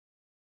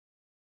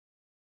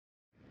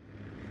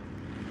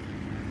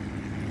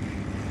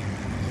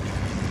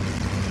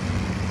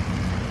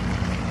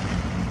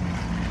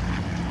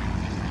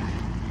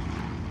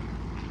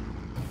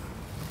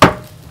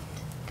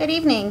Good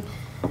evening.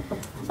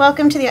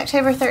 Welcome to the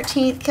October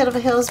 13th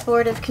Kettle Hills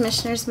Board of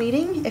Commissioners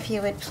meeting. If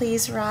you would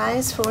please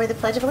rise for the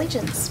Pledge of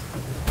Allegiance.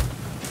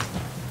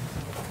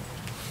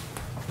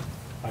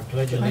 I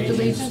pledge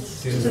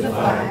allegiance to the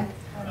flag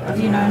of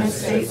the United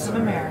States of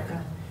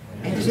America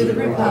and to the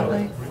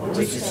republic for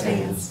which it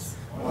stands,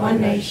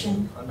 one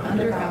nation,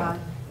 under God,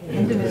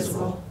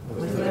 indivisible,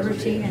 with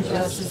liberty and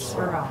justice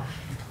for all.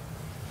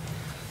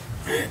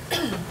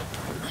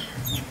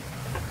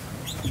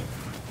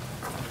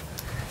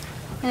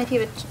 And if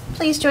you would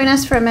please join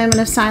us for a moment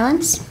of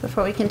silence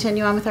before we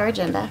continue on with our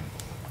agenda.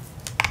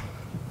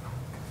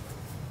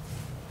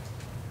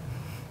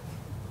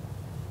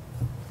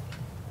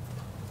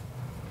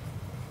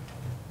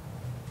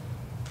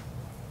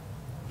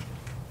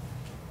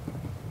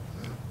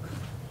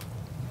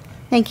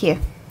 Thank you.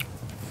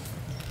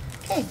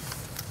 Okay,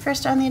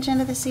 first on the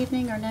agenda this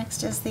evening, or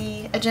next, is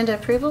the agenda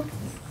approval.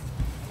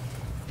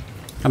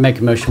 I make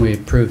a motion we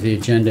approve the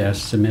agenda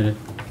as submitted,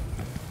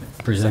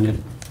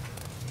 presented.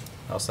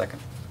 I'll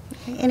second.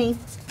 Okay, any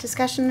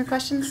discussion or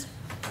questions?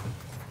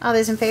 All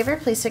those in favor,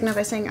 please signal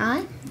by saying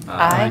aye.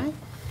 Aye.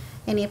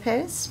 Any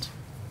opposed?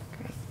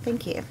 Great,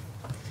 thank you.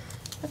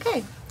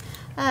 Okay,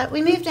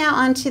 we move now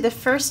on to the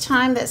first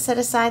time that's set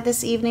aside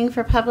this evening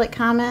for public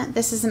comment.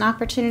 This is an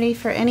opportunity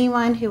for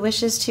anyone who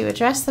wishes to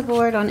address the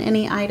board on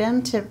any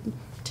item to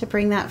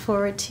bring that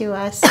forward to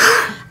us.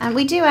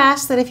 We do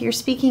ask that if you're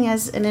speaking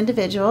as an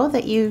individual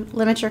that you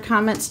limit your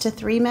comments to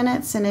 3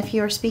 minutes, and if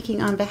you're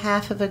speaking on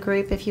behalf of a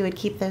group, if you would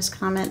keep those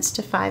comments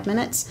to 5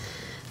 minutes.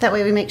 That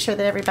way we make sure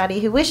that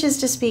everybody who wishes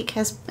to speak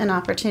has an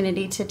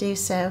opportunity to do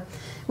so.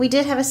 We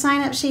did have a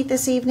sign-up sheet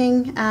this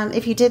evening.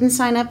 If you didn't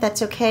sign up,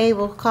 that's okay.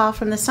 We'll call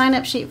from the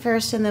sign-up sheet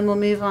first, and then we'll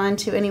move on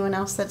to anyone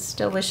else that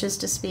still wishes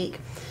to speak.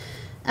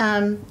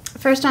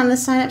 First on the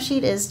sign-up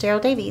sheet is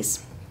Daryl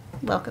Davies.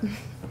 Welcome.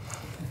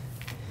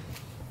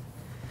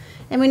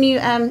 And when you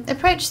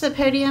approach the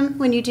podium,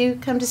 when you do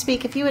come to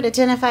speak, if you would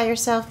identify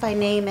yourself by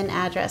name and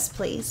address,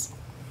 please.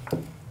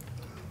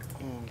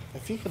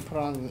 If you could put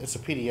on, it's a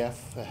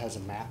PDF that has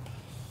a map.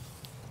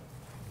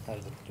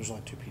 There's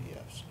only 2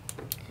 PDFs.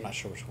 I'm not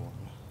sure which one.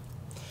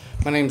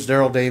 My name's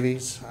Daryl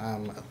Davies.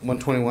 I'm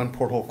 121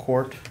 Porthole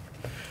Court.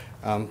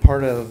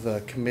 Part of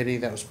the committee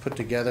that was put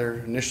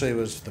together. Initially it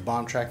was the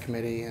bomb track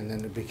committee, and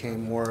then it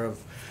became more of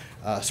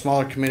a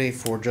smaller committee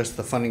for just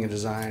the funding and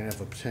design of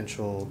a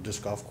potential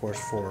disc golf course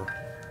for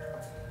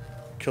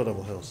Kill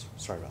Devil Hills.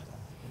 Sorry about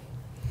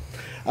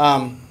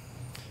that.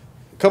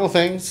 A couple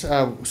things.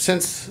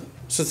 Since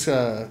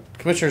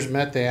commissioners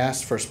met, they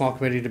asked for a small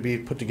committee to be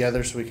put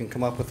together so we can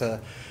come up with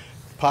a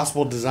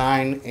possible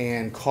design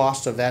and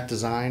cost of that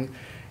design.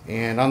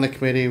 And on the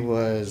committee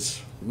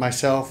was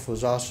myself,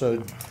 was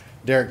also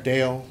Derek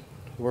Dale,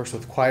 who works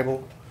with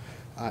Quibel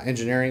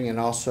Engineering, and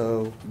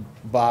also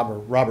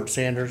Robert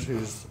Sanders,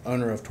 who's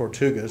owner of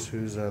Tortugas,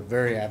 who's a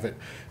very avid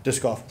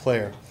disc golf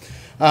player.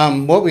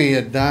 What we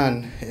had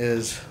done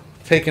is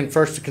taken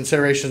first the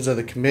considerations of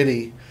the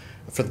committee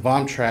for the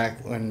bomb track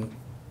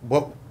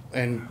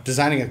and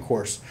designing a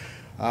course.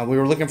 We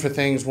were looking for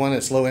things, one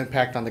that's low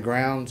impact on the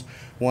grounds,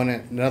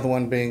 another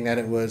one being that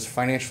it was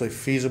financially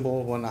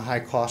feasible, one a high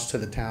cost to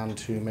the town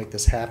to make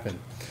this happen.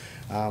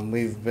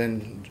 We've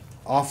been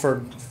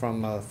offered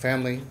from a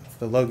family,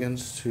 the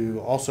Logans, to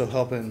also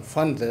help and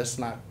fund this,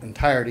 not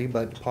entirety,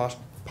 but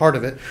part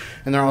of it.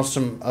 And there are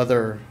also some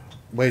other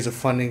ways of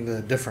funding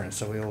the difference.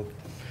 So we'll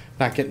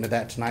not get into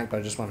that tonight, but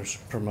I just want to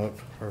promote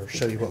or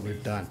show you what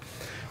we've done.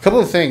 A couple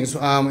of things.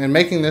 In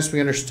making this, we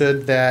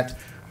understood that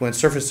when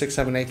Surface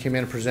 678 came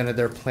in and presented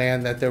their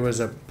plan, that there was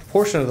a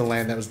portion of the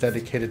land that was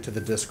dedicated to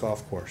the disc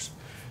golf course.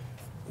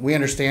 We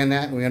understand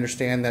that, and we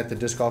understand that the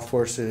disc golf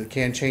course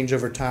can change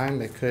over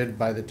time. It could,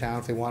 by the town,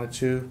 if they wanted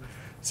to,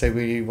 say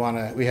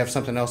we have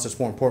something else that's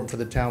more important for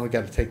the town, we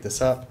got to take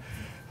this up.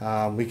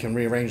 We can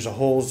rearrange the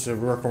holes to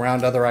work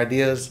around other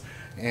ideas,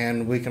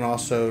 and we can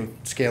also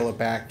scale it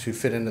back to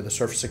fit into the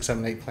Surface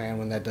 678 plan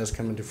when that does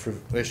come into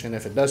fruition,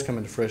 if it does come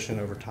into fruition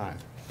over time.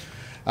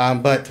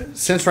 But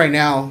since right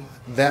now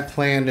that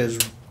plan is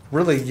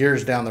really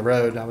years down the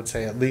road, I would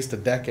say at least a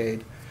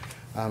decade,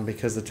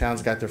 because the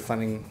town's got their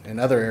funding in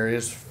other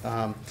areas,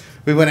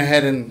 we went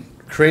ahead and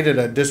created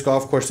a disc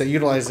golf course that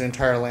utilizes the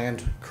entire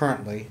land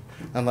currently,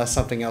 unless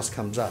something else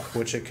comes up,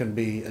 which it can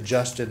be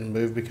adjusted and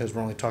moved because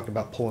we're only talking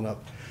about pulling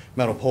up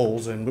metal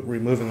poles and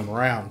removing them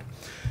around.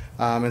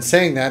 And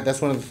saying that,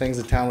 that's one of the things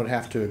the town would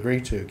have to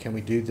agree to. Can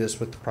we do this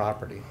with the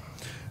property?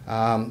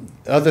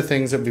 Other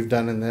things that we've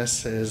done in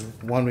this is,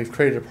 one, we've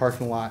created a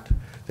parking lot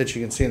that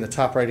you can see in the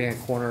top right-hand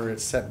corner.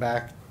 It's set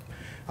back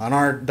on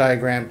our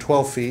diagram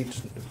 12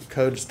 feet,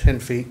 code's 10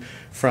 feet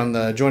from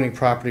the adjoining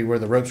property where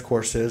the ropes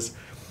course is.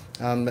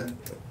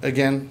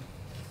 Again,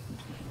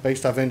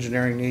 based off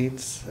engineering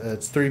needs,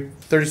 it's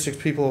 36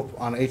 people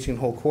on an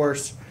 18-hole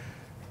course,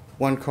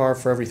 1 car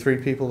for every 3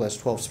 people, that's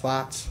 12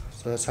 spots.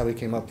 So that's how we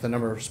came up with the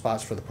number of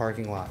spots for the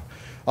parking lot.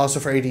 Also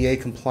for ADA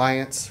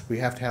compliance, we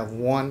have to have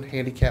 1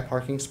 handicap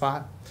parking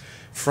spot.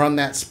 From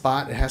that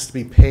spot, it has to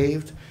be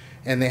paved,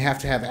 and they have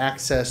to have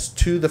access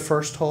to the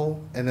first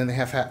hole, and then they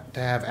have to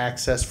have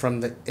access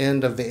from the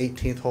end of the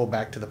 18th hole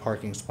back to the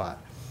parking spot.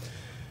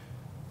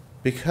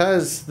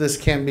 Because this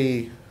can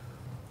be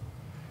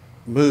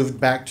moved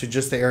back to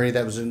just the area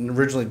that was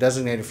originally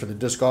designated for the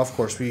disc golf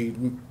course, we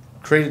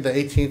created the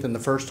 18th and the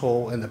first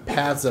hole and the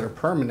paths that are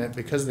permanent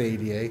because of the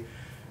ADA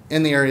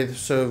in the area,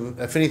 so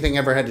if anything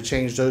ever had to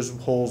change, those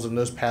holes and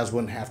those paths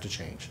wouldn't have to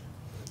change.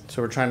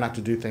 So we're trying not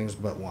to do things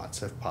but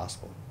once if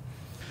possible.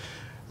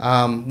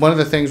 One of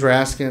the things we're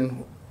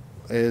asking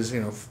is,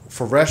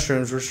 for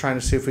restrooms, we're just trying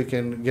to see if we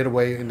can get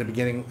away in the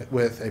beginning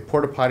with a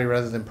porta potty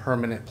rather than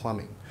permanent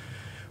plumbing.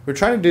 We're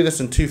trying to do this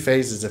in 2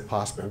 phases if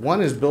possible.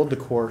 One is build the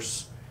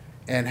course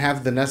and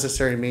have the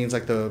necessary means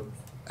like the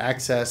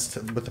access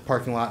with the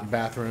parking lot and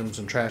bathrooms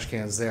and trash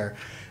cans there.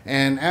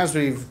 And as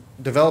we've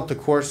developed the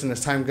course and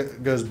as time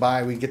goes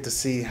by, we get to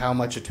see how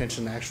much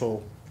attention the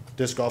actual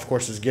disc golf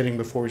course is getting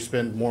before we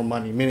spend more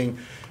money, meaning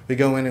we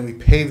go in and we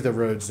pave the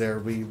roads there.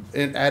 We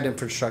add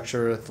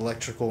infrastructure with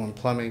electrical and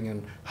plumbing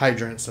and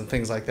hydrants and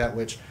things like that,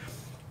 which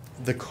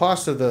the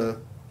cost of the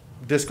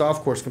disc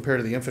golf course compared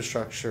to the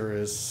infrastructure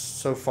is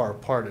so far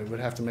apart, it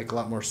would have to make a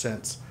lot more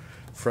sense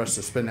for us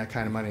to spend that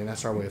kind of money, and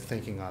that's our way of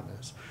thinking on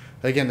this.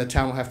 Again, the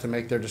town will have to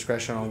make their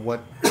discretion on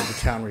what the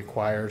town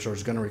requires or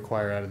is going to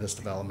require out of this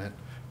development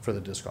for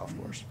the disc golf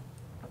course.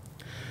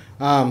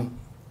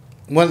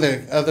 One of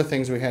the other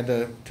things we had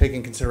to take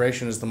in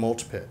consideration is the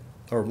mulch pit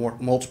or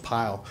mulch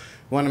pile.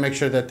 We wanted to make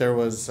sure that there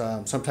was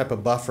some type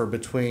of buffer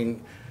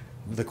between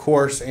the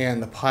course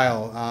and the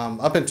pile.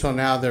 Up until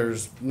now,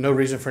 there's no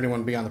reason for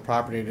anyone to be on the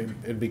property.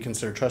 It'd be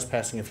considered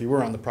trespassing if you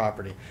were on the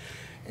property.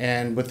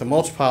 And with the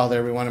mulch pile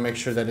there, we want to make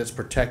sure that it's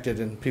protected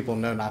and people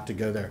know not to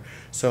go there.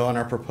 So on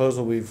our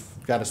proposal, we've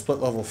got a split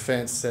level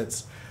fence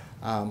that's,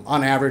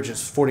 on average,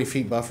 it's 40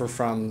 feet buffer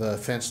from the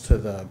fence to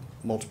the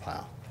mulch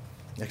pile,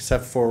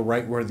 except for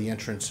right where the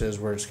entrance is,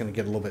 where it's going to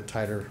get a little bit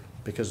tighter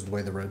because of the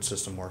way the road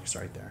system works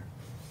right there.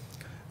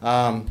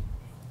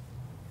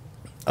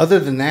 Other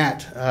than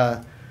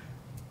that,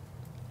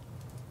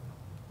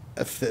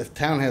 if the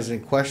town has any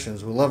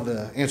questions, we'd love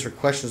to answer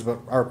questions, but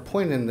our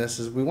point in this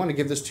is we want to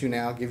give this to you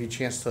now, give you a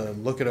chance to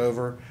look it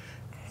over,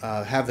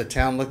 have the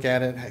town look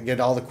at it,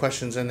 get all the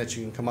questions in that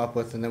you can come up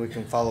with, and then we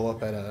can follow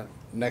up at a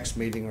next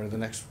meeting or the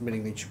next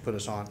meeting that you put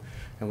us on,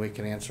 and we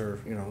can answer,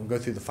 go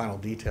through the final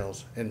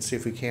details and see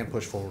if we can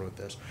push forward with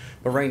this.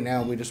 But right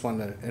now, we just want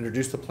to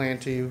introduce the plan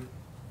to you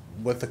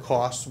with the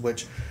costs,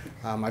 which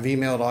I've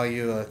emailed all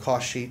you a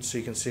cost sheet so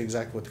you can see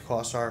exactly what the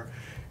costs are.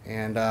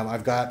 And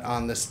I've got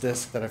on this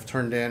disc that I've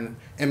turned in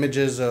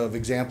images of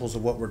examples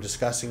of what we're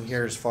discussing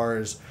here as far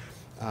as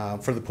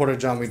for the porta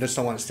john, we just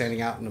don't want it standing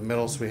out in the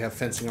middle, so we have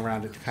fencing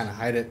around it to kind of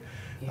hide it.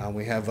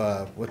 We have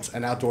what's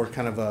an outdoor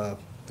kind of a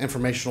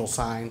informational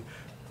sign,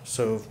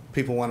 so if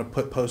people want to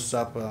put posts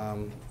up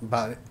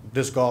about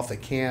disc golf, they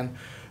can.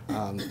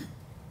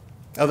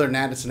 Other than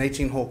that, it's an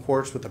 18-hole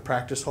course with a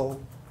practice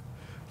hole.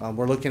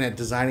 We're looking at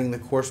designing the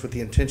course with the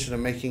intention of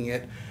making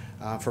it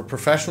for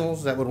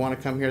professionals that would want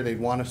to come here, they'd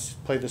want to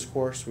play this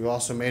course. We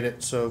also made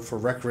it so for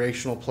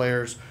recreational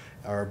players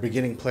or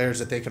beginning players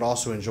that they could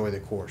also enjoy the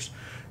course.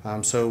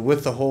 So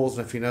with the holes,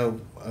 if you know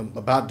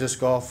about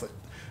disc golf,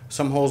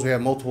 some holes we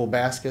have multiple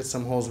baskets,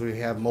 some holes we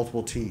have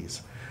multiple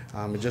tees.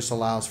 It just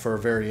allows for a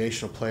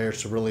variation of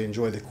players to really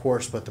enjoy the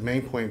course, but the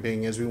main point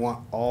being is we want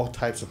all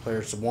types of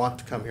players to want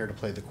to come here to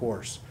play the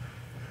course.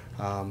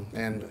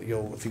 And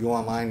if you go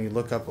online and you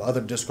look up other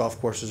disc golf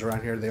courses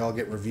around here, they all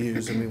get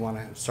reviews, and we want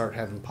to start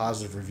having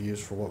positive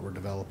reviews for what we're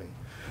developing.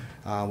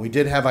 We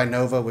did have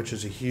Inova, which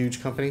is a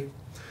huge company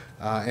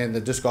in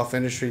the disc golf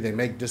industry. They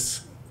make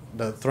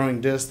the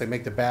throwing discs, they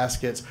make the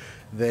baskets,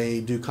 they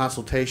do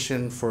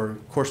consultation for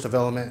course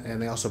development,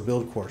 and they also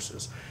build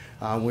courses.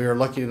 We are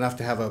lucky enough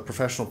to have a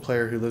professional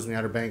player who lives in the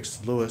Outer Banks,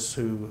 Lewis,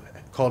 who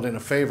called in a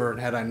favor and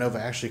had Inova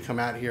actually come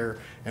out here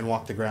and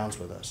walk the grounds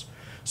with us.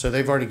 So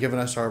they've already given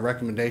us our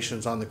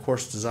recommendations on the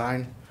course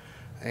design,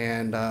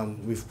 and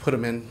we've put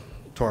them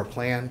into our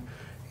plan.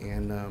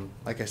 And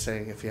like I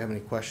say, if you have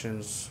any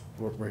questions,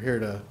 we're here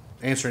to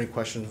answer any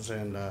questions,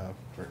 and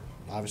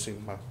obviously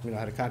you know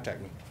how to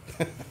contact me.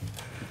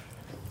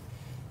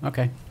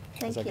 Okay.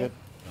 Thank Is that you. good?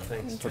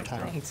 Thanks for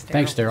time.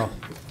 Thanks, Daryl.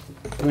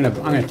 I'm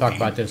gonna talk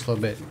about this a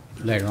little bit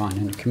later on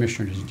in the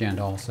commissioner's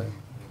agenda also.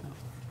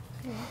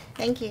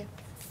 Thank you.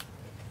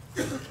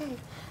 Okay.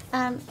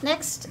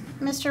 Next,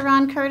 Mr.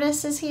 Ron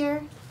Curtis is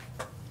here.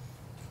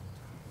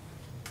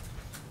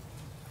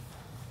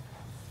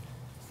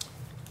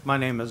 My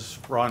name is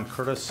Ron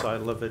Curtis. I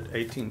live at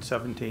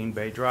 1817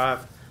 Bay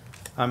Drive.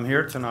 I'm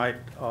here tonight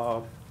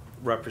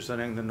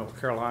representing the North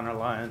Carolina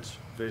Alliance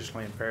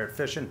Visually Impaired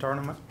Fishing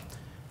Tournament.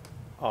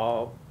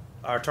 Our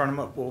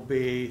tournament will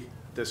be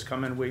this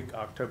coming week,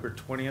 October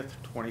 20th,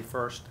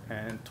 21st,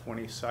 and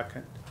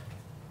 22nd.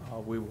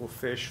 We will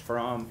fish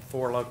from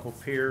 4 local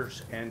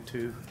piers and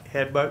 2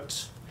 head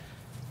boats.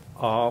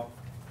 Before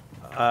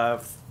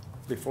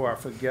I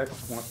forget,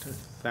 I want to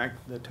thank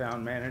the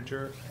town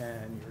manager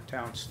and your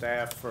town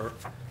staff for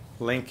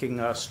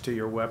linking us to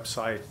your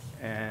website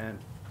and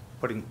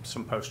putting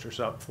some posters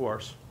up for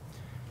us.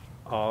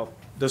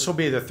 This will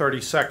be the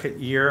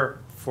 32nd year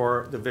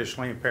for the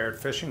visually impaired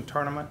fishing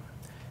tournament.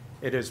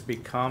 It has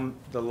become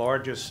the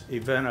largest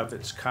event of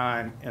its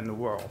kind in the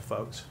world,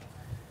 folks.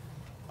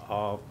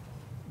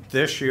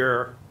 This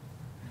year,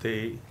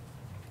 the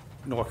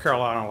North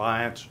Carolina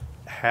Lions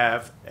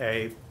have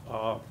a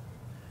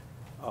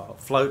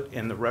float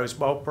in the Rose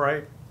Bowl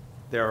Parade.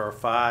 There are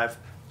 5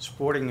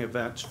 sporting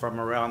events from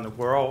around the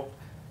world,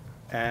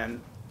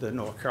 and the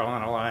North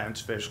Carolina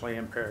Lions Visually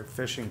Impaired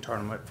Fishing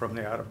Tournament from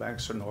the Outer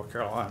Banks of North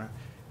Carolina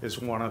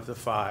is one of the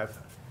 5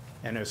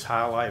 and is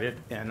highlighted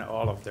in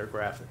all of their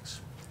graphics.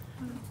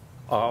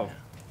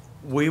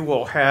 We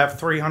will have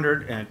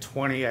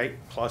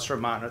 328 plus or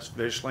minus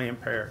visually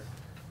impaired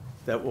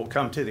that will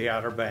come to the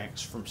Outer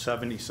Banks from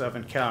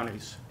 77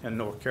 counties in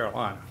North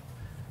Carolina.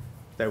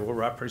 They will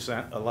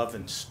represent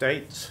 11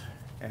 states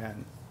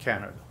and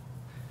Canada.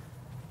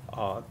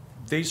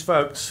 These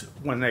folks,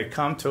 when they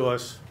come to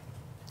us,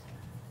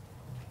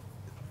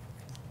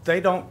 they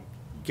don't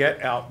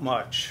get out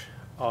much.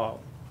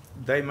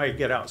 They may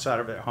get outside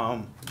of their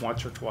home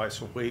once or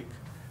twice a week.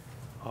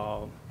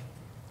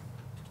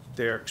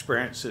 Their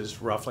experience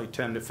is roughly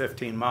 10 to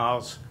 15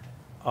 miles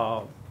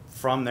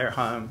from their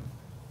home,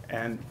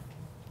 and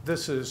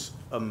this is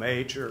a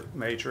major,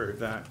 major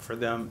event for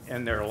them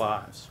in their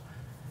lives.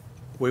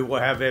 We will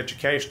have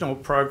educational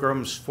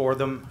programs for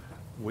them.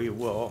 We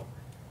will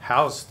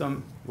house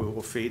them. We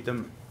will feed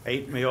them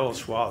 8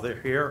 meals while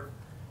they're here.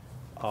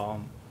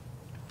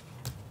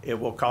 It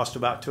will cost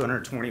about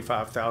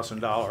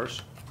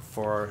 $225,000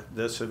 for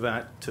this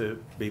event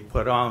to be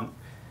put on.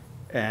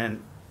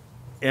 And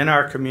in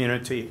our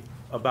community,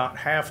 about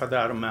half of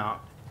that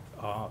amount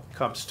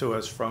comes to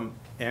us from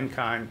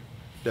in-kind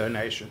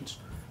donations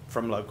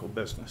from local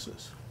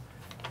businesses.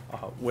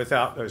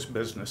 Without those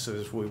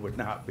businesses, we would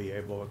not be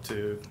able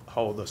to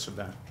hold this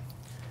event.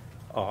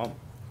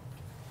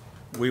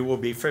 We will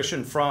be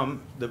fishing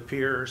from the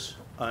piers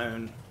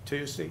on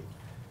Tuesday.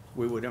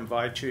 We would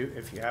invite you,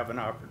 if you have an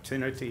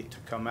opportunity, to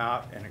come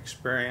out and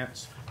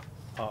experience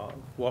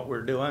what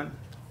we're doing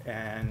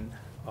and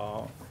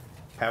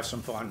have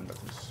some fun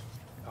with us.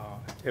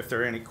 If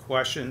there are any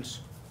questions,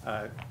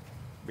 I'd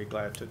be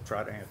glad to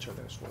try to answer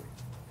those for you.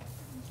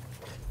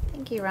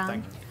 Thank you, Ron.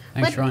 Thank you.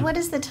 Thanks, Ron. What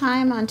is the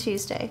time on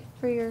Tuesday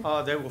for your?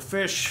 They will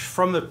fish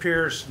from the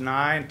piers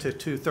 9 to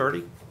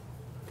 2:30.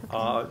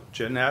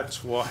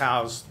 Jeanette's will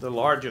house the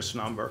largest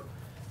number,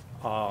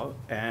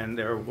 and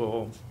there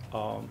will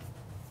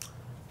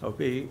there'll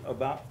be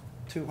about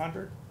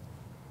 200,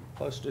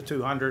 close to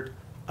 200,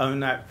 on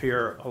that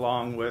pier,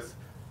 along with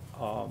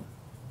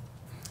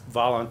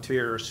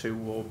volunteers who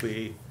will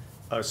be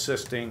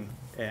assisting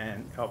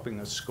and helping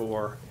us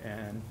score.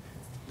 And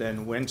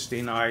then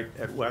Wednesday night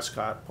at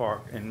Westcott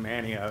Park in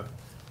Manteo,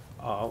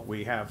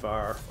 we have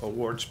our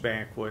awards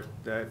banquet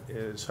that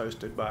is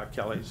hosted by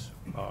Kelly's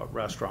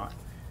Restaurant.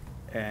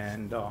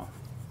 And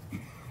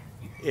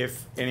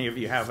if any of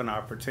you have an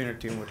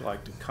opportunity and would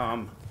like to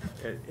come,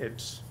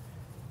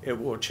 it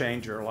will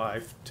change your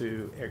life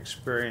to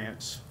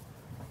experience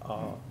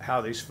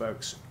how these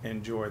folks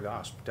enjoy the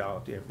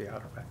hospitality of the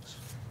Outer Banks.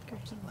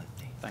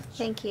 Thanks.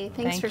 Thank you.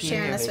 Thanks Thank for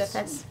sharing you. this with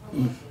us.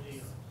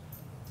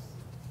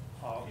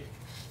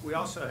 We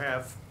also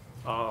have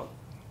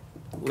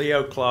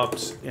Leo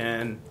clubs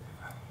in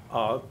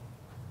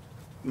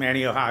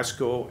Manteo High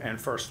School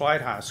and First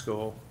Flight High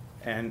School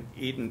and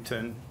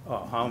Edenton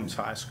Holmes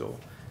High School.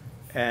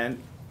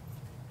 And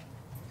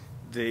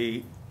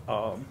the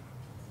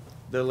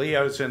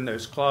Leos in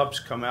those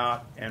clubs come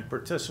out and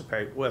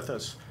participate with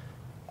us.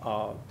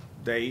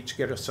 They each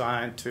get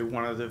assigned to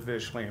one of the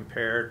visually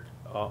impaired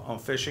on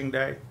fishing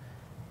day,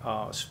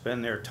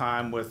 spend their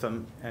time with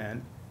them,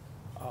 and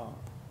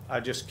I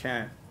just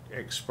can't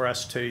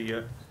express to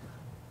you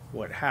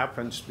what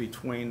happens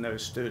between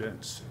those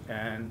students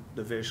and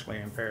the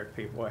visually impaired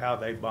people, how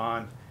they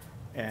bond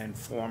and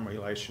form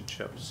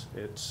relationships.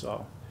 It's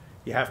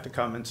you have to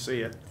come and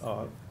see it,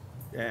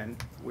 and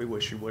we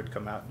wish you would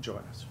come out and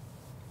join us.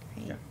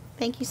 Great. Yeah.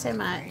 Thank you so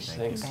much.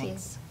 Thanks. Thank you.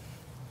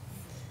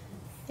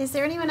 Is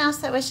there anyone else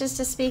that wishes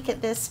to speak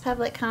at this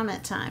public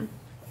comment time?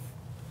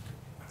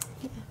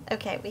 Yeah.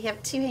 Okay, we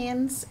have 2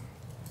 hands.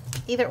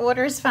 Either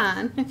order is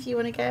fine if you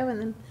want to go, and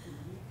then,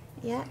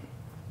 yeah.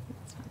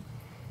 That's fine.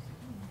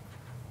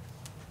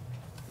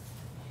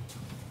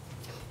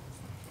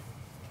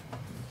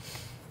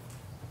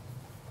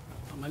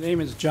 My name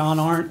is John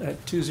Arndt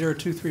at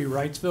 2023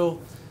 Wrightsville,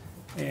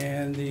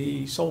 and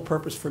the sole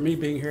purpose for me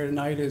being here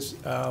tonight is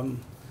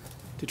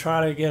to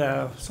try to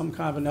get some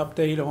kind of an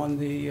update on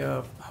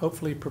the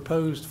hopefully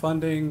proposed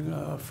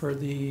funding for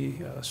the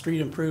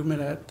street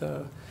improvement at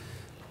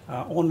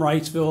on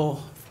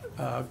Wrightsville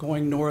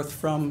going north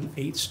from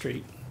 8th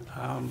Street.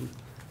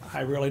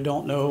 I really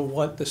don't know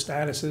what the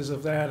status is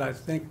of that. I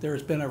think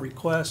there's been a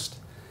request.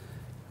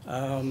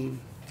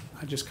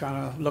 I just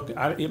kind of look,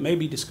 it may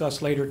be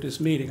discussed later at this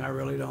meeting, I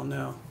really don't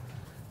know.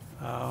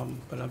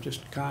 But I'm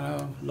just kind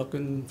of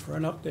looking for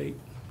an update,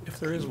 if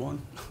there is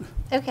one.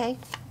 Okay,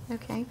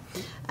 okay.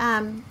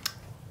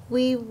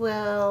 We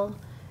will,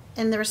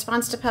 in the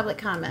response to public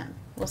comment,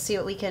 we'll see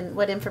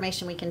what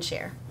information we can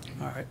share.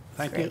 All right,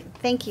 thank Great. you.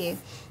 Thank you.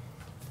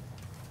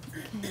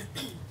 Okay.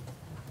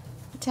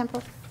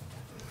 Temple.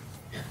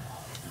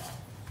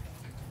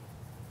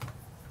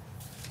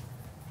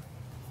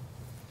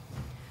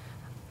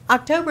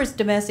 October is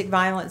Domestic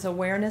Violence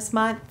Awareness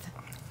Month,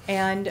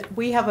 and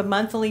we have a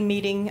monthly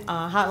meeting.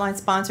 Hotline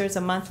sponsors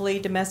a monthly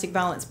domestic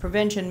violence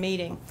prevention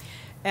meeting.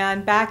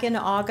 And back in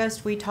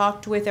August, we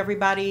talked with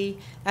everybody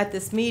at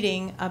this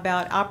meeting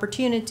about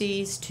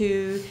opportunities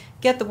to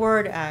get the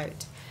word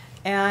out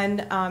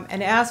and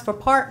ask for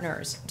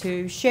partners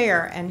to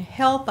share and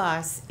help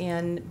us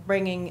in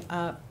bringing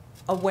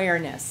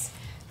awareness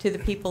to the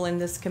people in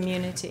this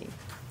community.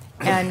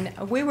 And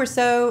we were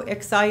so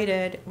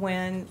excited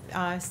when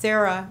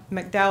Sarah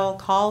McDowell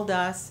called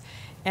us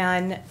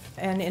and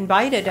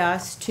invited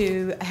us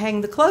to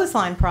hang the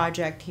clothesline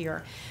project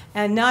here.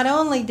 And not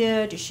only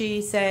did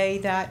she say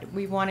that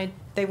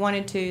they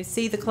wanted to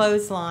see the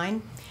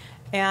clothesline,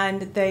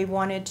 and they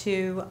wanted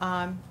to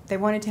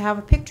have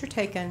a picture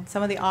taken.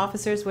 Some of the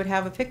officers would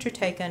have a picture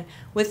taken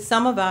with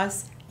some of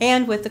us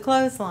and with the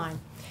clothesline.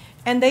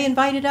 And they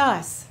invited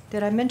us.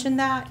 Did I mention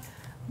that?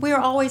 We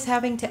are always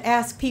having to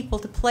ask people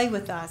to play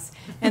with us,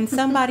 and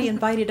somebody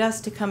invited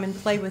us to come and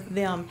play with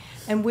them,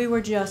 and we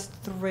were just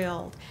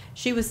thrilled.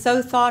 She was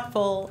so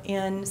thoughtful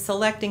in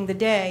selecting the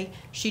day.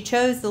 She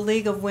chose the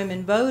League of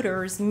Women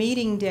Voters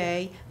meeting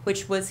day,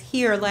 which was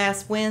here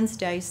last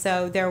Wednesday,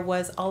 so there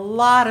was a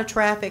lot of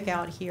traffic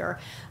out here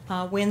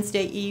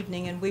Wednesday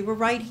evening, and we were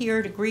right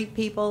here to greet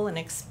people and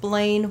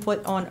explain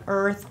what on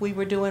earth we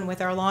were doing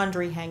with our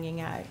laundry hanging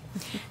out.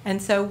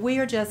 And so we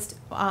are just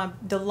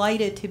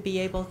delighted to be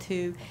able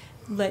to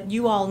let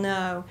you all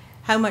know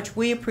how much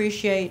we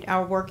appreciate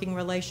our working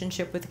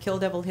relationship with the Kill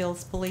Devil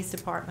Hills Police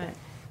Department.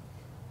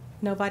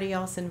 Nobody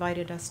else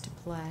invited us to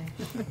play.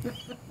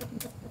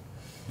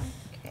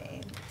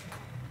 Okay.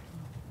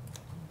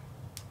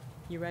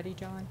 You ready,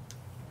 John?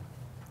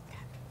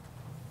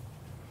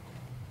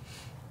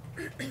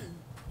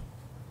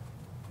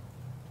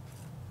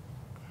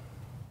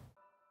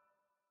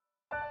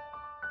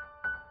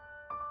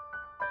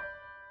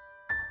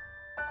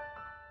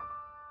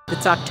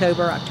 It's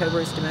October.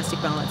 October is Domestic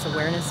Violence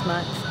Awareness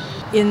Month.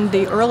 In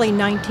the early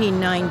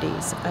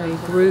 1990s, a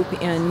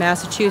group in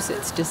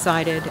Massachusetts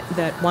decided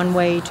that one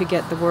way to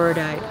get the word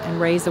out and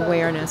raise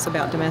awareness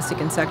about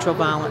domestic and sexual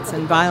violence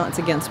and violence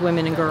against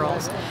women and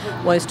girls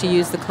was to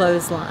use the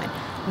clothesline.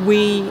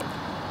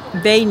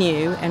 They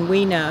knew, and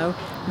we know,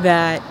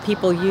 that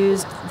people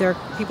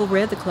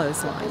read the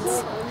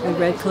clotheslines. We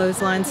read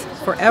clotheslines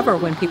forever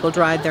when people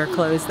dried their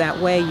clothes that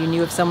way. You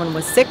knew if someone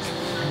was sick,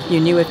 you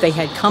knew if they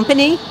had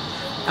company.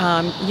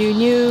 You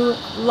knew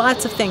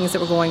lots of things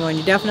that were going on.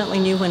 You definitely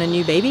knew when a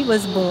new baby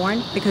was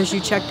born because you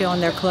checked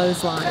on their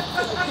clothesline.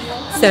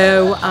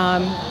 So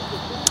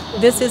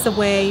this is a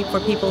way for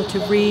people to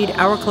read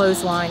our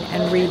clothesline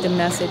and read the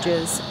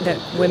messages that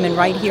women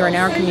right here in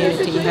our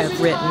community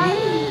have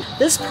written.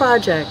 This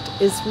project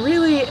is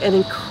really an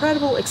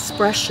incredible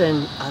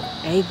expression of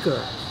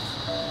anger,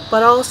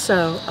 but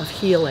also of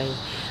healing.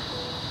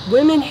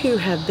 Women who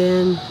have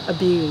been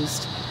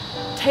abused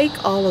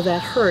take all of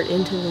that hurt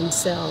into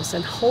themselves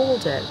and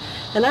hold it.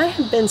 And I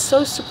have been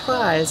so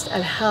surprised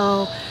at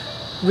how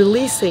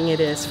releasing it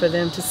is for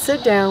them to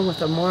sit down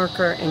with a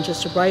marker and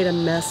just write a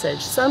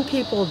message. Some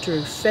people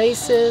drew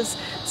faces,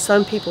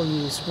 some people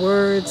used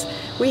words.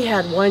 We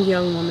had one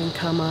young woman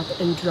come up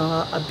and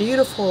draw a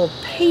beautiful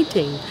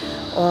painting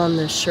on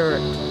the shirt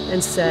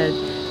and said,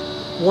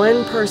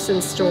 one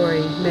person's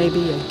story may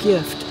be a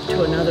gift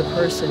to another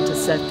person to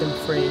set them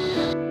free.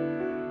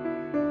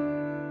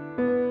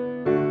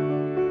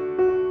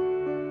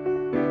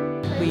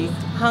 We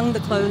hung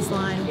the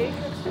clothesline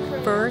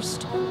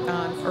first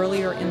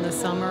earlier in the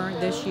summer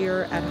this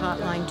year at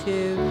Hotline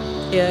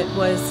 2. It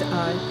was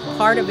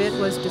part of it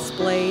was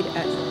displayed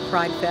at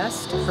Pride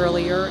Fest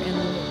earlier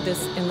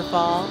in the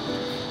fall.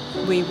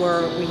 We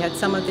had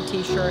some of the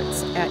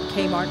T-shirts at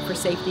Kmart for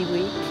Safety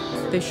Week.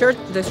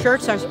 The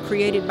shirts are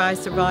created by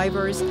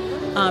survivors.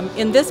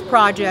 In this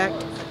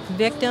project,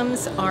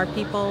 victims are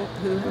people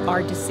who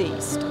are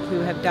deceased,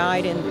 who have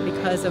died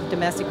because of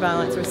domestic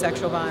violence or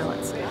sexual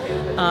violence.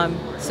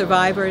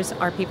 Survivors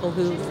are people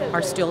who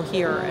are still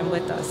here and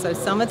with us. So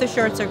some of the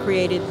shirts are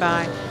created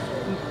by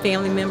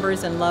family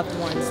members and loved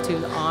ones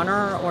to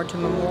honor or to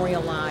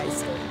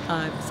memorialize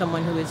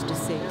someone who is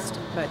deceased.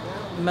 But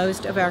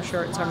most of our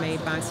shirts are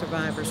made by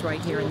survivors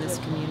right here in this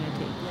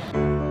community.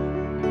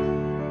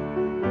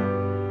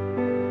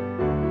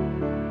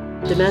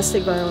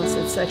 Domestic violence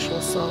and sexual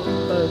assault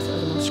both are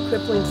the most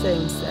crippling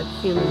things that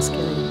humans can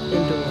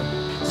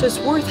endure. So it's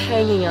worth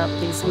hanging up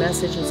these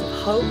messages of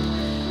hope,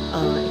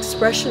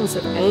 expressions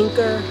of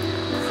anger,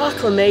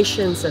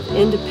 proclamations of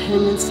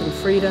independence and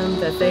freedom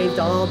that they've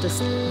all just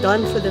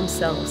done for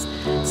themselves.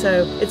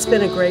 So it's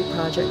been a great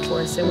project for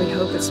us, and we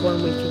hope it's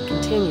one we can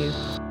continue.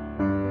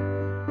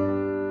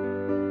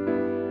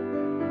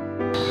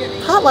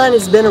 Hotline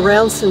has been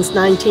around since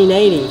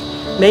 1980,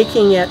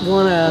 making it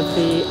one of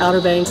the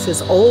Outer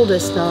Banks'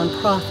 oldest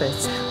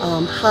nonprofits.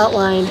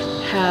 Hotline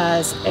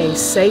has a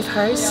safe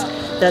house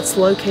that's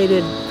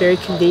located very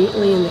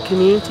conveniently in the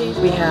community.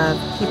 We have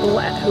people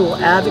who will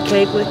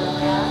advocate with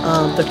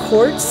the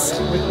courts,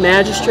 with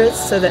magistrates,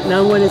 so that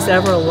no one is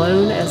ever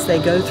alone as they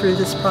go through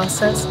this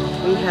process.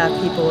 We have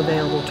people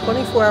available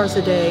 24 hours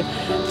a day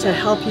to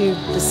help you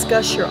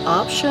discuss your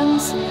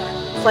options,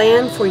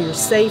 plan for your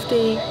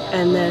safety,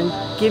 and then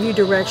give you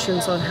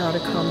directions on how to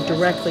come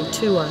directly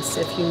to us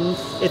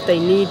if they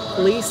need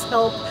police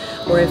help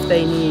or if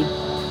they need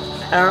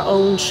our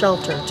own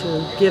shelter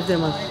to give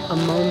them a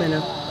moment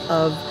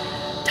of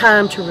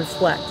time to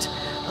reflect.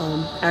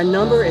 Our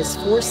number is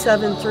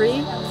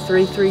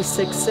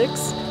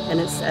 473-3366, and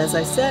it's, as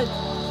I said,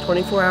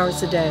 24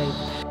 hours a day.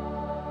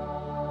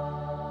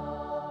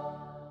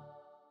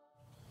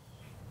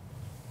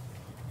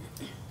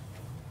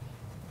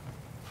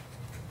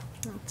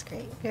 That's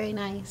great. Very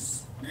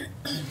nice.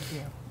 Thank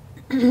you.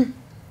 Very nice.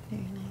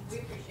 We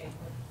appreciate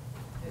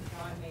that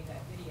John made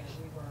that video.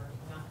 We were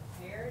not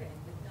prepared and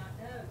did not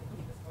know that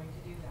he was going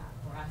to do that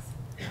for us.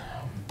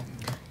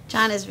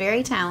 John is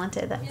very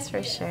talented, that's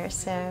for sure.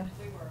 So,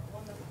 We were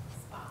on the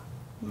spot.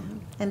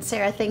 and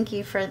Sarah, thank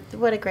you for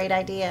what a great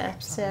idea.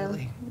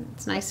 Absolutely. So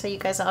it's nice so you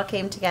guys all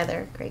came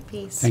together. Great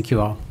piece. Thank you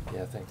all.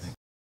 Yeah, thanks.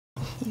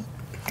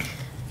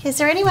 Okay, is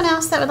there anyone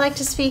else that would like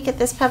to speak at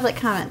this public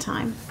comment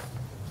time?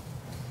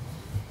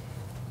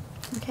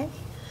 Okay.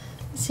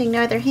 Seeing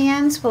no other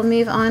hands, we'll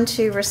move on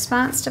to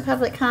response to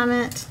public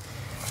comment.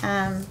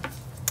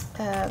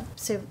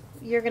 So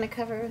you're going to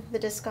cover the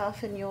disc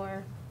golf in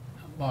your...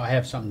 Well, I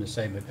have something to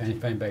say, but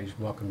if anybody's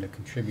welcome to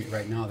contribute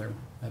right now,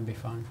 that'd be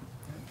fine.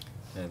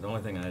 Yeah, the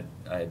only thing I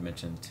had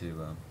mentioned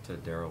to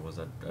Daryl was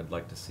I'd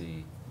like to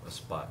see a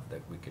spot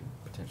that we could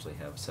potentially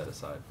have set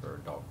aside for a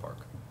dog park.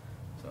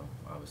 So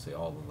obviously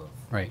all of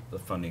the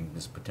funding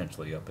is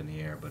potentially up in the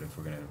air, but if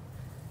we're going to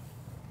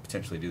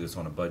potentially do this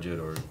on a budget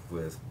or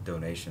with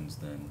donations,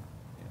 then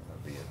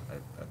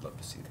I'd love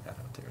to see that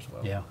out there as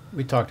well. Yeah,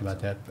 we talked about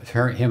that.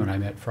 Him and I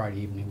met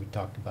Friday evening. We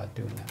talked about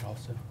doing that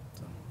also.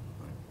 So,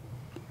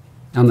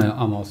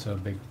 I'm also a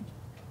big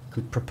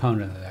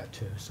proponent of that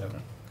too. So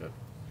good.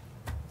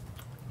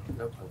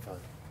 Nope, I'm fine.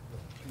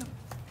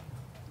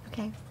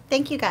 Okay.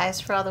 Thank you guys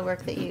for all the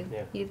work that Yeah.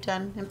 you've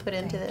done and put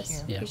into Thank this.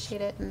 you. Yes.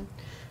 Appreciate it. And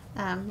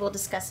we'll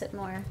discuss it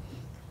more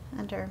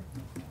under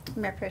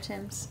Mayor Pro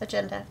Tem's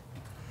agenda.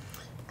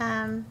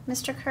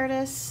 Mr.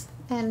 Curtis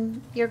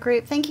and your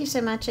group, thank you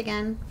so much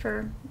again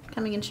for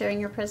coming and sharing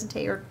your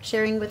presentation, or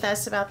sharing with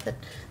us about the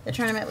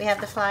tournament. We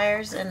have the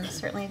flyers, and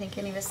certainly I think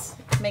any of us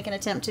make an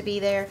attempt to be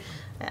there.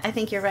 I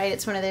think you're right.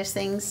 It's one of those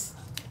things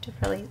to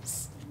probably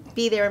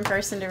be there in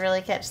person to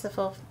really catch the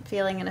full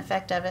feeling and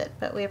effect of it.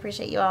 But we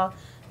appreciate you all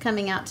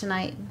coming out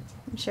tonight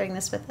and sharing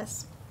this with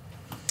us.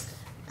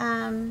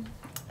 And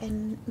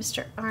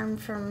Mr. Arm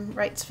from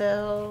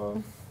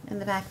Wrightsville in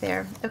the back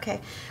there.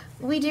 Okay.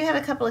 We do have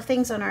a couple of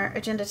things on our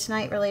agenda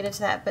tonight related to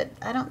that, but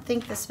I don't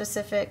think the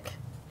specific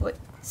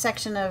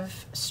section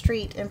of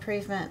street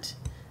improvement,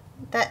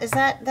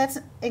 that's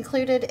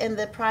included in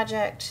the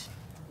project.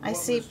 I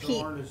see What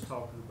Pete. Mr. Arndt is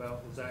talking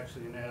about was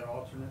actually an add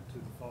alternate to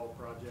the fall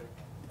project.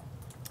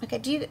 Okay,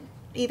 do you,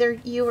 either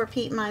you or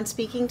Pete mind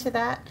speaking to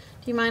that?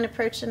 Do you mind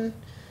approaching?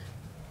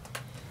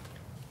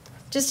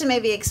 Just to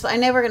maybe explain, I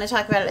know we're going to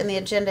talk about it in the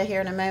agenda here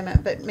in a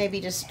moment, but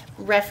maybe just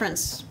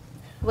reference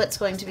what's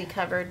going to be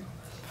covered.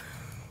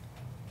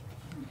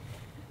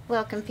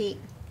 Welcome, Pete.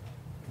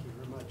 Thank you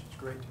very much. It's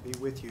great to be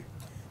with you.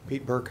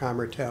 Pete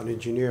Berkheimer, Town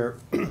Engineer.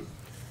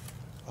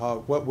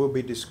 What we'll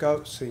be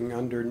discussing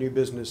under new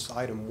business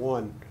item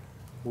 1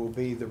 will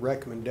be the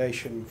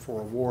recommendation for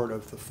award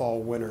of the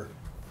fall-winter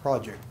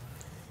project.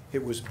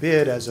 It was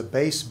bid as a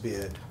base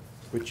bid,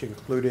 which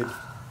included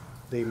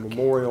the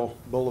Memorial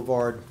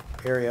Boulevard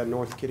area,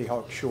 North Kitty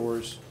Hawk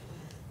Shores,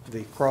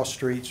 the cross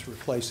streets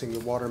replacing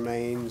the water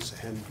mains,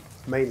 and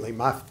mainly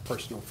my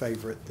personal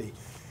favorite, the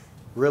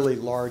really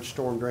large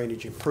storm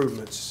drainage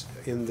improvements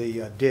in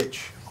the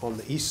ditch on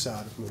the east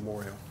side of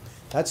Memorial.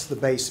 That's the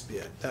base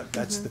bid.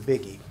 That's the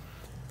biggie.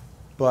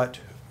 But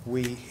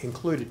we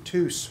included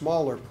 2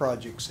 smaller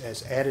projects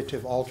as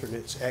additive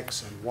alternates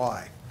X and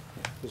Y.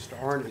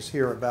 Mr. Arndt is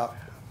here about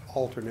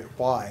alternate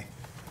Y,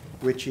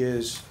 which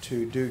is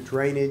to do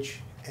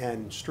drainage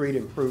and street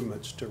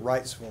improvements to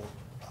Wrightsville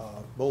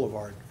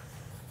Boulevard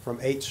from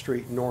 8th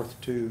Street north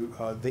to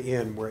the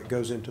end where it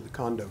goes into the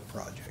condo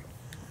project.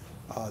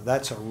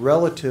 That's a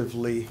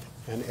relatively,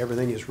 and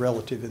everything is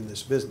relative in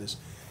this business,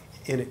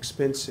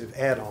 inexpensive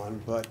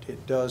add-on, but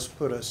it does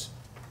put us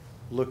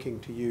looking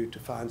to you to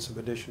find some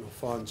additional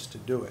funds to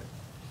do it.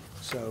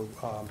 So,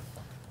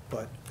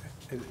 but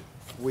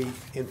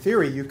in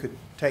theory, you could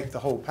take the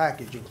whole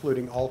package,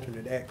 including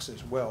alternate X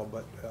as well,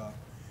 but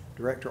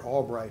Director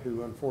Albright,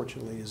 who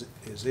unfortunately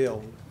is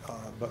ill,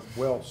 but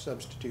well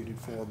substituted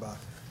for by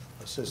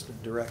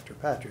Assistant Director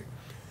Patrick.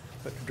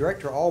 But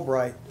Director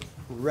Albright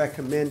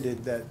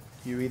recommended that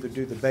you either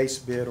do the base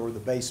bid or the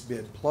base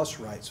bid plus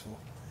Wrightsville,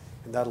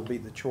 and that'll be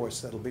the choice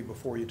that'll be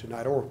before you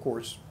tonight. Or, of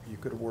course, you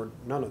could award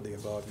none of the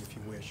above if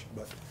you wish.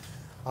 But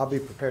I'll be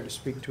prepared to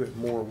speak to it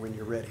more when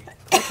you're ready.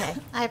 Okay,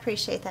 I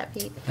appreciate that,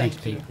 Pete. Thanks,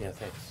 Pete. Yeah,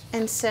 thanks.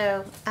 And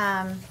so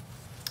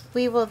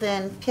we will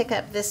then pick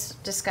up this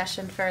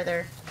discussion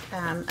further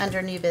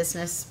under new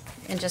business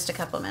in just a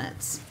couple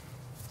minutes.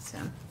 So,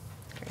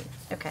 great.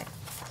 Okay.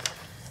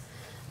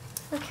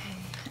 Okay.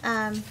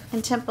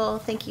 And Temple,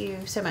 thank you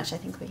so much. I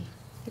think we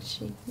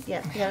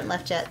haven't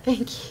left yet.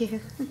 Thank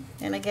you.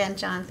 And again,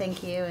 John,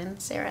 thank you.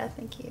 And Sarah,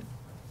 thank you.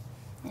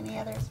 Any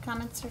other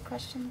comments or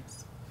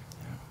questions?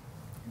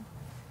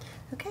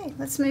 Okay,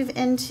 let's move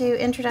into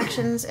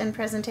introductions and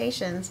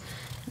presentations.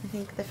 I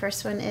think the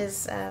first one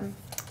is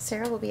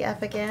Sarah will be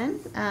up again.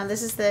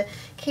 This is the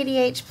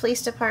KDH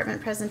Police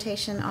Department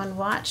presentation on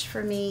Watch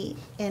for Me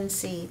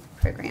NC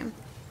program.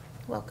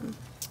 Welcome.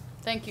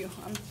 Thank you.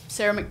 I'm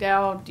Sarah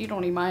McDowell. You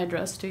don't need my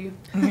address, do you?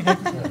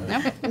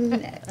 No?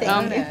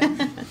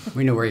 Thank you.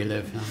 We know where you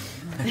live.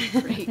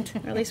 Huh? Great.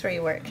 Or at least where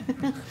you work.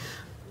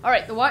 All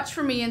right, the Watch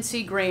for Me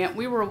NC grant,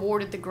 we were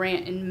awarded the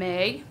grant in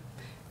May,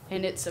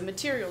 and it's a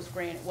materials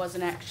grant. It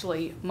wasn't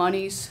actually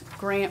monies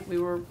grant. We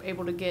were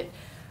able to get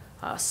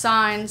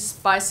signs,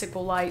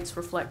 bicycle lights,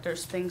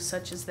 reflectors, things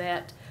such as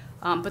that.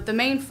 But the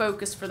main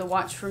focus for the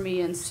Watch for Me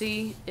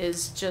NC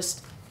is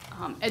just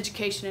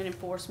education and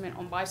enforcement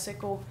on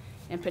bicycle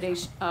and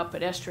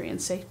pedestrian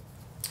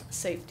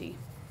safety.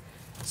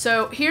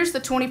 So here's the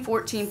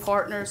 2014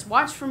 partners.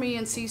 Watch for Me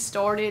NC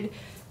started,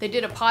 they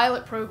did a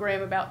pilot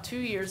program about 2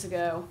 years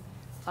ago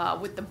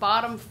with the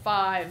bottom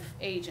 5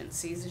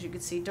 agencies, as you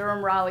can see,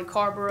 Durham, Raleigh,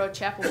 Carrboro,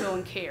 Chapel Hill,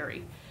 and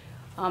Cary.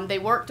 They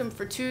worked them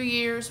for 2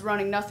 years,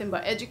 running nothing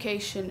but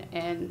education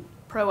and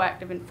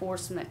proactive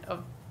enforcement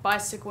of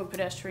bicycle and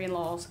pedestrian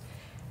laws.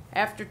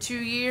 After 2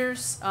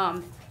 years,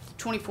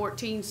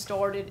 2014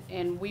 started,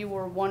 and we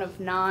were one of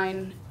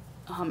 9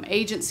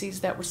 agencies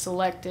that were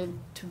selected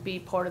to be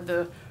part of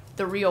the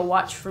Real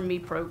Watch for Me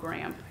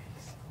program.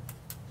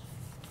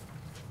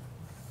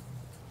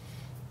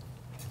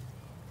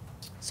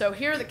 So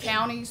here are the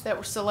counties that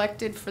were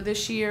selected for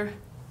this year.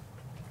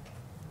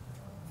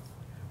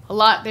 A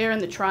lot there in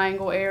the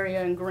Triangle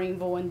area and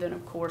Greenville, and then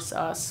of course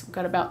us. We've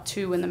got about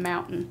 2 in the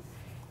mountain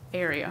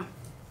area.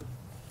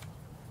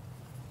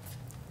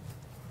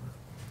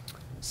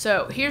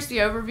 So here's the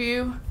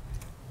overview.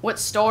 What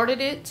started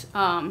it?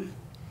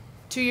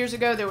 2 years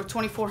ago, there were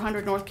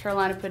 2,400 North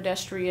Carolina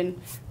pedestrian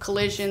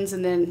collisions,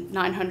 and then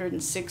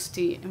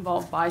 960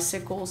 involved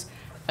bicycles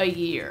a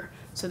year.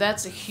 So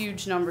that's a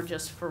huge number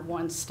just for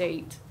one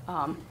state.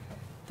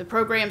 The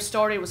program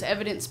started, was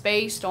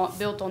evidence-based,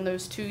 built on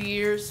those 2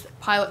 years,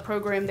 pilot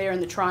program there in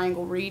the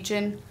Triangle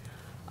region,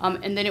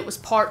 and then it was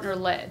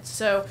partner-led.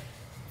 So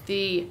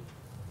the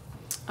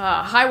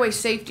Highway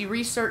Safety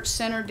Research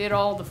Center did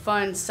all the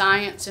fun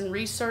science and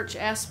research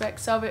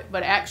aspects of it,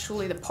 but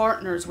actually the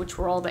partners, which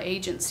were all the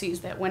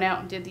agencies that went out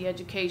and did the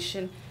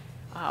education,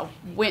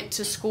 went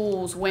to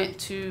schools, went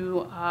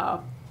to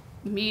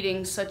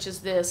meetings such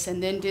as this,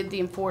 and then did the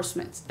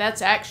enforcement.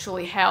 That's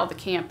actually how the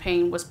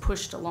campaign was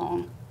pushed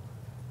along.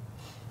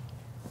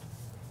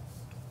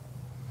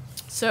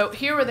 So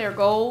here are their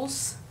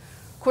goals.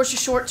 Of course, your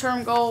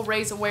short-term goal,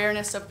 raise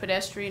awareness of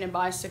pedestrian and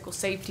bicycle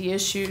safety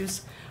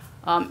issues.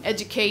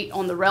 Educate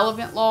on the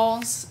relevant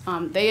laws.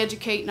 They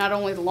educate not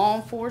only the law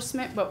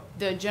enforcement, but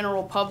the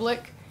general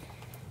public.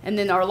 And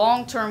then our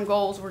long-term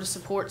goals were to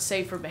support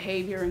safer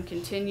behavior and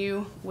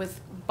continue with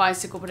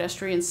bicycle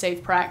pedestrian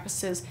safe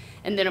practices.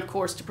 And then, of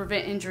course, to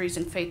prevent injuries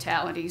and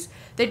fatalities.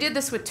 They did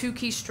this with 2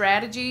 key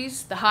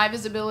strategies: the high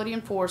visibility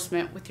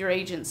enforcement with your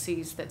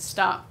agencies that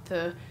stop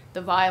the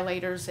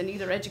violators and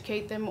either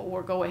educate them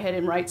or go ahead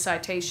and write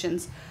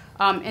citations.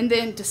 And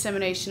then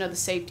dissemination of the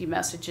safety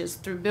messages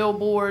through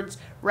billboards,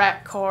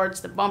 rack cards,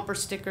 the bumper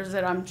stickers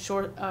that I'm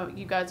sure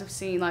you guys have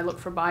seen. I look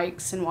for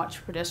bikes and watch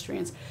for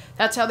pedestrians.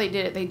 That's how they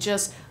did it. They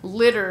just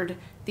littered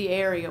the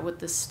area with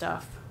this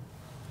stuff.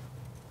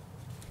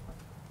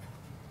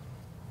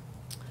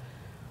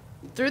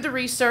 Through the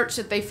research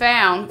that they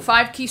found,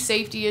 5 key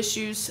safety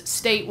issues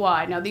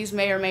statewide. Now, these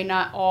may or may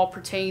not all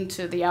pertain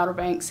to the Outer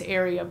Banks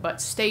area, but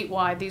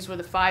statewide, these were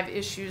the 5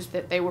 issues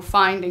that they were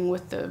finding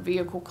with the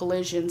vehicle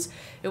collisions.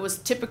 It was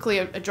typically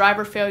a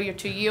driver failure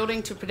to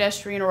yielding to a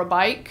pedestrian or a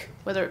bike,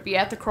 whether it be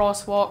at the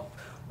crosswalk,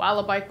 while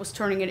a bike was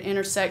turning at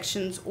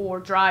intersections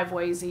or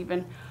driveways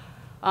even.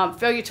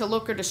 Failure to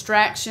look or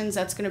distractions,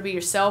 that's going to be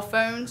your cell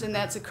phones, and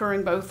that's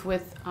occurring both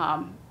with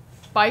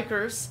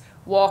bikers,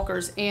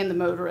 walkers, and the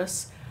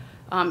motorists.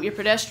 Your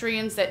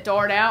pedestrians that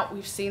dart out,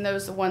 we've seen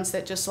those, the ones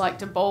that just like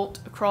to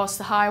bolt across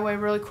the highway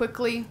really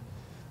quickly.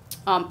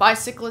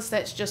 Bicyclists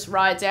that just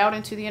rides out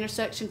into the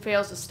intersection,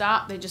 fails to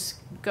stop, they just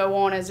go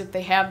on as if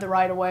they have the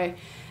right of way.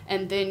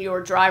 And then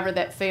your driver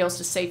that fails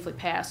to safely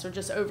pass or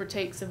just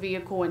overtakes a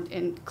vehicle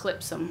and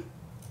clips them.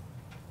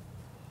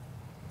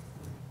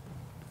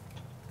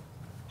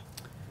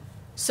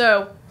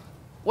 So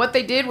what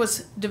they did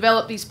was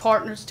develop these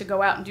partners to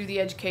go out and do the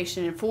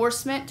education and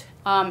enforcement,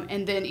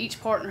 and then each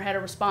partner had a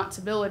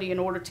responsibility in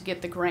order to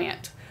get the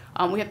grant.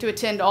 We have to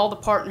attend all the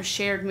partner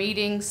shared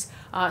meetings,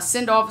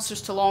 send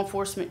officers to law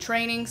enforcement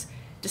trainings,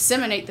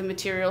 disseminate the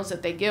materials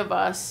that they give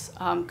us,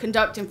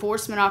 conduct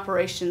enforcement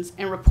operations,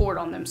 and report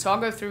on them. So I'll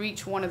go through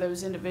each one of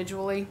those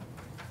individually.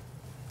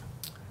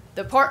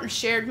 The partner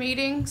shared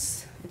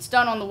meetings, it's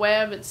done on the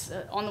web. It's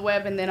on the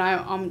web, and then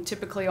I'm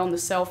typically on the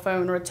cell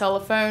phone or a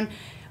telephone.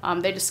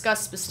 They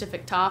discuss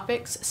specific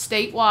topics.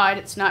 Statewide,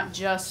 it's not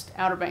just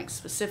Outer Banks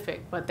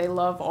specific, but they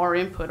love our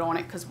input on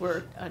it because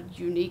we're a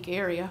unique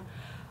area.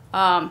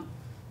 And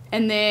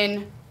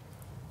then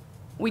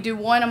we do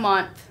one a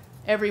month,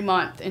 every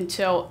month,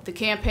 until the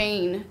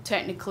campaign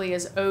technically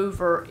is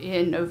over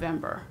in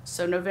November.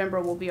 So November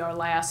will be our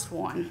last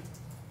one.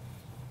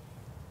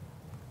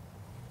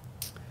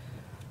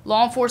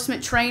 Law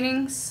enforcement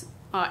trainings.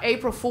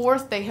 April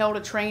 4th, they held a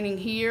training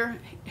here.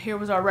 Here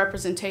was our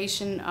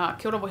representation.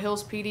 Kill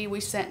Hills PD, we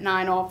sent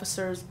 9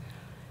 officers.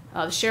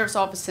 The Sheriff's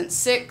Office sent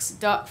 6,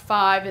 DUC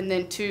 5, and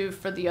then 2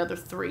 for the other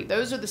 3.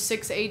 Those are the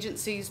 6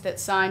 agencies that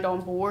signed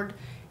on board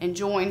and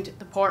joined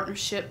the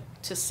partnership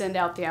to send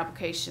out the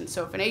application.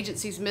 So if an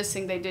agency's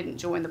missing, they didn't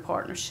join the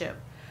partnership.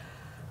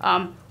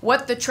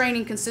 What the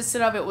training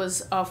consisted of, it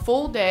was a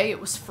full day.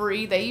 It was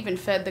free. They even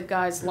fed the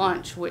guys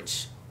lunch,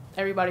 which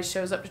everybody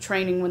shows up to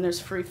training when there's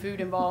free food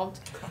involved.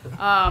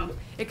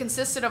 It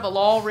consisted of a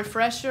law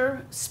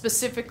refresher,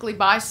 specifically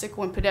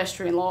bicycle and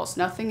pedestrian laws,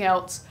 nothing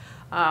else.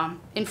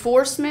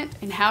 Enforcement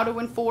and how to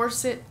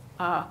enforce it.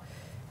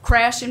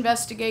 Crash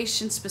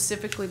investigation,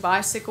 specifically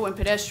bicycle and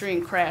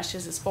pedestrian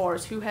crashes, as far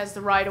as who has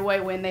the right-of-way,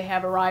 when they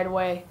have a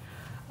right-of-way,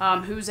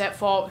 who's at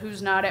fault,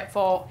 who's not at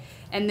fault,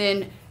 and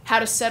then how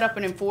to set up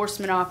an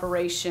enforcement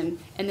operation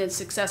and then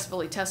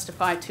successfully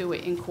testify to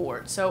it in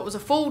court. So it was a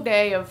full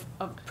day of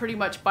pretty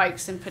much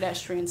bikes and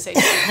pedestrian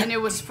safety, and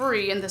it was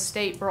free, and the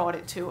state brought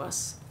it to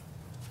us.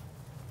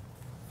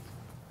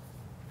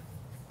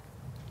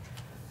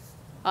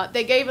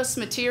 They gave us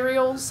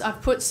materials.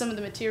 I've put some of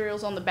the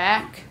materials on the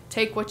back.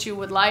 Take what you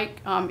would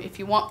like. If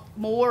you want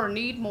more or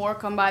need more,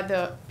 come by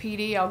the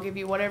PD. I'll give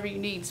you whatever you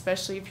need,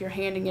 especially if you're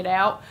handing it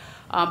out.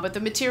 But the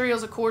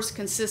materials, of course,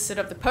 consisted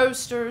of the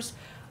posters,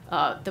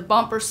 the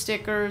bumper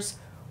stickers.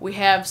 We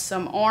have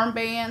some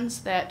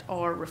armbands that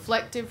are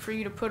reflective for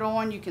you to put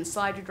on. You can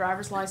slide your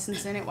driver's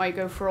license in it while you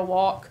go for a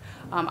walk.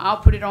 I'll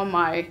put it on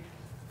my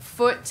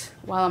foot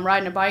while I'm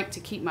riding a bike to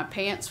keep my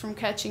pants from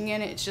catching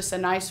in it. It's just a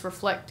nice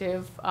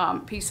reflective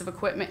piece of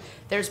equipment.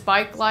 There's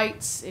bike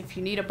lights. If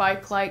you need a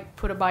bike light,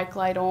 put a bike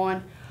light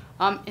on.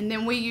 And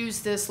then we use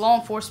this, law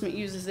enforcement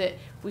uses it.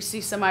 If we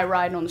see somebody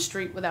riding on the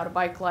street without a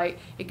bike light,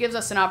 it gives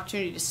us an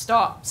opportunity to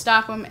stop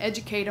them,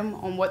 educate them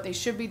on what they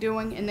should be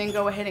doing, and then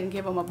go ahead and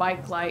give them a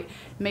bike light,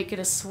 make it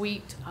a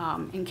sweet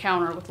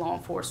encounter with law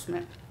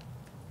enforcement.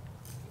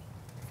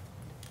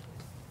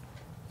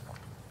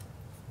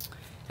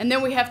 And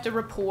then we have to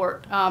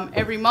report.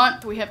 Every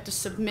month we have to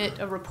submit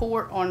a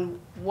report on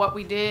what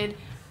we did,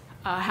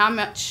 how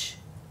much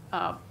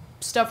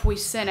stuff we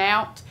sent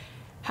out,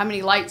 how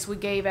many lights we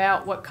gave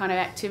out, what kind of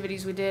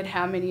activities we did,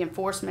 how many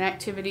enforcement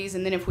activities,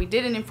 and then if we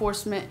did an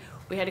enforcement,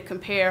 we had to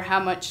compare how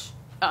much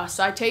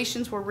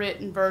citations were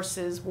written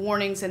versus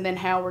warnings, and then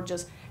how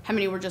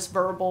many were just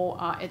verbal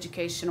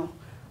educational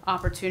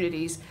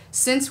opportunities.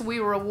 Since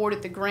we were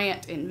awarded the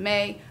grant in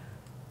May,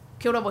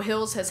 Kill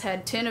Hills has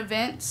had 10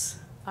 events.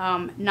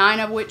 9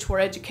 of which were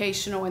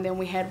educational, and then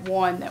we had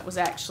 1 that was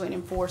actually an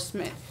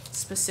enforcement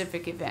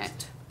specific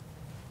event.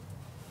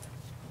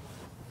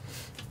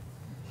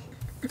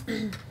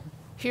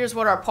 Here's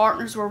what our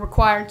partners were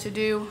required to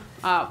do.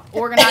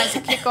 Organize a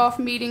kickoff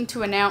meeting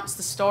to announce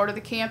the start of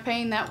the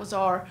campaign. That was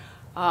our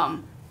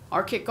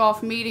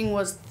kickoff meeting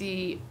was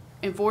the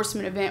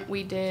enforcement event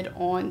we did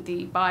on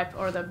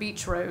the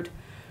beach road.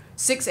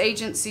 6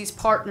 agencies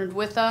partnered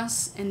with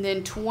us, and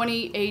then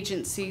 20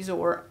 agencies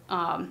or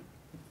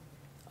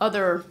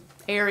other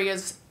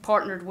areas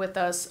partnered with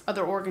us,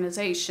 other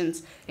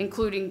organizations,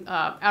 including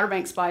Outer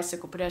Banks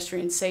Bicycle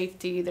Pedestrian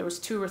Safety. There was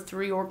 2 or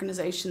 3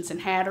 organizations in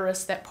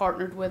Hatteras that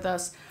partnered with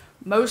us.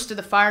 Most of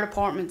the fire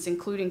departments,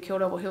 including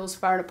Kill Hills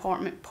Fire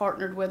Department,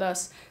 partnered with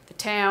us. The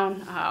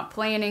town,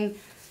 planning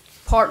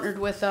partnered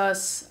with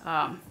us.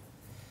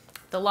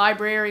 The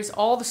libraries,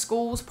 all the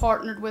schools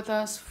partnered with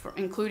us,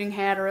 including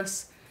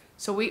Hatteras.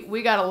 So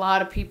we got a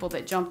lot of people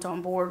that jumped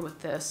on board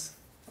with this.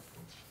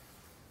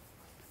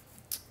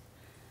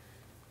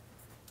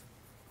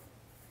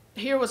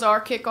 Here was our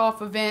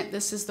kickoff event.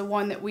 This is the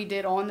one that we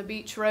did on the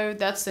beach road.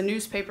 That's the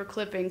newspaper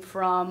clipping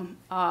from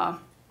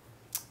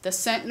the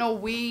Sentinel.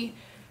 We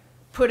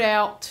put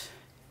out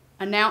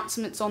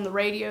announcements on the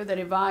radio that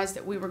advised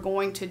that we were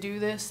going to do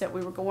this, that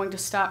we were going to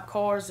stop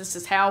cars. This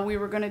is how we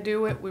were going to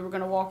do it. We were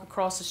going to walk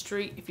across the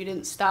street. If you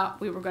didn't stop,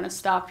 we were going to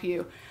stop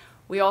you.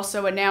 We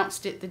also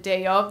announced it the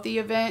day of the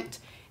event,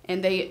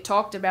 and they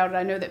talked about it.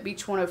 I know that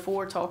Beach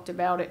 104 talked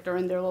about it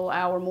during their little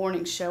hour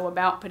morning show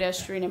about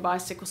pedestrian and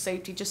bicycle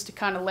safety, just to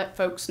kind of let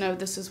folks know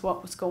this is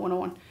what was going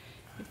on.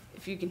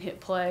 If you can hit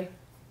play.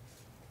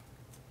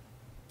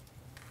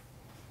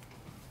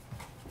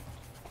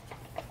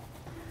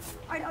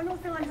 All right, on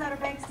North Carolina's Outer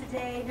Banks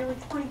today, nearly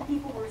 20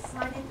 people were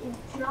cited in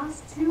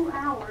just 2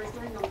 hours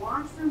during the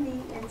Watch For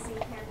Me NC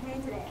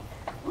campaign today.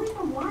 Police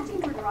were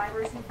watching for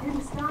drivers who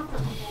didn't stop for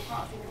people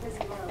crossing a busy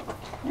road.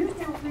 News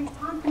Channel 3's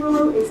Todd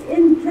Carrillo is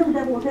in Kill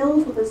Devil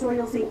Hills with a story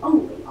you'll see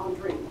only on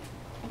 3.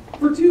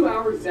 For 2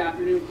 hours this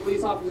afternoon,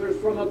 police officers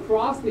from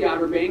across the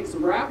Outer Banks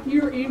were out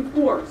here in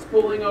force,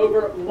 pulling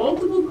over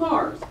multiple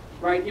cars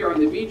right here on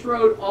the beach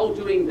road, all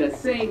doing the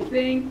same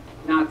thing,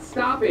 not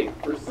stopping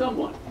for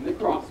someone in the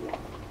crosswalk.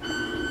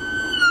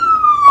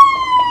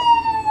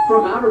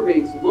 From Outer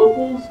Banks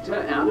locals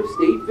to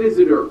out-of-state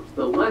visitors,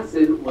 the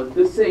lesson was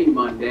the same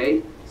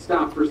Monday.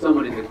 Stop for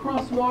someone in the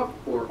crosswalk,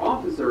 or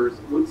officers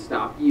would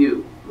stop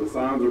you. The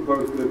signs are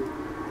posted,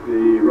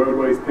 the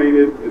roadway's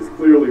painted, it's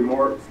clearly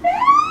marked.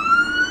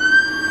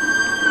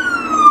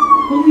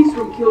 Police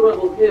from Kill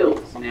Devil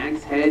Hills,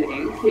 Nags Head,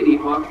 and Kitty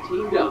Hawk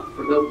teamed up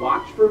for the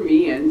Watch for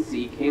Me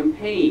NC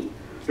campaign.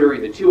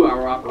 During the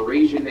 2-hour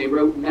operation, they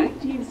wrote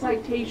 19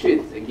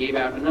 citations and gave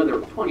out another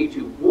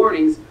 22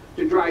 warnings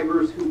to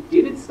drivers who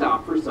didn't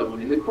stop for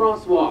someone in the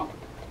crosswalk.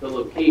 The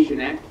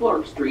location at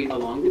Clark Street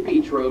along the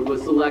beach road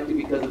was selected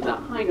because of the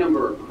high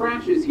number of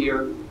crashes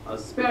here,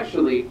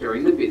 especially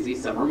during the busy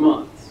summer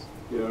months.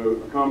 You know,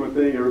 a common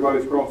thing,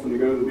 everybody's crossing to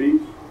go to the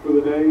beach for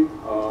the day,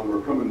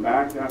 or coming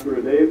back after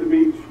a day at the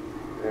beach,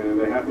 and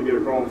they have to get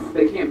across.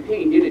 The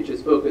campaign didn't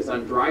just focus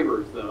on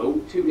drivers,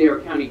 though. 2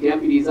 Dare County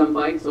deputies on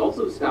bikes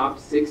also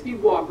stopped 60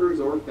 walkers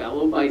or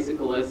fellow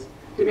bicyclists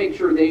to make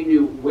sure they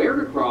knew where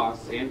to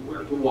cross and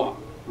where to walk.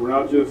 We're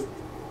not just,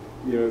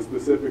 you know,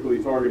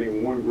 specifically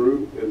targeting one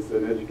group. It's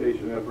an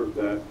education effort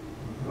that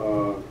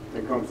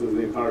encompasses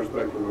the entire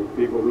spectrum of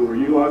people who are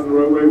utilizing the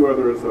roadway,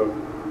 whether it's a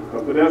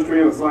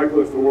pedestrian, a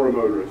cyclist, or a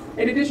motorist.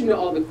 In addition to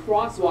all the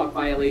crosswalk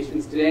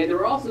violations today, there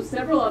were also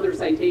several other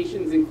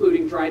citations,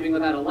 including driving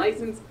without a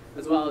license,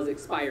 as well as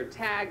expired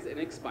tags and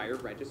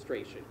expired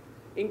registration.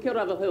 In Kill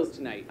Devil Hills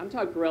tonight, I'm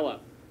Todd Carrillo,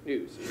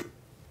 News.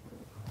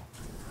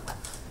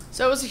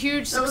 So it was a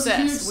huge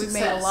success. We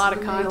made a lot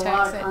of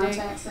contacts that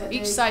day.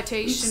 Each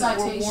citation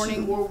or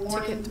warning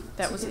ticket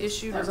that was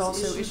issued was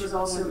also issued with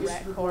one of the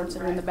rat cards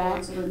that are in the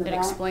back that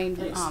explained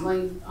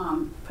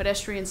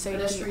pedestrian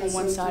safety on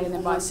one side and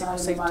then bicycle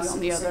safety on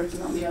the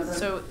other.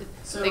 So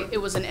it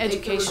was an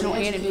educational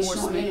and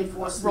enforcement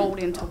rolled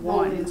into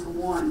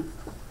one.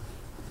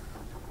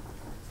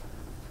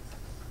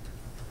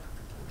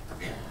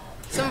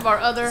 Some of our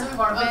other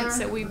events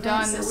that we've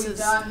done,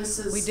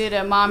 we did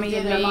a Mommy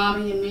and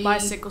Me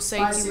bicycle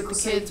safety with the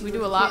kids. We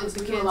do a lot with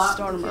the kids,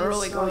 start them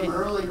early, go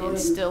ahead and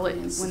instill it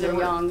when they're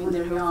young, and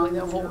then hopefully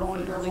they'll hold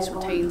on and at least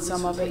retain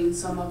some of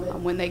it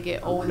when they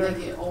get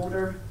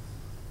older.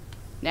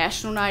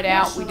 National Night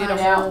Out, we did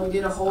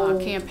a whole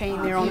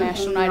campaign there on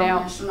National Night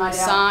Out.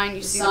 Sign,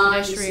 you see the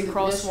pedestrian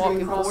crosswalk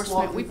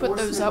enforcement. We put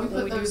those up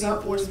when we do the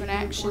enforcement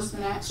action,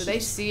 so they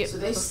see it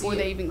before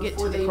they even get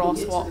to the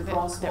crosswalk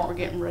that we're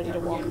getting ready to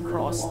walk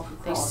across.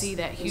 They see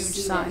that huge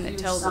sign that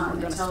tells them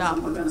we're going to stop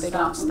them if they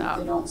don't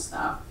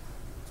stop.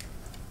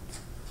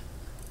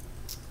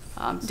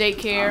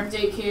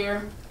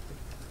 Daycare.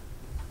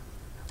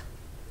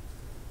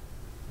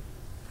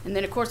 And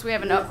then, of course, we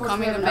have an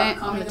upcoming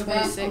event on the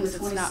 26th.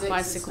 It's not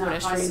bicycle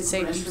pedestrian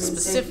safety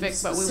specific,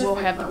 but we will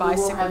have the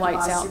bicycle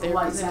lights out there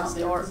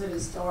because it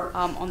is dark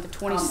on the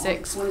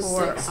 26th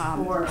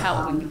for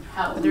Halloween.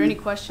 Are there any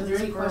questions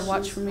for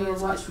Watch For Me?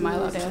 Am I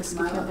allowed to ask if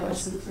you have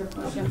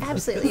questions?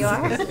 Absolutely, you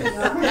are.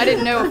 I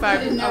didn't know if I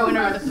went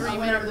over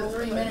the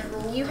 3-minute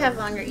rule. You have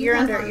longer. You're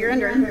under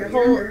your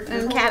whole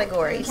own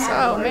category. So.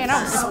 Oh man,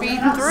 I'm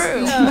speeding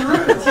through.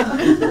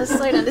 Let's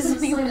slow down. Does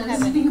anyone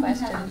have any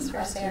questions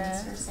for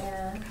Sarah?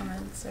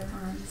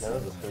 No,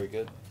 that's very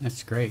good.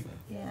 That's great.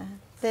 Yeah,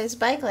 those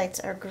bike lights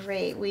are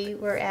great. We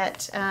were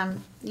at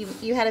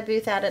you had a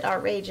booth out at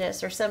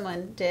Outrageous, or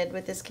someone did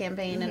with this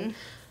campaign, and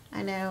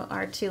I know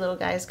our 2 little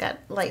guys got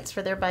lights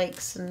for their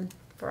bikes and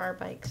for our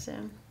bikes. So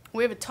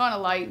we have a ton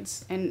of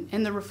lights and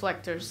the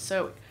reflectors.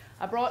 So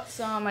I brought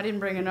some. I didn't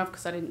bring enough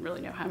because I didn't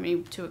really know how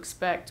many to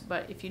expect.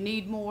 But if you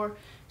need more,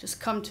 just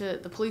come to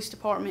the police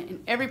department,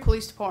 and every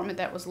police department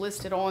that was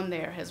listed on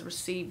there has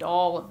received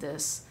all of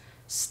this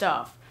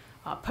stuff.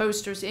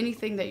 Posters,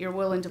 anything that you're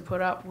willing to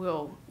put up,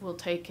 we'll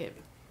take it.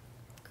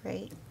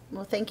 Great.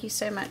 Well, thank you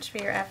so much for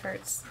your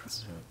efforts.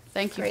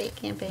 Thank you. Great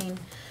campaign.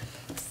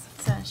 It's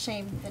a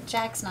shame that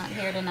Jack's not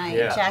here tonight.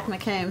 Yeah. Jack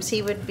McCombs.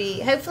 He would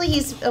be. Hopefully,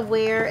 he's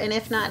aware, and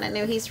if not, I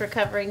know he's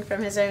recovering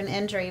from his own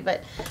injury,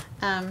 but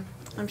I'm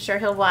sure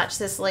he'll watch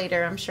this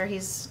later. I'm sure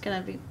he's going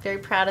to be very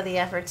proud of the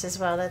efforts as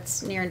well.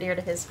 That's near and dear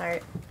to his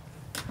heart.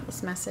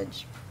 This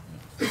message.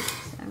 So,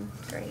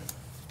 great.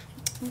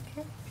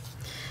 Okay.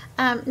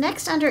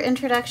 Next, under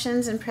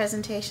introductions and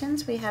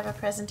presentations, we have a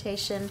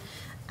presentation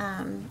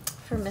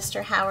for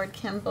Mr. Howard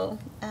Kimball.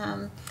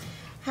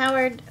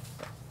 Howard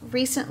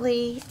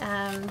recently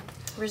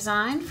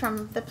resigned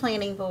from the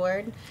planning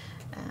board.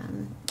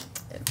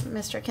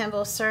 Mr.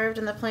 Kimball served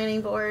in the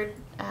planning board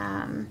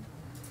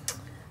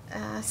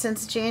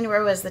since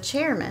January, was the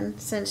chairman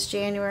since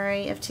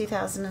January of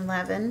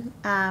 2011,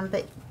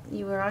 but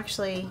you were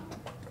actually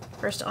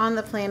first on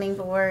the planning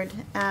board.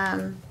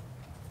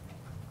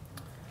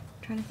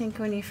 trying to think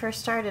when you first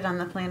started on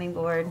the planning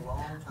board.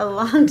 A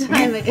long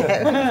time ago.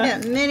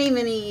 Yeah, many,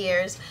 many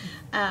years.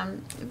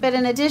 But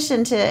in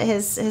addition to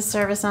his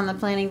service on the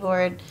planning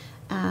board,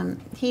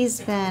 he's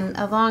been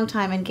a long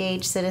time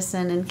engaged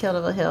citizen in Kill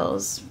Devil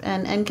Hills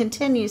and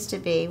continues to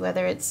be,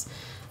 whether it's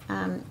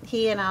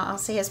he and I'll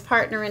say his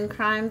partner in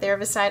crime there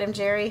beside him,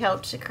 Jerry,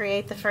 helped to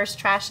create the first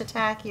trash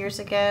attack years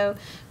ago,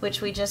 which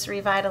we just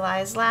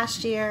revitalized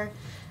last year.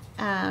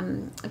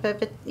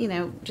 But you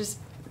know, just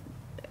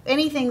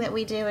anything that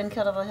we do in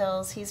Kill Devil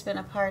Hills, he's been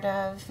a part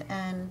of,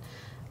 and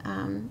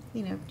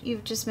you know,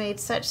 you've just made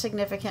such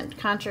significant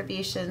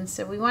contributions.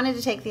 So we wanted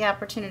to take the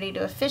opportunity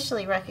to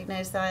officially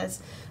recognize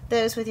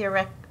those with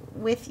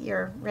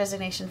your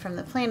resignation from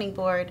the planning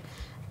board,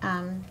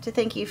 to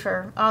thank you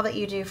for all that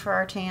you do for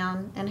our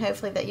town, and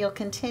hopefully that you'll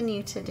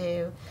continue to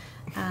do,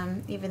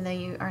 even though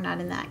you are not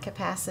in that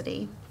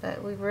capacity.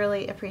 But we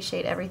really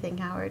appreciate everything,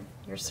 Howard.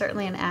 You're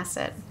certainly an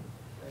asset.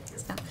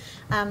 So,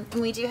 and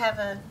we do have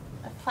a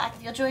plaque.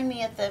 You'll join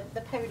me at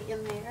the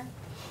podium there.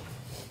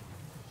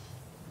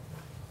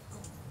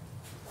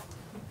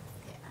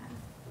 Yeah.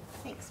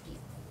 Thanks, Pete.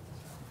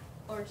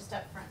 Or just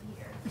up front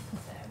here.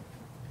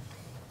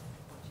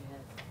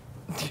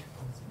 So.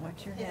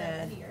 Watch your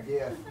head.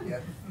 Yeah, yeah.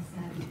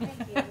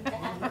 Thank you. On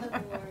behalf of the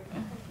board.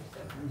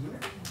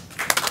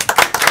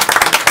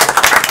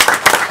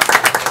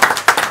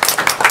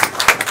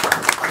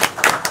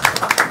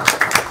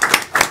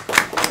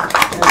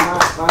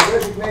 My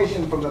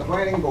resignation from the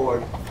planning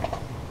board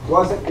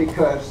wasn't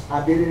because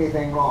I did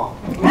anything wrong.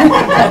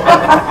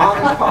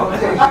 Honest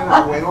politician,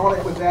 I went on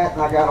it with that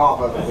and I got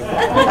off of it with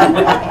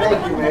that.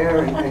 Thank you,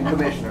 Mayor and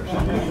Commissioners.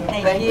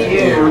 Thank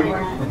you.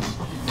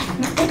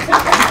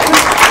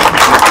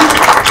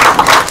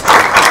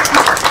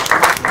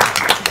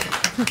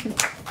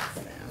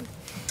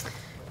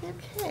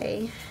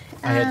 Okay.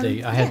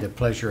 I had the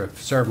pleasure of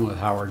serving with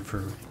Howard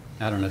for,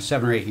 I don't know,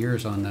 7 or 8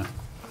 years on the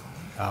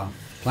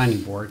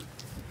planning board,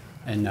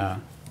 and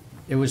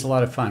it was a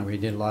lot of fun. I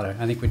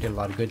think we did a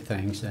lot of good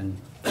things, and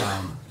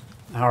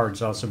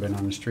Howard's also been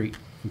on the Street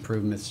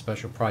Improvement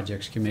Special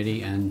Projects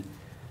Committee and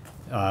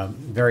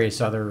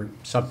various other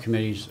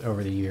subcommittees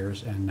over the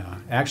years. And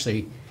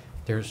actually,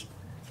 there's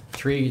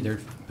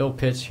Bill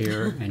Pitts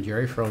here, and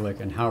Jerry Froelich,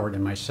 and Howard,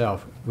 and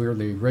myself. We were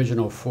the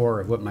original 4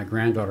 of what my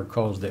granddaughter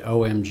calls the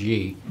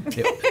OMG,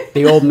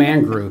 the old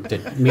man group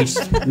that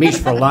meets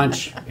for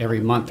lunch every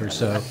month or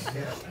so.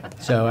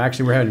 So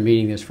actually, we're having a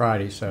meeting this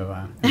Friday, so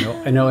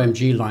an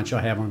OMG lunch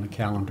I'll have on the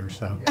calendar.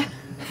 So,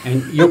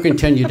 and you'll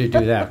continue to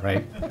do that,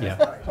 right?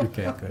 Yeah.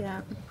 Okay. Good.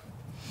 Yeah,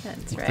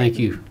 that's right. Thank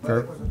you. Well,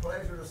 it was a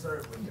pleasure to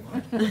serve with you.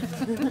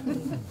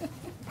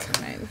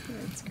 Right.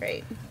 That's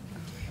great.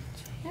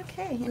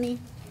 Okay. Any?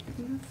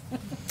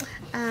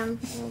 Well,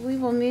 we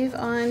will move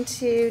on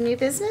to new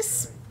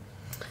business.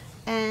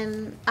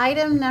 And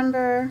item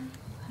number.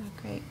 Oh,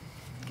 great.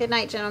 Good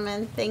night,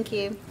 gentlemen. Thank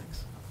you.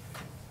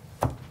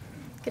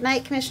 Good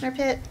night, Commissioner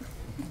Pitt.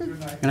 Good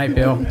night,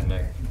 Bill. Good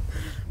night.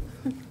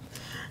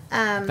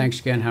 Thanks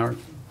again, Howard.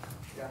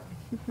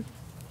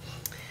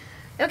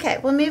 Okay,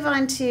 we'll move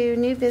on to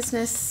new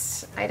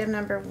business item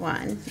number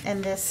 1.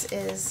 And this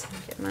is,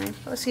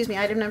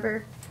 item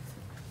number,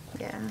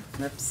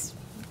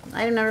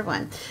 item number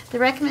 1. The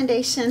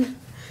recommendation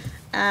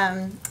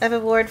of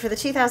award for the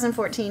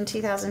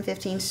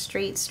 2014-2015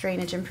 streets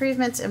drainage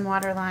improvements and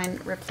water line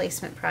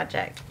replacement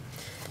project.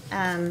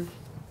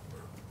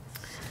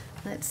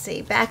 Let's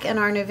see, back in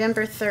our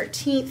November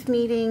 13th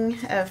meeting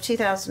of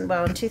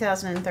in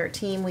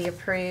 2013, we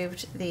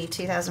approved the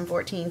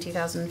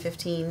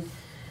 2014-2015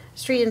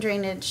 street and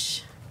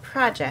drainage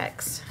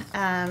projects.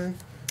 And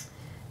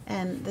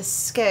the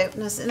scope,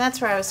 and that's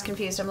where I was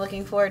confused. I'm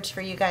looking forward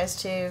for you guys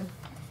to.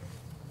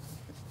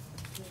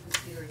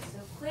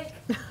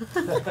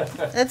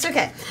 That's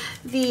okay.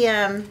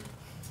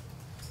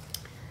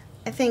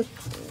 I think,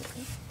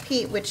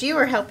 Pete, what you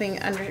were helping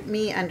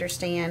me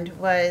understand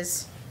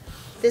was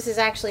this is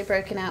actually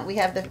broken out. We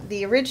have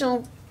the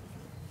original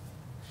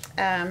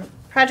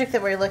project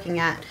that we're looking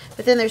at,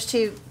 but then there's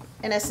 2,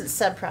 in essence,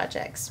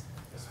 sub-projects,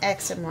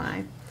 X and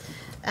Y.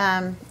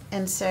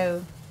 And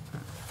so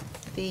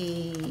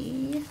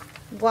the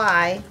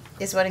Y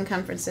is what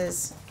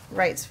encompasses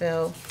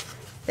Wrightsville.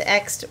 The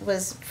X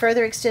was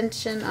further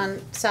extension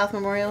on South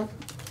Memorial,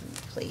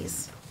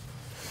 please.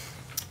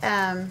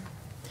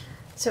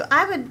 So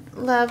I would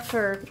love,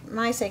 for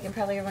my sake and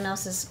probably everyone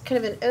else's,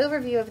 kind of an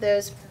overview of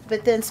those,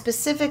 but then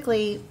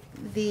specifically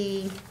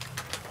the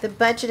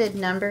budgeted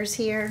numbers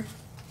here,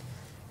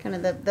 kind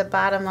of the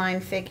bottom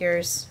line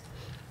figures,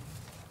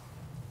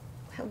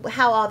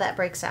 how all that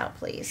breaks out,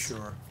 please.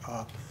 Sure.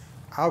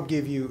 I'll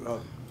give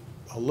you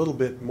a little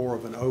bit more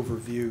of an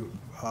overview,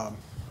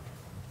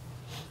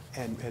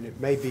 and it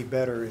may be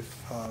better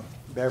if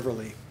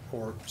Beverly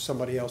or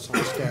somebody else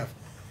on staff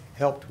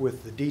helped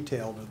with the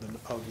detail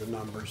of the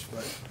numbers,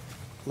 but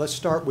let's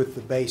start with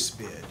the base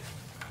bid.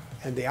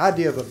 And the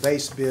idea of a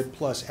base bid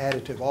plus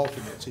additive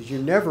alternates is you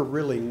never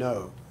really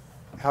know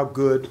how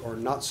good or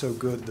not so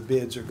good the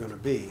bids are going to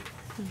be.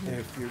 Mm-hmm. And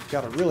if you've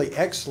got a really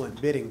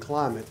excellent bidding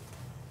climate,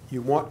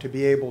 you want to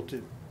be able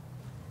to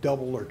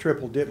double or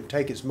triple dip and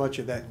take as much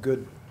of that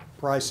good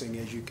pricing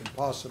as you can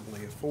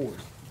possibly afford.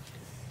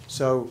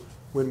 So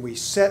when we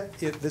set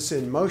this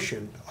in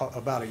motion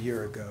about a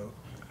year ago,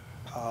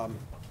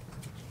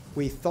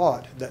 we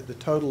thought that the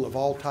total of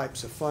all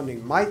types of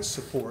funding might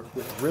support,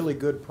 with really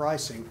good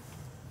pricing,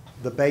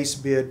 the base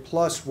bid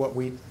plus what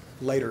we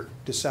later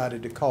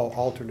decided to call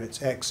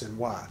alternates X and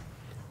Y.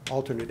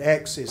 Alternate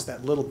X is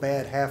that little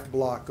bad half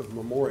block of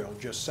Memorial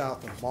just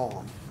south of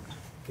Baum,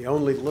 the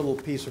only little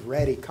piece of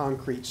ratty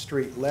concrete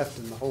street left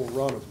in the whole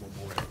run of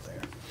Memorial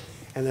there.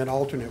 And then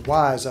alternate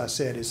Y, as I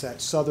said, is that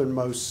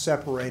southernmost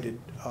separated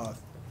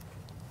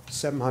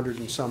 700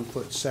 and some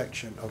foot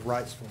section of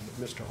Wrightsville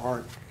that Mr.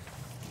 Arndt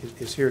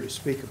is here to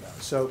speak about.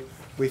 So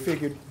we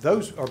figured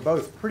those are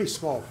both pretty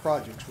small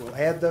projects. We'll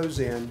add those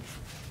in,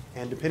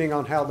 and depending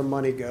on how the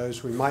money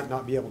goes, we might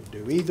not be able to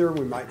do either.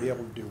 We might be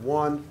able to do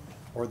one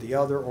or the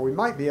other, or we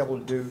might be able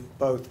to do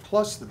both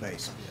plus the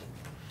base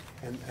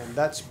bid. And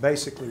that's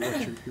basically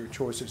what your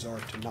choices are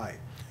tonight.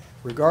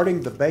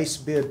 Regarding the base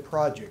bid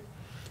project,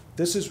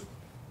 this is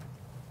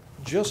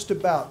just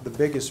about the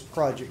biggest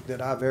project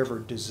that I've ever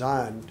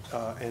designed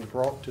and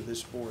brought to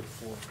this board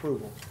for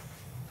approval.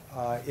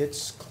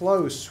 It's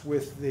close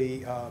with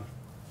the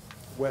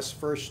West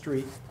First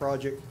Street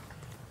project,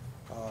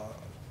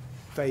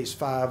 Phase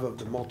 5 of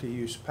the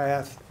multi-use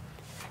path,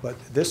 but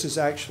this is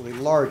actually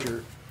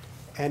larger,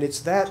 and it's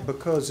that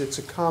because it's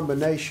a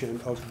combination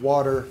of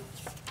water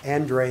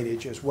and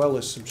drainage as well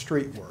as some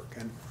street work.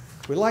 And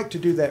we like to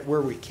do that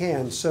where we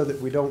can so that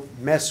we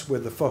don't mess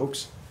with the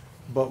folks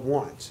but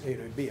once. You know,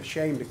 it'd be a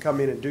shame to come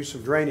in and do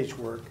some drainage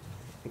work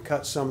and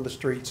cut some of the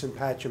streets and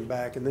patch them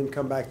back and then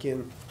come back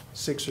in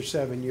 6 or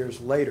 7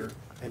 years later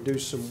and do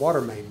some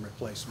water main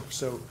replacement.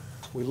 So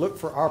we look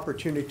for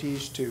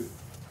opportunities to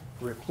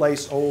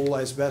replace old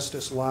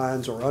asbestos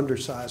lines or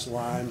undersized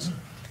lines,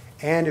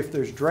 and if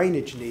there's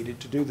drainage needed,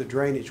 to do the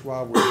drainage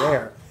while we're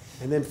there,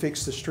 and then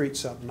fix the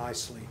streets up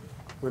nicely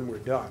when we're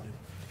done.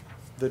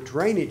 The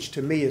drainage,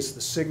 to me, is the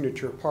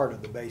signature part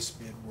of the base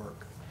bid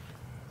work.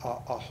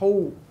 A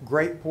whole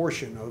great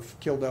portion of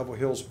Kill Devil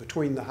Hills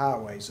between the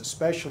highways,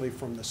 especially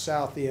from the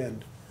south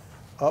end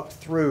up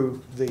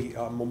through the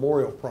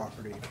Memorial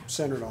property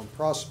centered on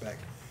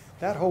Prospect,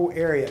 that whole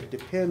area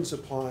depends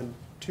upon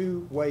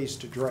two ways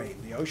to drain.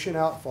 The ocean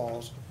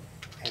outfalls,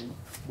 and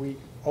we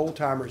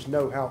old-timers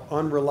know how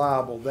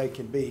unreliable they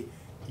can be.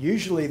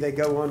 Usually they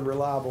go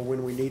unreliable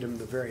when we need them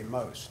the very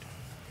most.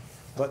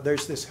 But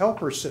there's this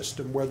helper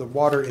system where the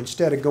water,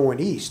 instead of going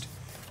east,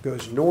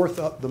 goes north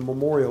up the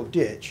Memorial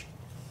ditch,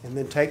 and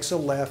then takes a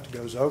left,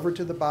 goes over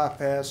to the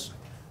bypass,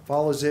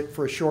 follows it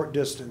for a short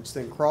distance,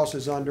 then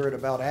crosses under it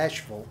about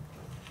Asheville,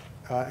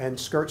 and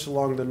skirts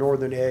along the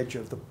northern edge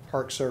of the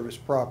Park Service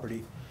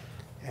property,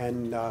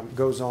 and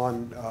goes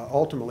on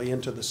ultimately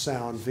into the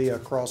Sound via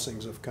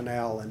crossings of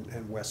Canal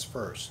and West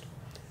First.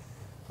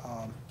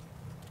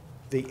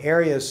 The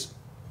areas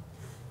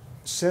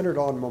centered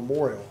on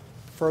Memorial,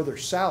 further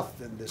south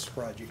than this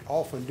project,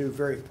 often do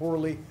very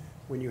poorly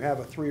when you have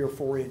a 3 or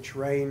 4 inch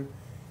rain.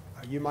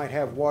 You might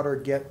have water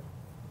get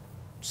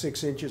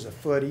 6 inches, a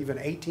foot, even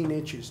 18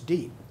 inches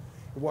deep.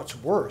 And what's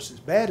worse, as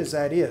bad as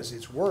that is,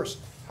 it's worse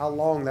how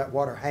long that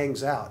water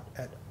hangs out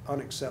at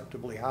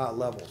unacceptably high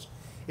levels.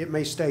 It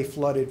may stay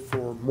flooded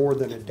for more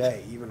than a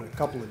day, even a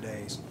couple of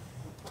days.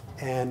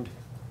 And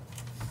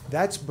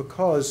that's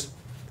because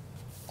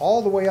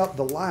all the way up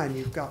the line,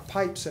 you've got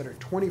pipes that are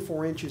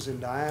 24 inches in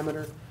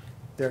diameter.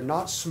 They're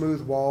not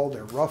smooth wall,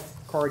 they're rough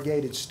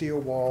corrugated steel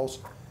walls.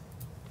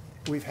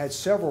 We've had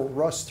several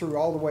rust through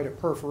all the way to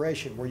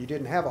perforation where you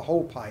didn't have a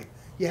whole pipe.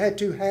 You had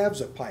 2 halves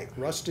of pipe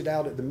rusted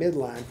out at the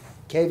midline,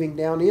 caving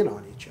down in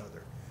on each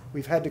other.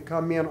 We've had to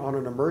come in on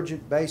an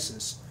emergent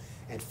basis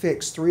and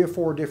fix 3 or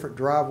 4 different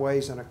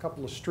driveways and a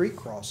couple of street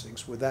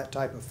crossings with that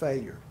type of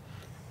failure.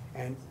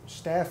 And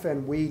staff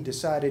and we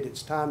decided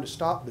it's time to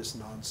stop this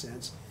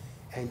nonsense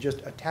and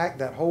just attack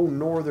that whole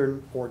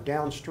northern or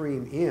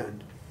downstream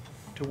end,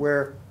 to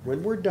where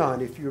when we're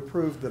done, if you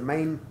approve the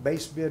main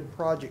base bid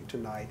project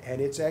tonight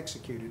and it's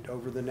executed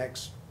over the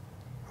next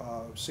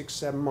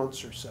 6-7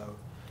 months or so,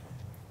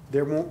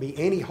 there won't be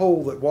any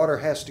hole that water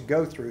has to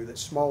go through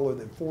that's smaller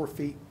than 4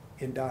 feet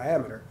in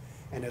diameter,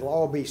 and it'll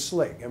all be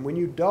slick. And when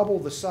you double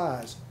the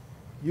size,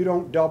 you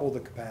don't double the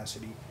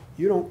capacity,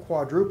 you don't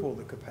quadruple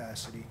the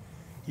capacity,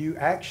 you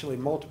actually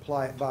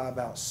multiply it by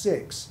about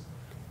 6.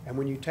 And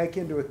when you take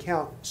into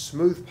account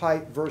smooth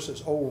pipe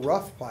versus old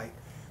rough pipe,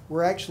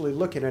 we're actually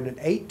looking at an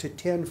 8 to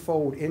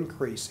 10-fold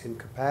increase in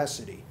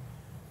capacity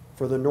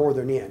for the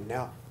northern end.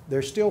 Now,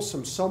 there's still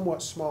some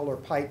somewhat smaller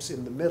pipes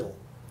in the middle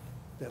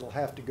that'll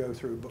have to go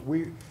through, but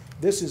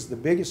this is the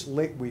biggest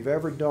lick we've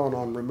ever done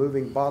on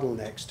removing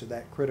bottlenecks to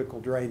that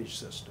critical drainage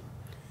system.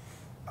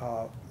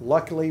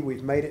 Luckily,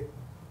 we've made it,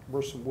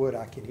 where's some wood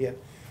I can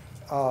hit,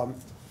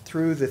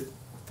 through the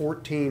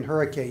 14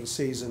 hurricane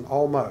season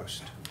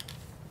almost.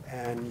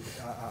 And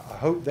I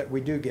hope that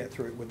we do get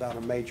through it without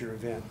a major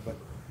event. But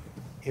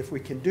if we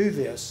can do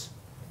this,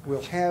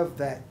 we'll have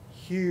that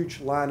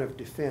huge line of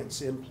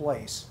defense in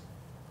place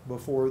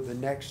before the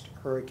next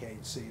hurricane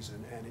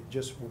season, and it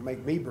just will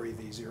make me breathe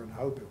easier, and I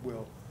hope it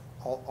will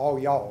all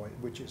y'all,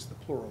 which is the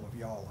plural of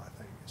y'all, I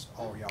think, is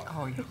all y'all.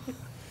 Oh, yeah.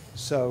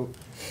 So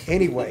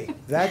anyway,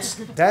 that's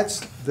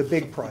the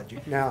big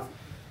project. Now,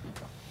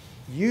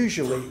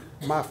 usually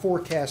my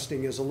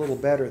forecasting is a little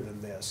better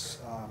than this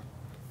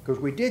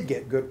because we did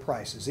get good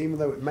prices, even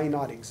though it may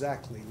not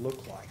exactly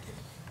look like it.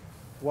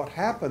 What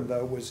happened,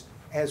 though, was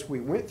as we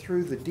went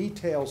through the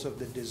details of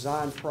the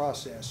design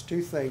process,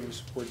 two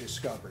things were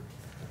discovered.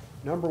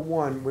 Number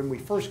one, when we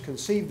first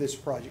conceived this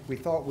project, we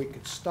thought we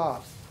could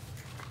stop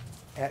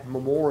at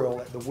Memorial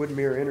at the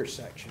Woodmere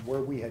intersection,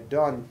 where we had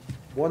done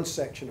one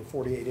section of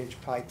 48-inch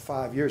pipe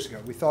 5 years ago.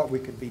 We thought we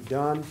could be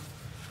done,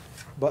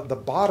 but the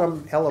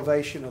bottom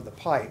elevation of the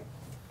pipe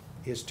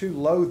is too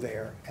low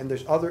there, and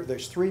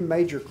there's three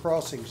major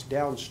crossings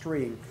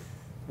downstream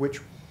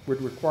which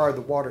would require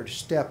the water to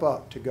step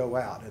up to go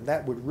out, and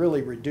that would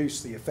really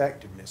reduce the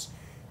effectiveness.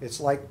 It's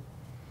like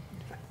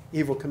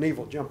Evel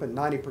Knievel jumping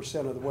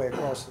 90% of the way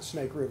across the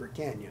Snake River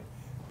Canyon.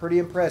 Pretty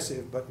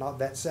impressive, but not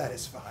that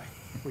satisfying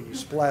when you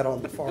splat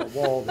on the far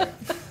wall there.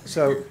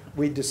 So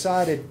we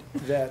decided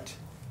that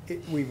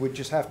we would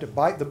just have to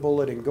bite the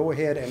bullet and go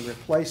ahead and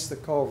replace the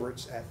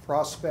culverts at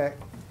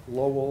Prospect,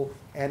 Lowell,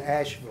 and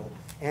Asheville,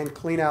 and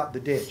clean out the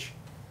ditch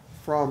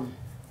from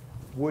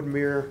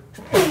Woodmere,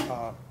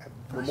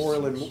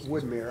 Memorial and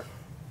Woodmere,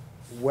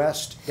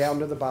 west down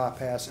to the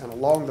bypass and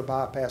along the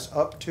bypass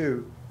up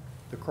to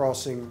the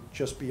crossing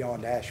just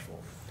beyond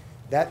Asheville.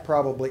 That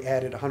probably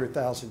added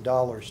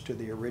 $100,000 to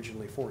the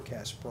originally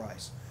forecast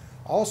price.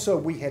 Also,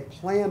 we had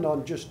planned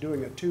on just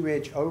doing a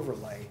 2-inch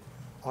overlay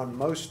on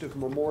most of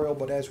Memorial,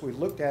 but as we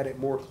looked at it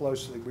more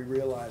closely, we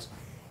realized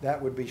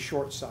that would be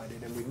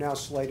short-sighted, and we've now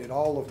slated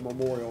all of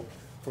Memorial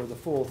for the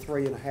full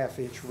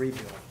 3.5-inch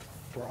rebuild,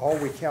 where all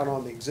we count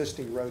on the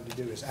existing road to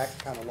do is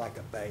act kind of like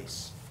a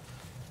base.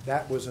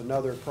 That was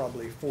another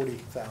probably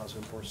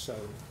 40,000 or so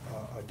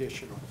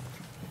additional,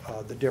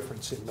 the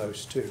difference in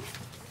those two.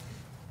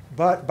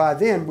 But by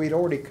then, we'd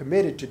already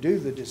committed to do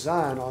the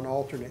design on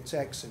alternates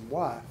X and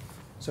Y.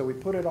 So we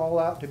put it all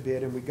out to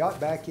bid, and we got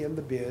back in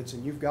the bids,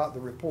 and you've got the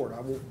report.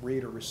 I won't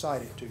read or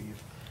recite it to you.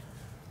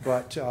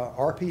 But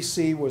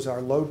RPC was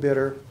our low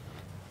bidder.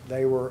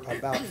 They were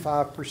about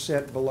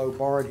 5% below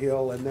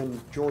Barnhill, and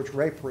then George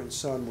Raper and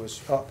Son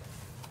was up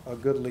a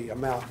goodly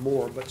amount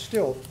more, but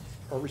still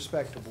a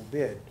respectable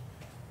bid.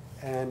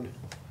 And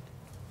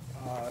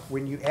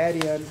when you add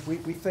in, we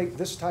think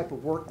this type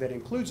of work that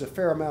includes a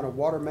fair amount of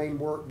water main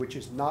work, which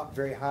is not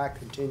very high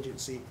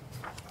contingency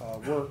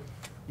work.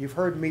 You've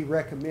heard me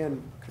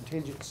recommend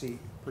contingency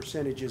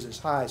percentages as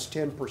high as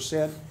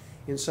 10%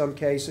 in some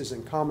cases,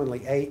 and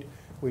commonly 8%.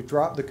 We've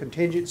dropped the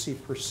contingency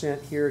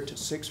percent here to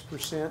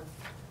 6%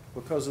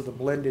 because of the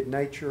blended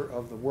nature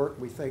of the work.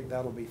 We think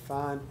that'll be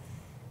fine.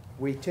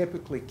 We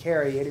typically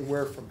carry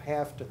anywhere from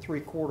half to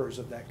 3/4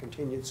 of that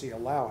contingency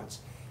allowance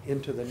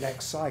into the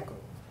next cycle.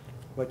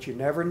 But you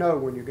never know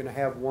when you're going to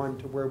have one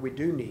to where we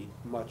do need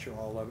much or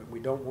all of it. We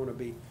don't want to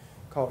be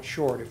caught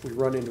short if we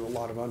run into a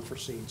lot of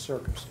unforeseen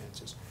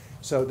circumstances.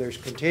 So there's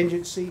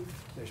contingency,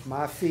 there's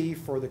my fee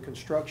for the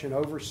construction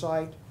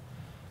oversight,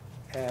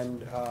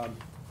 and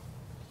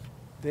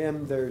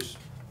then there's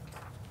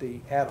the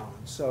add-on.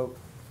 So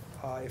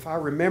if I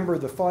remember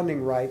the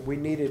funding right, we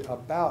needed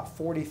about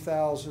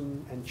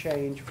 40,000 and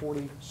change,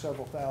 40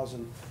 several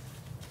thousand.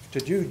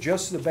 To do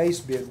just the base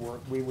bid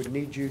work, we would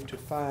need you to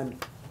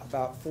find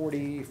about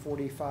 40,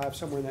 45,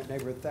 somewhere in that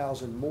neighborhood,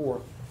 1,000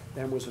 more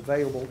than was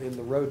available in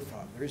the road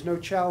fund. There is no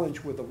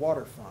challenge with the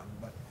water fund,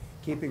 but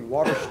keeping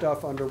water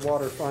stuff under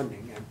water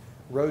funding and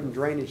road and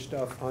drainage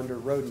stuff under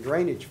road and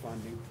drainage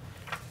funding,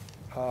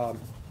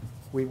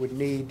 we would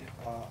need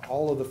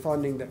all of the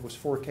funding that was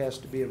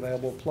forecast to be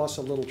available, plus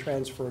a little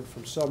transferred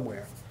from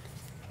somewhere.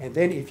 And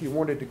then if you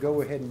wanted to go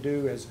ahead and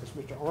do, as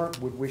Mr.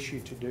 Arndt would wish you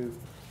to do,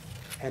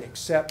 and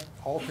accept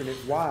alternate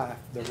Y,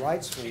 the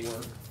Wrightsville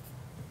work,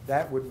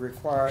 that would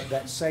require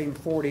that same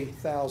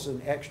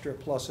 40,000 extra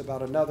plus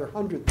about another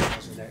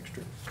 100,000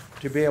 extra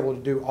to be able to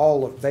do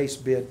all of base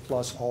bid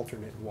plus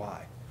alternate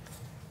Y.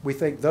 We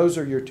think those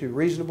are your two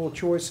reasonable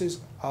choices.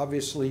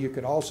 Obviously, you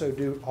could also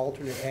do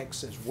alternate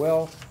X as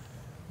well,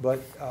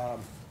 but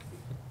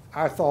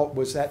our thought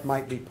was that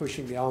might be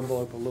pushing the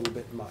envelope a little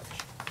bit much.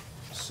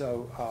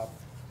 So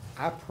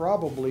I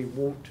probably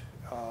won't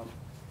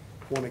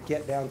want to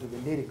get down to the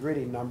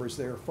nitty-gritty numbers.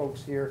 There are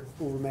folks here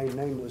who remain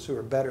nameless who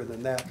are better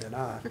than that than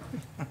I.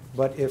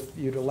 But if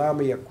you'd allow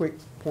me a quick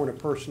point of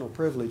personal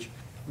privilege,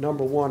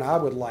 number one, I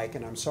would like,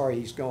 and I'm sorry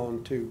he's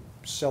gone, to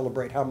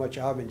celebrate how much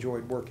I've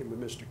enjoyed working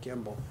with Mr.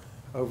 Kimball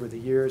over the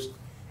years.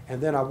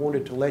 And then I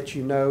wanted to let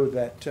you know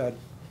that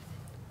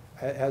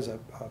as a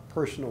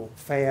personal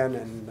fan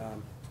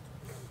and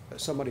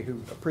somebody who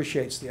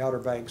appreciates the Outer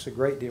Banks a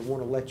great deal, I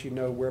want to let you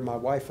know where my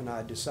wife and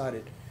I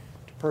decided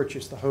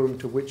purchase the home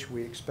to which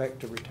we expect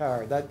to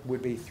retire. That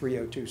would be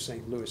 302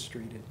 St. Louis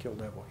Street in Kill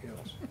Devil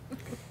Hills.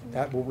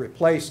 That will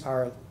replace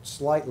our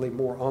slightly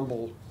more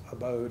humble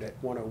abode at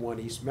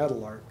 101 East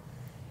Meadowlark,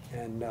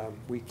 and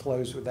we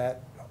close with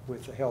that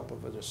with the help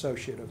of an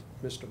associate of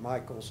Mr.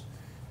 Michaels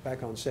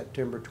back on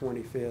September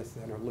 25th,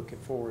 and are looking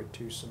forward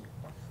to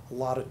a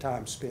lot of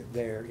time spent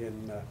there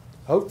in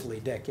hopefully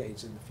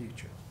decades in the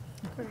future.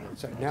 Great.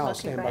 So now I'll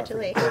stand by for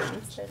the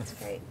Congratulations. That's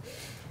great.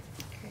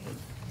 Great.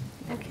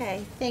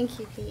 Okay, thank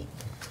you, Pete.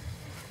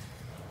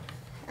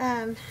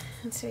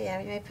 So yeah,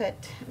 we may put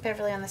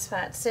Beverly on the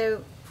spot.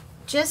 So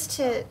just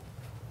to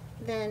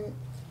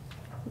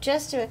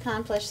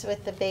accomplish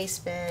with the base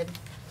bid,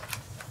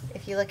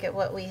 if you look at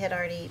what we had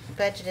already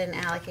budgeted and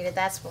allocated,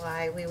 that's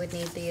why we would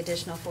need the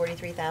additional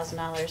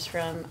 $43,000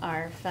 from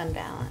our fund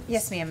balance.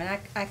 Yes, ma'am, and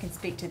I can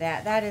speak to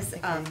that. That is the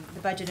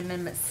Budget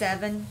Amendment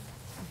 7,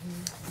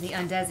 the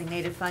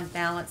undesignated fund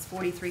balance,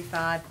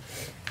 43.5.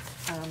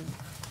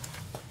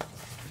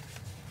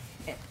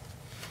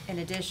 In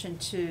addition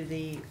to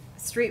the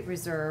street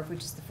reserve,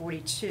 which is the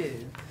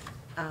 42,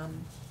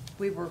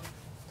 we were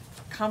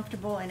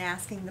comfortable in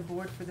asking the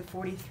board for the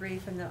 43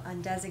 from the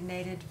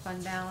undesignated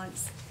fund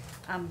balance.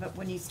 But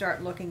when you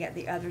start looking at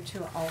the other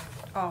two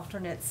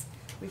alternates,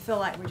 we feel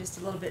like we're just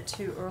a little bit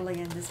too early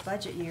in this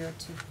budget year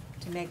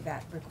to make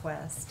that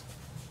request.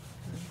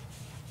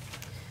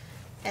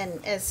 And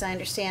as I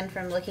understand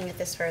from looking at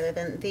this further,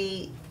 then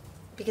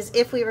because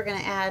if we were going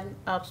to add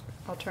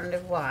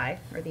alternative Y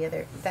or the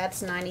other,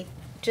 that's 90.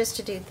 Just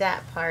to do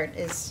that part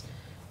is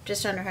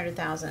just under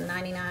 100,000,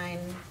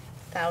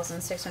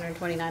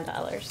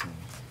 $99,629.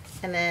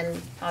 And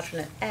then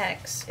alternate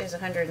X is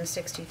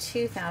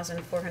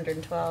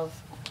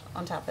 162,412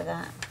 on top of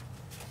that.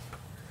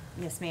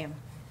 Yes, ma'am.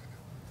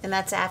 And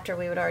that's after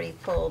we would already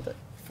pull the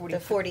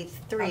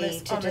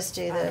 43 to just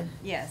do the...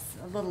 Yes,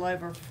 a little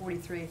over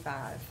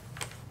 43.5.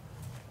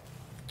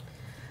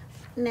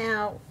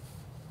 Now,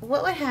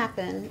 what would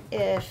happen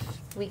if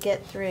we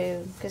get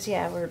through, because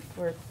yeah, we're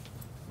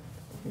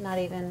not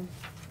even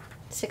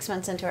 6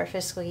 months into our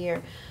fiscal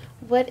year.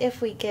 What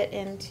if we get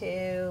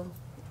into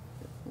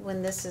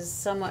when this is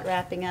somewhat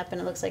wrapping up and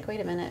it looks like,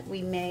 wait a minute,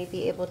 we may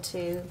be able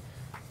to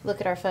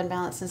look at our fund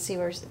balance and see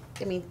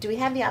do we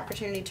have the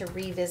opportunity to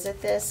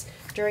revisit this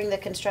during the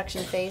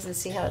construction phase and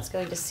see how it's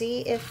going to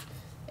see if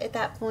at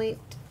that point,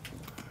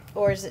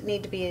 or does it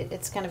need to be,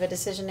 it's kind of a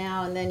decision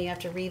now and then you have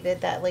to rebid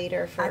that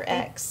later for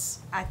X?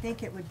 I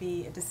think it would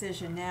be a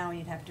decision now and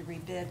you'd have to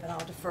rebid, but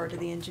I'll defer to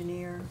the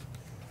engineer.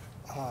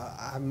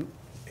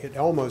 It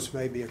almost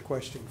may be a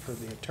question for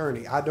the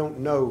attorney. I don't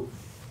know.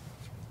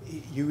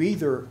 You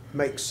either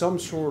make some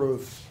sort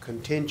of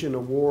contingent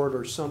award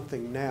or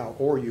something now,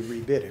 or you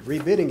rebid it.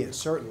 Rebidding it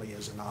certainly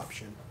is an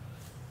option.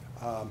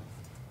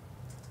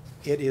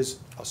 It is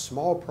a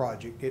small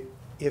project.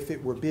 If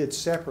it were bid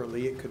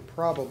separately, it could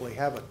probably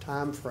have a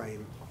time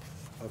frame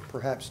of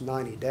perhaps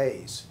 90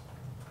 days.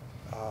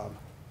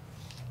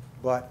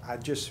 But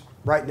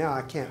right now,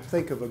 I can't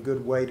think of a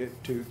good way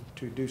to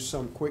do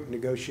some quick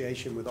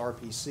negotiation with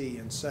RPC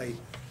and say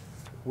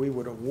we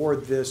would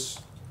award this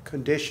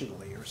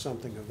conditionally or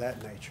something of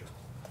that nature.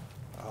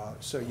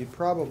 So you'd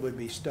probably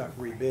be stuck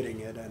rebidding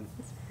it.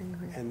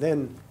 And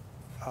then,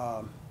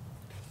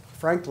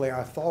 frankly,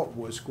 our thought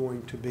was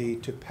going to be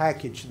to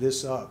package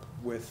this up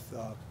with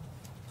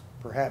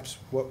perhaps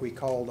what we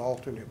called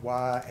alternate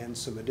Y and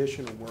some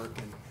additional work,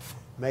 and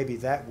maybe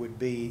that would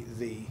be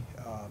the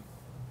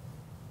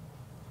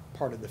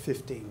part of the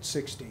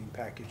 15-16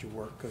 package of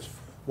work. Because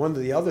one of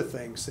the other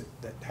things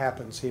that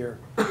happens here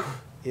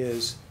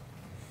is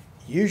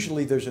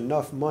usually there's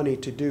enough money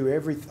to do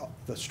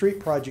the street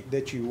project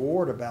that you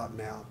award about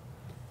now,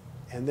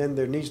 and then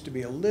there needs to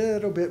be a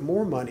little bit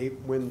more money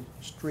when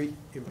street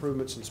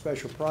improvements and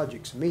special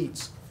projects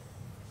meets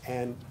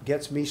and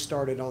gets me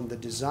started on the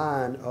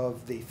design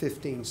of the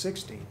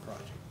 15-16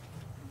 project.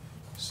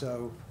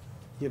 So,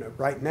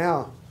 right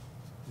now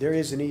there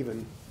isn't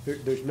even,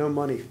 there's no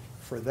money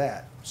for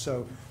that.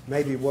 So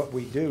maybe what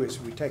we do is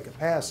we take a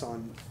pass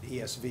on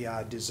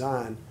ESVI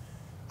design,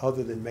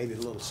 other than maybe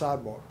the little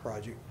sidewalk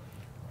project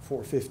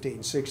for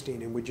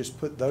 15-16, and we just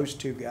put those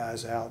two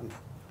guys out. And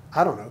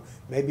I don't know,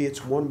 maybe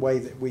it's one way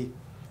that we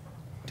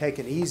take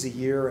an easy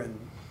year and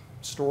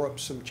store up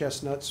some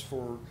chestnuts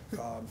for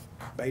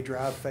Bay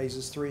Drive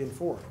phases 3 and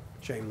 4,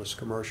 shameless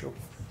commercial,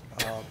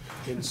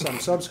 in some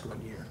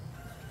subsequent year.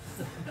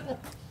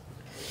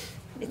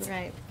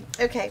 Right.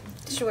 Okay,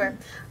 sure.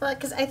 Well,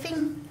 because I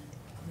think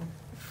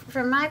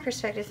from my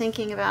perspective,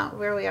 thinking about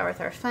where we are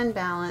with our fund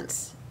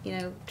balance,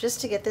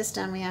 just to get this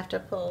done, we have to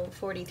pull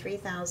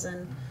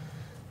 43,000.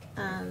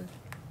 And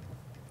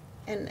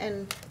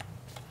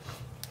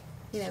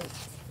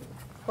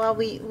while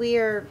we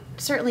are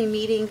certainly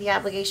meeting the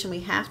obligation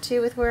we have to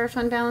with where our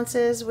fund balance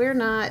is, we're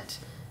not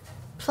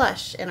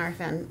plush in our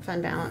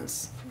fund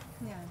balance.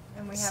 Yeah,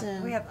 and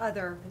we have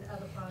other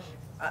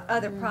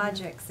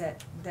projects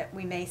that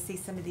we may see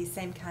some of these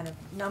same kind of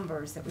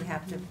numbers that we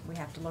have to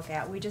look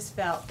at. We just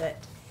felt that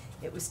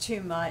it was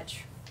too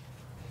much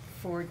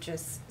for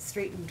just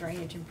street and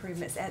drainage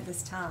improvements at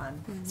this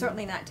time. Mm-hmm.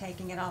 Certainly not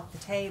taking it off the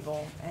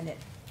table, and it,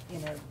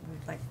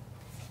 like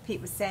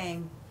Pete was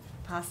saying,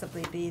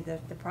 possibly be the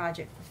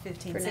project for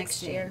 15-16. For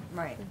next year.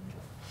 Right. Mm-hmm.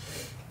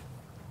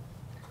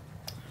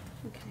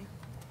 Okay.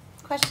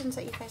 Questions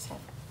that you guys have?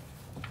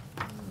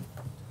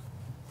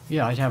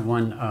 Yeah, I'd have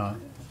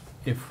one.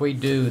 If we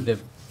do the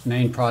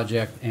main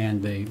project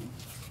and the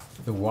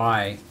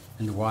Y,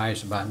 and the Y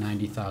is about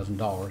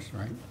 $90,000,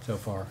 right, so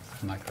far,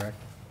 am I correct?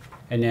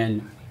 And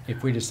then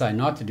if we decide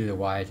not to do the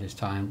Y at this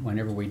time,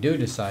 whenever we do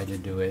decide to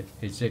do it,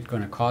 is it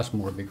going to cost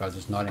more because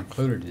it's not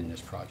included in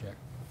this project?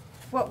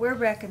 What we're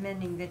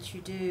recommending that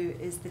you do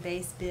is the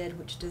base bid,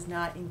 which does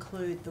not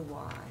include the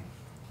Y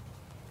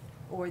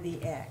or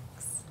the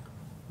X.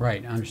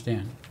 Right, I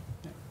understand.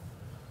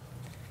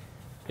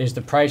 Is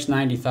the price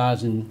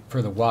 $90,000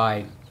 for the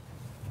Y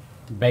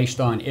based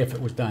on if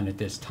it was done at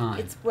this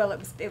time? Well,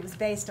 it was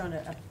based on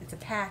it's a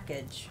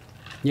package.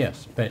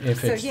 Yes, but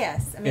if So, it's,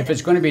 yes, I mean, if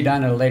it's going to be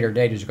done at a later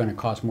date, is it going to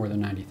cost more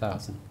than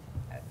 $90,000?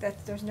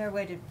 There's no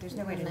way to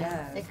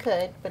know. It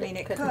could, but I mean,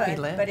 it it could could, be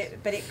less.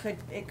 but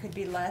it could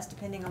be less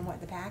depending on what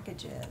the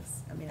package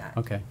is. I mean,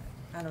 Okay.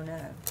 I don't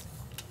know.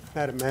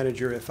 Madam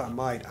Manager, if I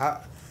might,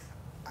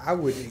 I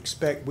would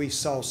expect we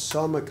saw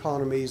some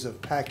economies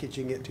of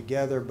packaging it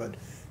together, but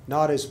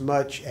not as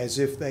much as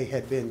if they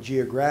had been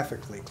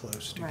geographically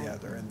close Right.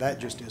 together, and that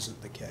just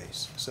isn't the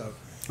case. So,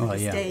 Well,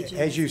 yeah.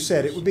 as you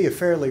said, it would be a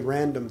fairly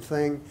random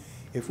thing.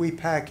 If we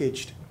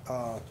packaged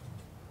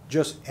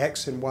just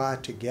X and Y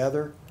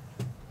together,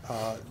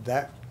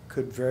 that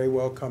could very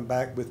well come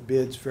back with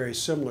bids very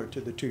similar to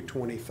the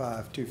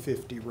 225,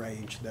 250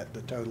 range that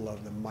the total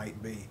of them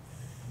might be.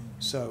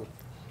 So,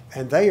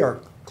 and they are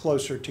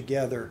closer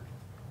together,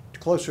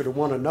 closer to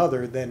one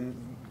another than,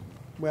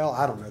 well,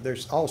 I don't know,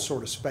 there's all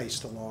sort of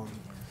spaced along.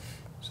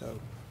 So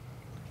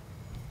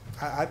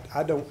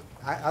I don't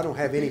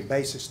have any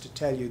basis to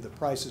tell you the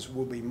prices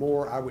will be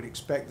more. I would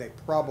expect they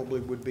probably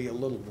would be a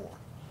little more,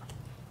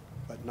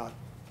 but not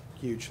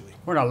hugely.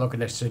 We're not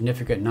looking at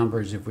significant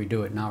numbers if we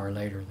do it now or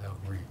later, though.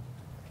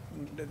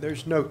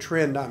 There's no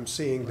trend I'm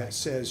seeing that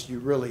says you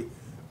really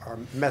are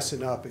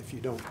messing up if you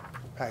don't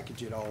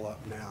package it all up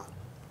now.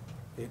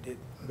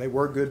 They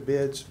were good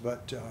bids,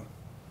 but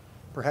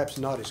perhaps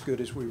not as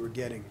good as we were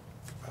getting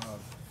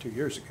 2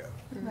 years ago.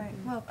 Right.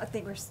 Well, I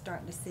think we're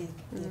starting to see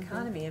the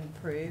economy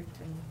improve,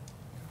 and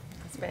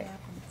that's what Right.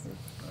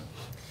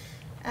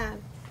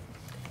 happens.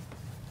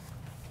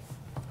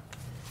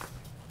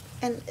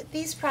 And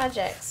these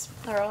projects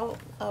are all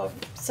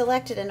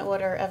selected in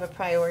order of a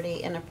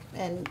priority and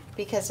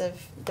because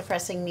of the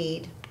pressing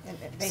need.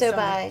 Based So on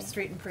by the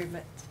street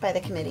improvement. by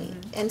the committee.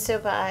 And so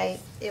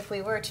if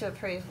we were to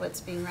approve what's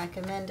being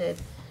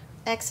recommended,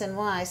 X and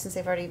Y, since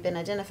they've already been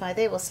identified,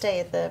 they will stay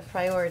at the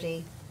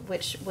priority,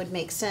 which would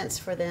make sense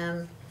for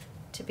them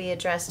to be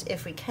addressed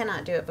if we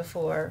cannot do it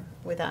before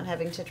without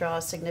having to draw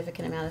a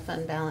significant amount of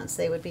fund balance.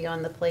 They would be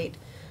on the plate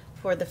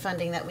for the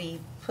funding that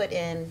we put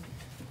in,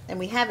 and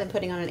we have been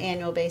putting on an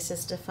annual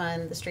basis to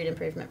fund the street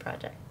improvement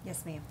project.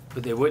 Yes, ma'am.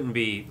 But there wouldn't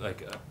be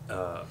like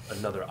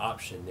another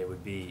option. There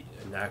would be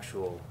an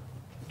actual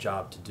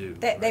job to do.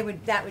 That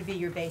would be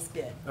your base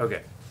bid.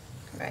 Okay.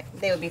 Right,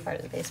 they would be part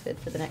of the base bid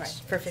for the next,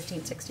 Right. for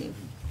 15, 16.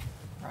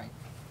 Right.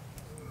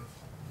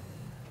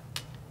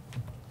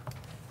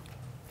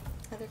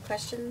 Other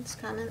questions,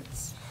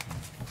 comments?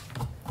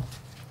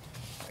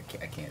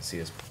 I can't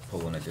see us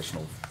pulling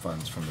additional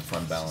funds from the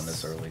fund balance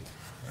this early.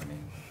 I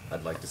mean,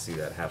 I'd like to see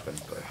that happen,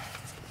 but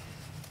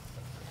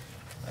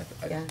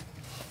Yeah.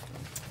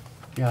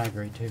 Yeah, I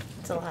agree too.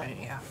 It's a lot.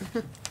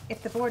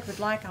 If the board would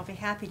like, I'll be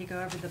happy to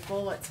go over the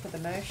bullets for the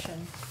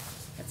motion.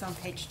 It's on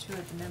page 2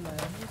 of the memo.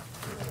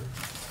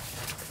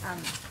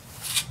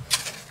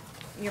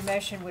 Your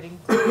motion would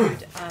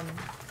include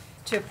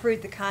to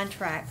approve the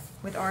contract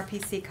with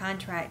RPC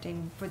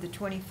Contracting for the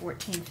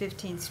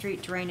 2014-15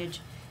 street drainage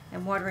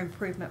and water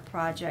improvement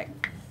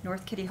project,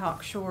 North Kitty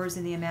Hawk Shores,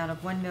 in the amount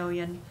of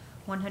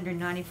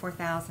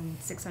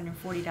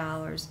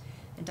 $1,194,640,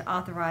 and to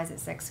authorize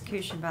its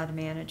execution by the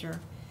manager.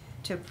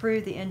 To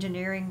approve the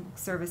engineering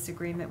service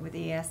agreement with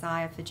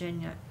ESI of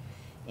Virginia,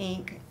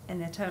 Inc., in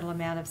the total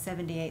amount of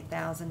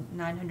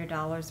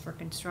 $78,900 for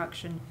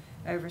construction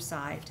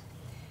oversight.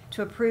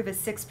 To approve a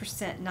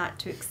 6% not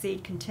to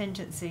exceed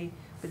contingency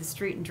for the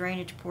street and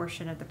drainage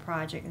portion of the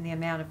project in the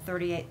amount of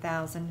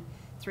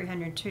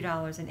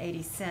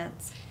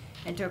 $38,302.80,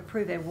 and to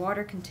approve a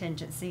water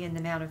contingency in the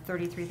amount of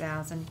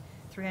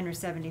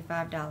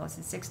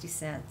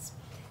 $33,375.60.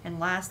 And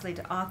lastly,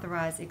 to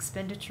authorize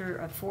expenditure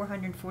of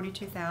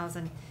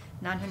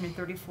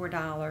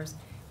 $442,934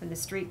 from the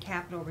Street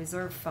Capital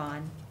Reserve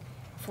Fund,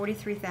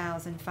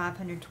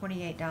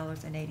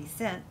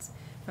 $43,528.80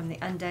 from the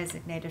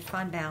undesignated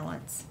fund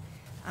balance.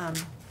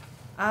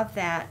 Of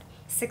that,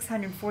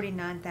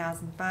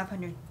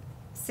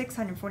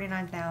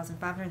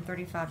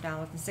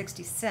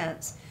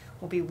 $649,535.60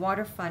 will be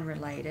water fund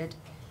related.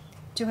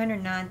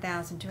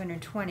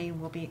 $209,220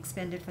 will be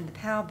expended from the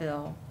POW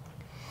bill.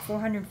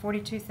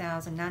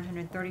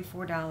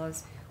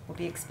 $442,934 will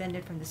be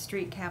expended from the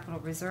Street Capital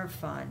Reserve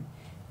Fund.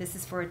 This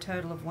is for a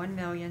total of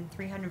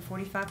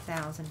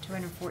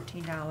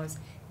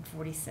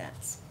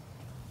 $1,345,214.40.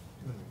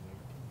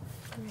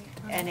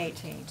 And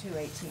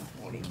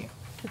 218.40.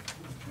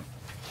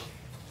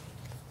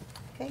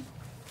 Okay,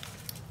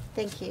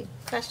 thank you.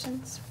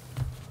 Questions?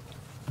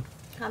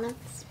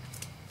 Comments?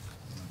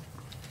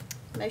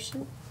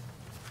 Motion?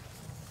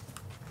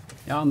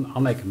 Yeah,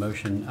 I'll make a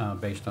motion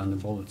based on the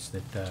bullets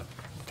that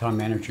town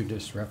manager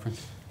just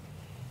referenced.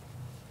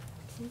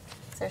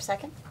 Is there a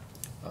second?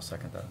 I'll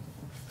second that.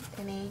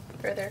 Any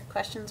further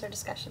questions or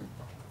discussion?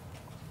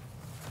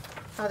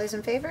 All those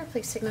in favor,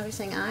 please signal by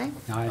saying aye.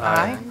 Aye.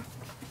 Aye.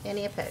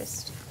 Any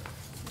opposed?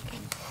 Okay.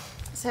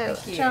 So,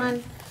 Thank you.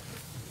 John,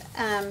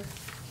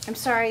 I'm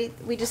sorry,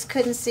 we just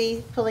couldn't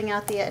see pulling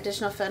out the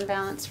additional fund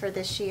balance for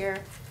this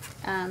year.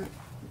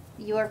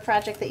 Your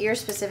project that you're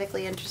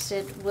specifically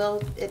interested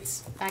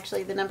it's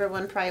actually the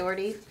 #1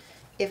 priority.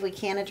 If we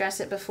can address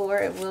it before,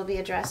 it will be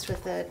addressed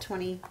with the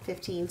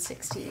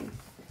 2015-16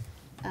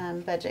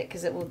 budget,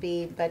 because it will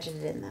be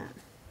budgeted in that.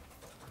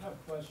 I have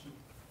a question.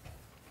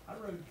 I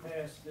rode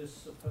past this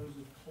supposed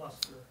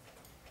cluster,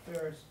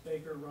 Ferris,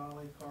 Baker,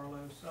 Raleigh,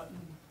 Carlo,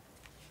 Sutton.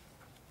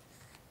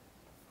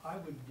 I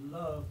would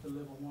love to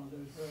live on one of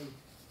those roads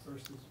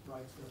versus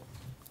Wrightsville.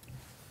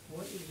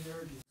 What is the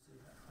urgency?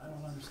 I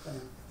don't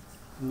understand.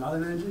 I'm not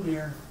an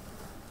engineer,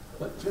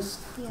 but just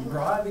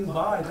driving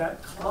by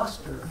that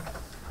cluster,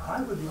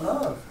 I would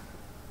love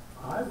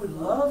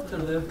to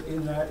live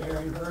in that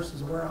area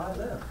versus where I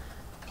live.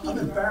 I'm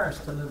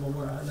embarrassed to live on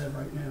where I live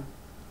right now.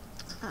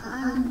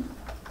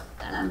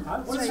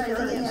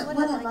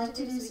 What I'd like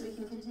to do is we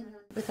can continue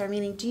with our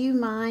meeting. Do you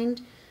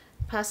mind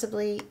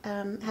possibly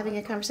having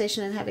a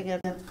conversation and having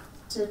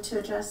to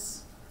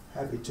address?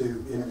 Happy to.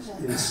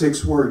 In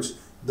 6 words,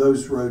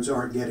 those roads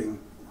aren't getting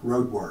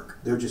road work.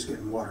 They're just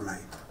getting water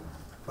main.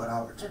 But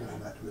I'll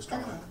explain that to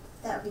Mr. Hart.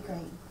 That would be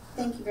great.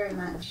 Thank you very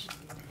much.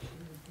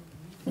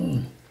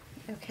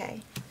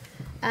 Okay.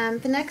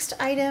 The next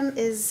item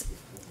is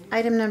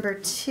item number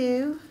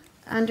 2.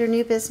 Under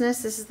new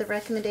business, this is the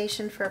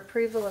recommendation for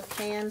approval of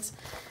plans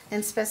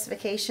and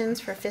specifications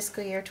for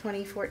fiscal year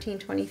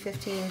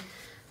 2014-2015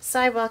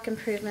 sidewalk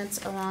improvements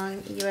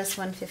along US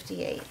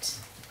 158.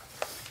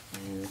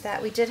 And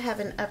that we did have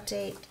an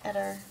update at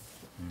our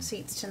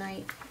seats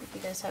tonight, if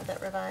you guys have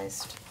that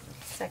revised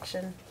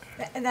section.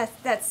 And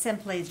that's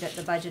simply that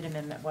the budget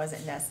amendment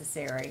wasn't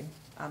necessary.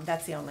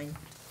 That's the only.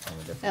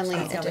 Only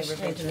addition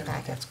change in the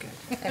packet. That's good.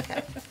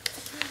 Okay.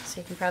 So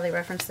you can probably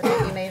reference the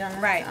note you made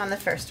on the, on the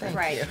first one.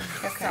 Right.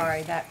 Okay.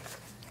 Sorry, That's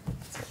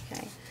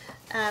okay.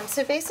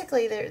 So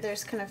basically,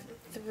 there's kind of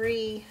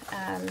 3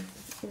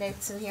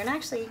 notes in here. And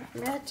actually,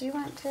 Matt, do you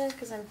want to?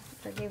 Because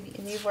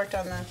you've worked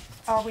on the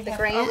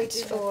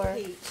grant, or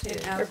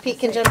Pete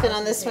can jump in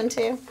on this one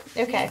too.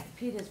 Okay.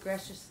 Pete has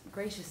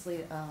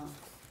graciously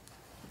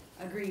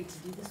agreed to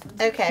do this one.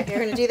 Okay, if you're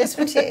going to do this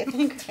one too.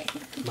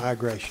 Great. My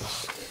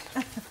gracious.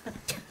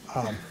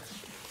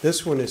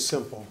 This one is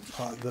simple.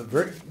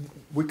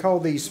 We call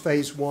these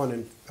phase 2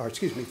 and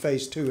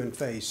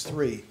phase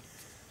 3.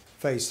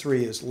 Phase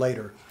 3 is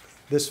later.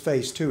 This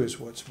phase 2 is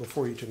what's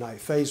before you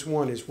tonight. Phase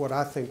 1 is what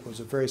I think was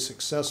a very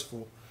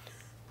successful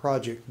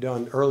project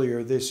done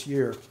earlier this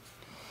year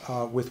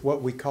with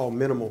what we call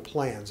minimal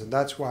plans. And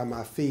that's why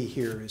my fee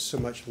here is so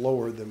much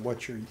lower than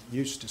what you're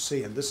used to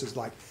seeing. This is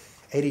like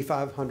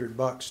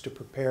 $8,500 to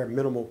prepare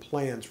minimal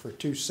plans for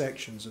 2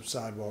 sections of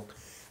sidewalk,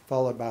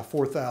 followed by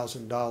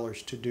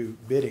 $4,000 to do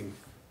bidding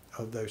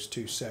of those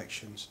 2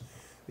 sections.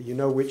 You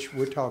know which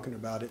we're talking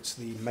about. It's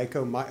the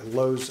Mako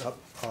Lowe's up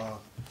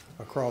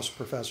across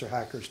Professor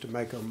Hacker's to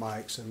Mako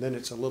Mike's, and then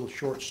it's a little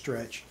short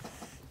stretch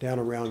down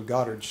around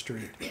Goddard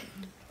Street.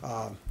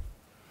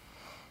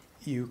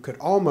 You could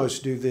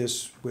almost do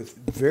this with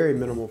very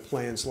minimal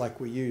plans like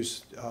we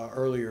used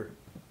earlier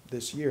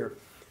this year,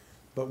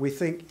 but we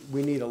think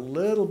we need a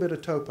little bit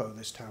of topo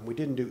this time. We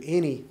didn't do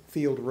any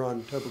field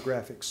run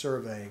topographic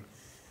surveying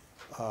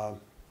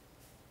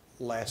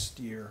last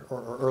year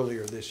or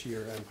earlier this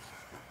year, and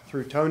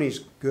through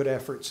Tony's good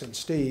efforts and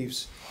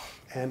Steve's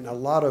and a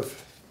lot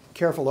of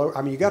careful,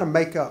 you got to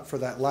make up for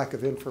that lack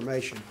of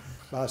information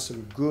by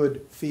some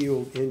good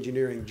field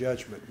engineering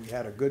judgment. We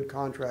had a good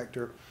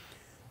contractor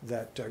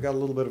that got a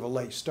little bit of a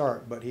late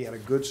start, but he had a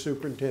good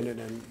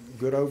superintendent and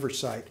good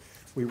oversight.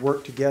 We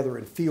worked together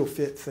and field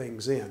fit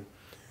things in.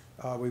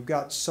 We've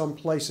got some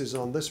places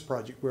on this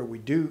project where we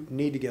do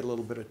need to get a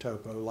little bit of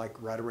topo,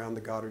 like right around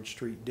the Goddard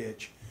Street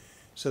ditch,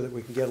 so that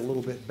we can get a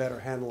little bit better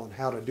handle on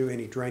how to do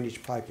any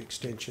drainage pipe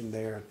extension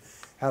there and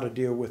how to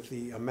deal with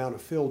the amount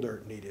of fill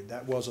dirt needed.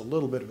 That was a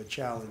little bit of a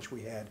challenge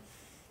we had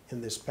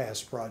in this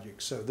past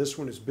project. So this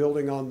one is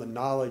building on the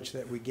knowledge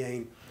that we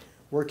gain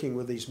working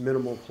with these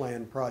minimal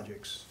plan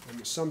projects.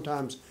 And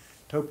sometimes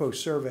topo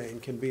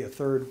surveying can be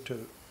 1/3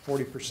 to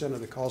 40%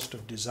 of the cost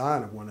of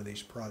design of one of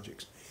these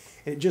projects.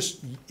 And it just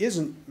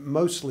isn't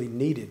mostly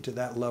needed to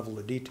that level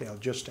of detail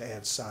just to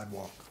add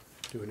sidewalk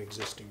to an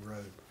existing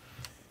road.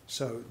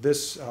 So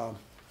this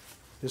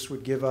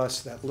would give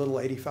us that little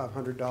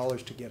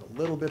 $8,500 to get a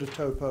little bit of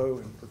topo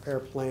and prepare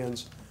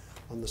plans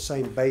on the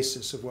same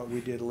basis of what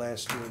we did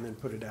last year, and then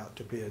put it out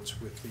to bids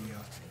with the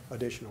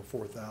additional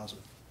 $4,000.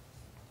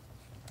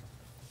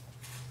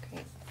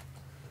 Great.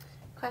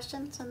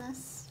 Questions on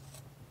this?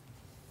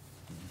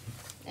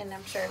 And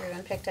I'm sure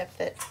everyone picked up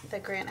that the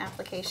grant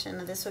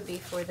application, this would be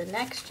for the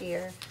next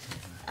year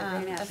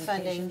of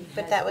funding,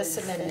 but that was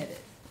submitted.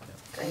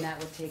 And that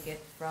would take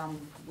it from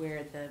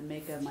where the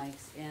Mako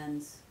Mike's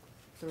ends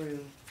through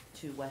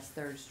to West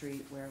Third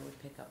Street, where it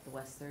would pick up the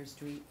West Third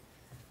Street,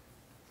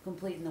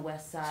 completing the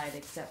west side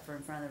except for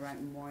in front of the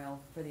Wright Memorial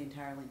for the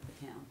entire length of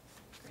town.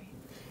 Great.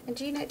 And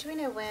do we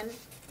know when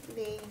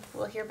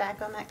we'll hear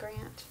back on that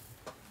grant?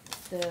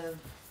 The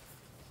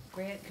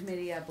grant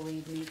committee, I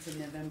believe, meets in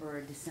November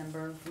or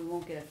December. We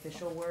won't get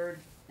official word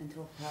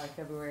until probably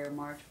February or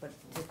March, but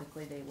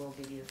typically they will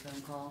give you a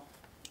phone call.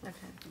 Okay.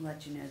 And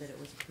let you know that it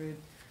was approved.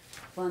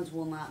 Funds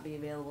will not be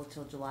available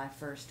till July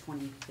 1st,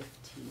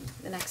 2015.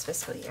 The next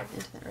fiscal year,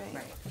 into that, right?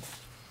 Right.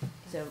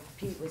 So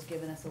Pete was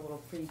giving us a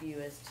little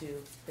preview as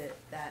to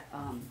that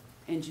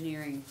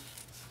engineering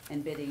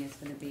and bidding is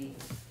gonna be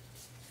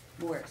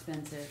more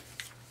expensive.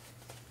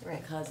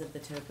 Right. Because of the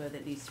topo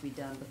that needs to be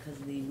done, because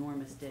of the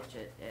enormous ditch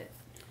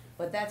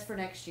but that's for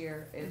next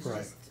year. It's Right.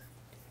 just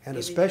And giving you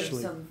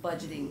especially some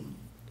budgeting.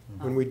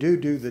 when we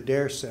do the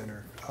Dare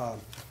Center,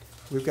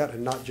 we've got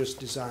to not just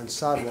design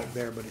sidewalk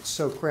there, but it's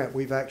so cramped,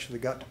 we've actually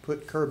got to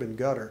put curb and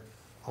gutter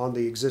on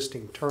the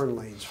existing turn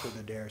lanes for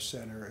the Dare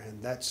Center,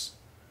 and that's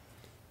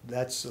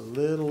a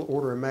little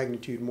order of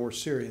magnitude more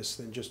serious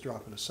than just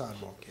dropping a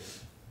sidewalk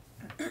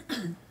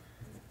in.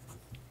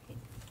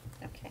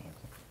 Okay.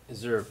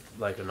 Is there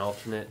like an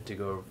alternate to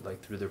go like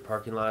through their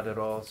parking lot at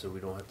all, so we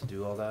don't have to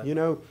do all that? You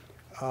know,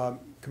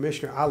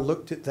 Commissioner, I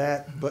looked at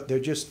that, but there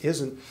just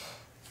isn't,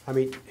 I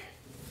mean,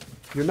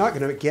 you're not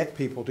gonna get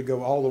people to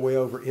go all the way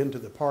over into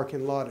the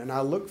parking lot, and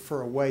I looked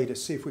for a way to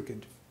see if we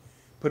could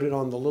put it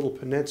on the little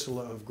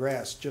peninsula of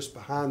grass just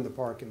behind the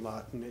parking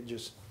lot, and it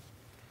just,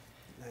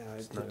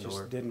 it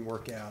just didn't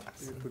work out.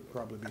 It would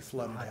probably be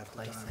flooded half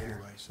the time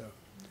anyway, so.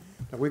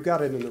 Now, we've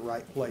got it in the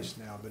right place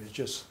now, but it's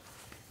just,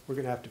 we're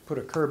gonna have to put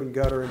a curb and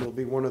gutter, and it'll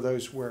be one of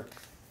those where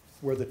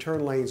the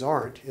turn lanes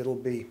aren't, there'll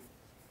be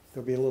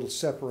a little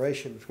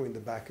separation between the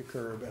back of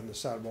curb and the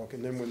sidewalk,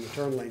 and then when the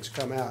turn lanes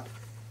come out,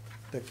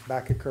 the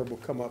back of curb will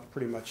come up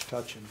pretty much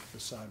touching the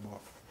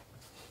sidewalk,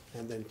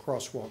 and then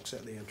crosswalks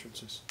at the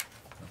entrances.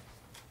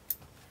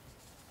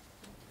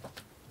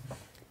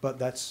 But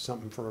that's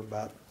something for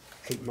about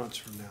 8 months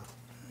from now.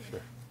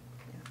 Sure.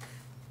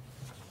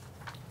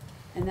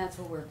 And that's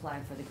what we're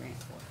applying for the grant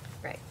for.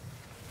 Right.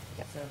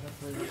 Yep. So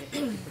hopefully we'll get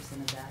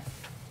 50% of that.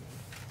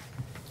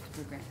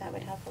 For grant. That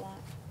would help a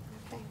lot.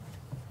 Okay.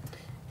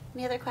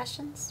 Any other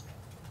questions?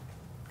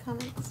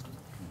 Comments?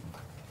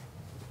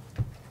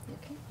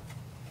 Okay.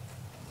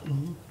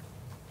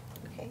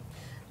 Okay.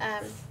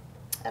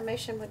 A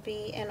motion would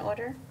be in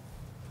order.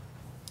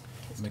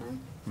 This time.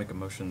 Make a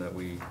motion that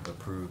we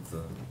approve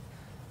the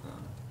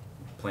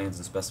plans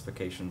and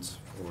specifications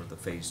for the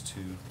phase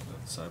 2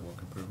 of sidewalk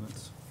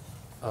improvements.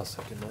 I'll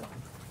second that.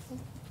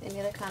 Any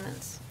other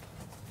comments?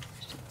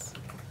 Questions?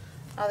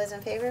 All those in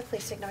favor,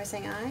 please signal by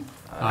saying aye.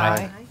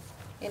 Aye.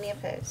 Any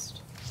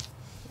opposed?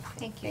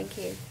 Okay, Thank you. Thank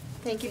you.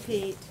 Thank you,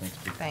 Pete. Thanks,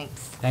 Pete.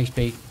 Thanks. Thanks,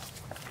 Pete.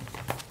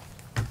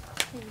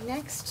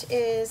 Next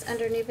is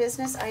under new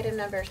business, item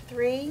number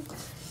 3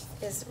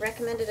 is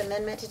recommended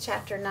amendment to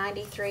chapter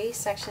 93,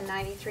 section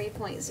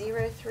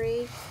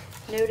 93.03,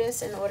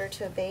 notice in order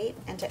to abate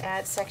and to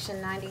add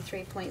section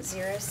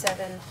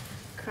 93.07,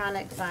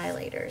 chronic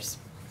violators.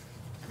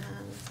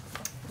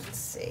 Let's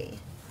see.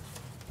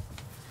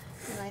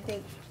 And I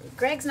think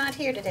Greg's not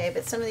here today,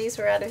 but some of these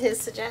were out of his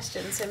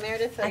suggestions. So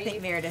Meredith, I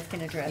think Meredith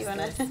can address you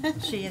wanna-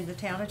 this. She is the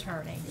town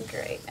attorney.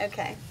 Great,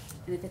 okay.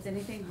 And if it's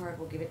anything hard,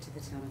 we'll give it to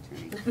the town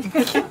attorney.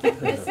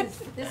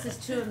 This is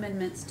 2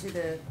 amendments to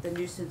the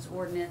nuisance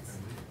ordinance,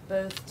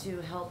 both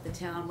to help the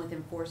town with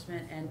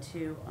enforcement and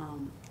to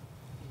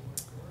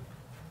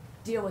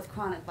deal with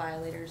chronic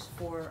violators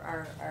for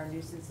our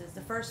nuisances.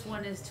 The first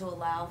one is to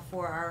allow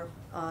for our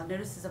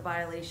notices of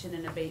violation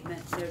and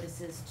abatement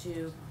notices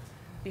to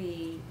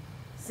be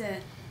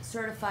sent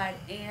certified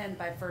and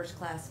by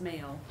first-class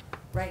mail.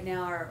 Right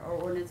now, our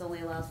ordinance only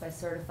allows by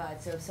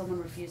certified, so if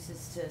someone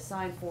refuses to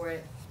sign for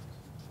it,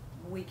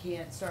 we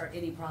can't start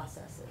any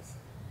processes.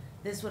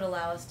 This would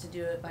allow us to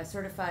do it by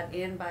certified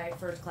and by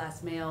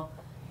first-class mail,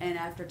 and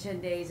after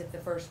 10 days, if the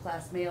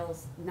first-class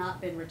mail's not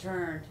been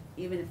returned,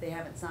 even if they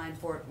haven't signed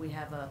for it, we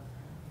have a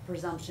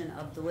presumption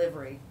of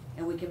delivery,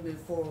 and we can move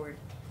forward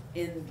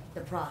in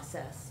the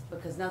process,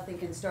 because nothing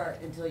can start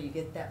until you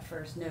get that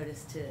first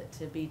notice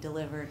to be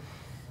delivered.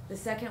 The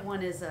second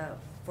one is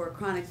for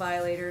chronic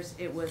violators.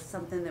 It was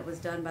something that was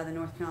done by the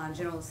North Carolina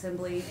General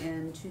Assembly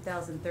in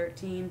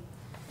 2013.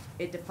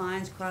 It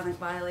defines chronic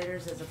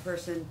violators as a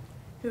person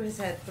who has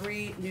had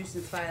 3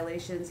 nuisance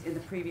violations in the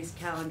previous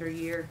calendar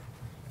year.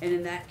 And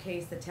in that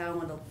case, the town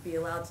will be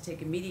allowed to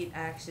take immediate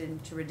action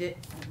to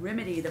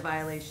remedy the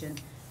violation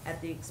at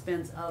the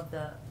expense of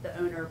the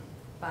owner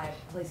by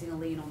placing a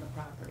lien on the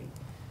property.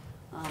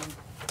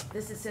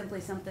 This is simply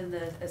something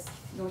that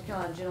North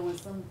Carolina General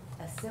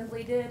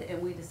Assembly did,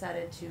 and we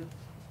decided to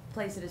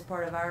place it as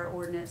part of our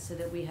ordinance so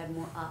that we had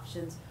more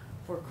options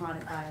for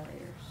chronic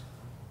violators.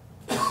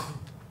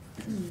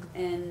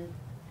 And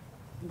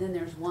then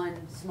there's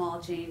one small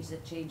change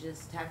that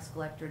changes tax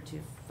collector to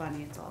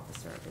finance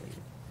officer, I believe.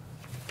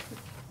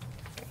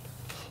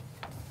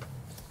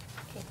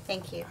 Okay,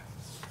 thank you.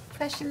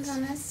 questions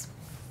on this?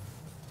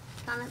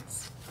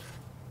 Comments?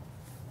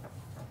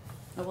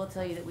 I will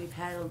tell you that we've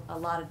had a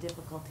lot of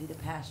difficulty the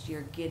past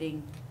year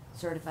getting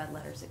certified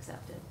letters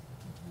accepted.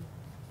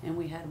 And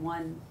we had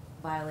one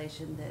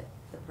violation that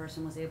the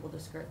person was able to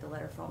skirt the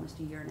letter for almost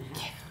a year and a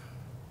half.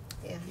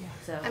 Yeah.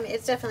 So, I mean,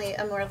 it's definitely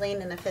a more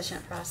lean and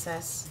efficient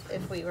process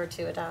if we were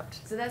to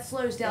adopt. so that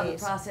slows down the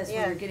these. process when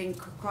Yeah. you're getting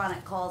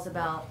chronic calls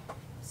about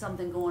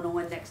something going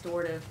on next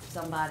door to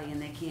somebody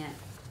and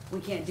we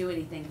can't do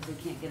anything because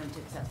we can't get them to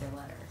accept their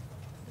letter.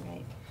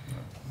 Right.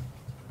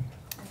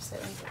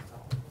 Absolutely.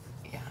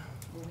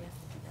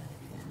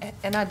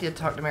 And I did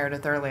talk to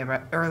Meredith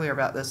earlier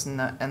about this, and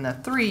the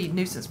 3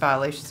 nuisance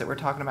violations that we're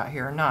talking about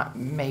here are not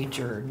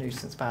major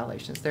nuisance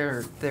violations.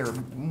 They're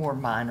more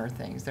minor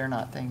things. They're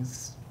not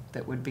things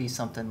that would be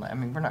something, I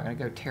mean, we're not gonna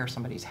go tear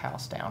somebody's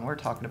house down. We're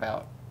talking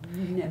about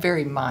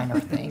very minor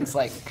things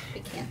like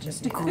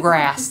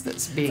grass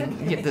that's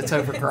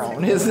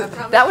overgrown.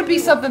 That would be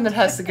something that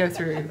has to go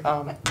through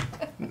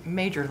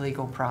major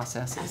legal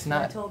processes. That's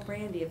what I told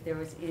Brandy, if there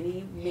was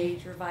any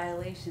major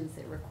violations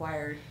that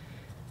required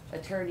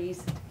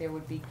attorneys, there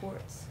would be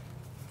courts.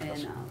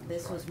 And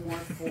this was more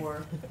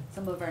for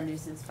some of our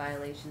nuisance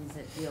violations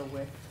that deal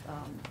with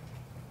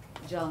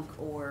junk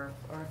or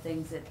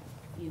things that,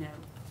 you know,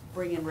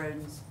 bring in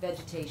rodents,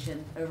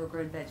 vegetation,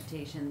 overgrown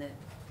vegetation that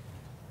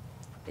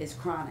is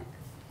chronic.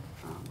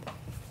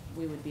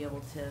 We would be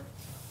able to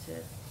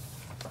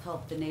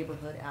help the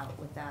neighborhood out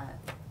with that.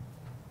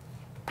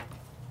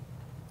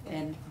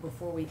 And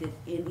before we did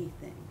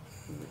anything,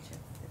 we would check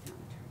with the town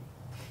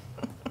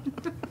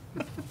attorney.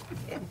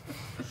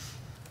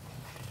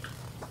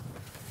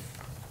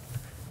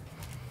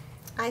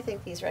 I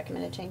think these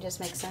recommended changes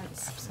make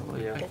sense.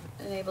 Absolutely. It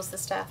enables the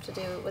staff to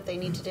do what they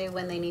need to do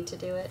when they need to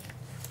do it.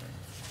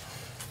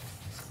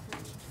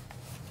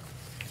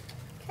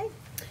 Okay.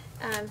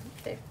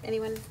 If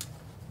anyone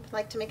would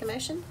like to make a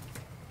motion?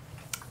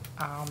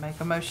 I'll make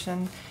a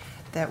motion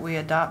that we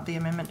adopt the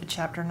amendment to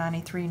Chapter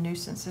 93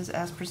 nuisances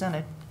as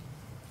presented.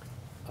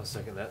 I'll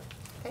second that.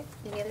 Okay.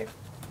 Any other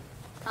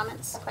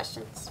comments,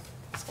 questions,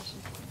 discussion?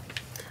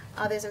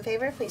 All those in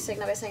favor, please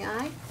signal by saying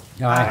aye.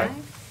 Aye.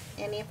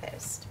 Any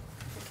opposed?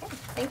 Okay,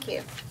 thank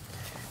you.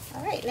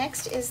 All right,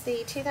 next is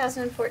the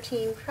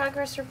 2014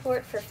 Progress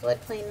Report for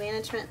Floodplain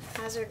Management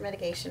Hazard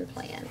Mitigation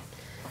Plan.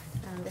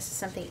 This is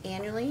something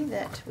annually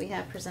that we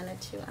have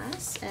presented to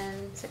us,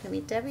 and is it going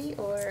to be Debbie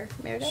or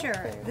Meredith? Sure.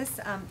 Or?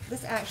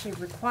 This actually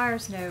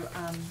requires no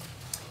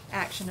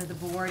action of the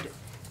board,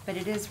 but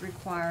it is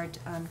required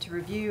to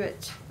review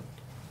it,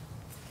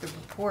 the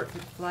report for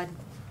the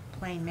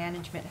Floodplain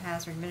Management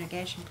Hazard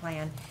Mitigation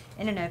Plan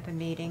in an open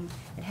meeting.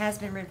 It has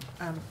been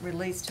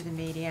released to the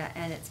media,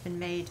 and it's been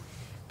made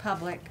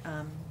public.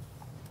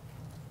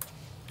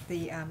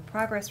 The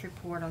progress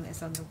report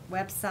is on the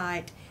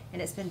website,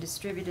 and it's been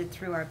distributed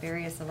through our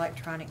various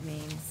electronic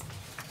means.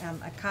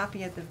 A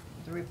copy of the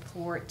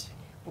report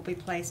will be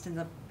placed in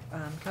the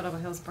Kill Devil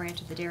Hills branch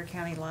of the Dare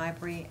County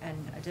Library,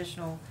 and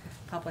additional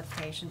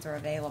publications are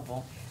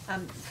available.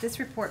 This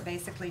report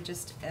basically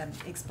just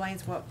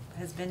explains what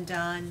has been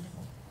done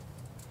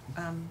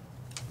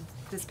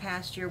this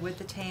past year with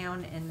the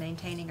town and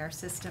maintaining our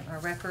system, our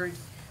record.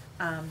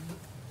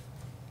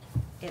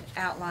 It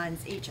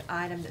outlines each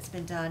item that's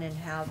been done and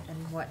how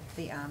and what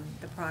the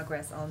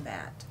progress on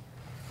that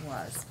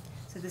was.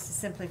 So this is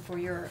simply for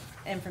your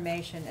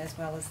information as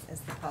well as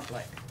the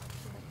public.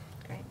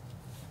 Great.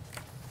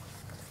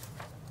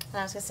 And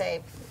I was going to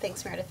say,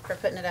 thanks Meredith for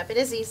putting it up. It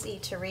is easy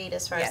to read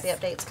as far as the Yes.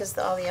 updates, because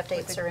all the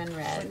updates are in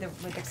red.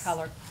 With the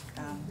color.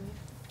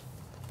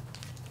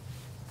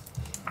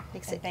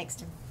 Makes it. Thanks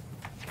to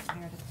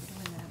Meredith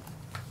for doing that.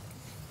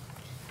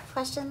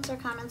 Questions or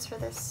comments for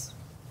this?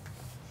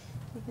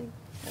 Anything?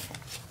 Okay.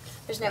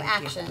 There's no Thank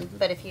you. action,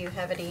 but if you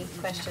have any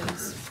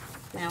questions,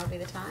 now would be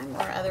the time,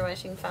 or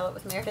otherwise you can follow up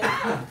with Meredith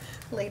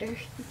later.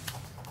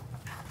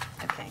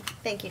 Okay,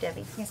 thank you,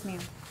 Debbie. Yes,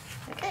 ma'am.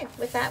 Okay,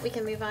 with that, we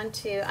can move on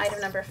to item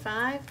number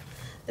 5.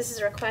 This is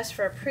a request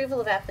for approval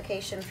of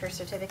application for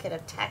certificate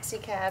of taxi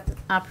cab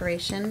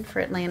operation for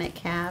Atlantic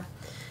Cab.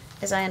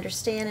 As I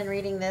understand in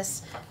reading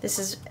this, this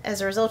is as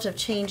a result of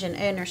change in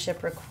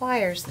ownership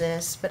requires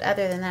this, but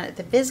other than that,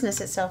 the business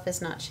itself is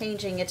not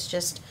changing, it's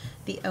just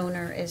the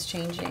owner is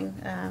changing.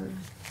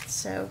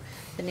 So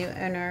the new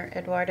owner,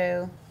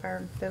 Eduardo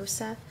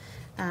Barbosa,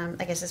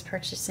 I guess is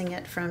purchasing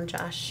it from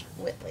Josh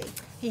Whitley.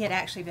 He had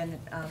actually been,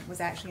 was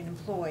actually an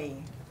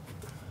employee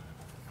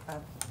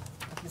of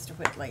Mr.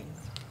 Whitley.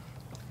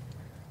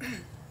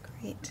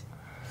 Great.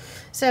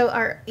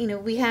 So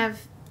we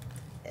have,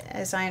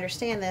 as I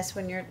understand this,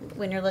 when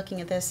you're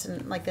looking at this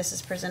and like this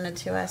is presented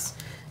to us,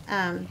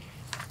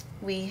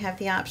 we have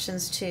the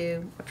options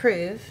to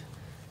approve,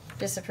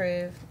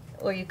 disapprove,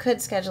 or you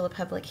could schedule a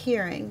public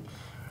hearing,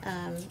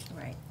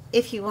 right?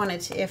 If you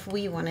wanted to, if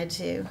we wanted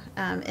to.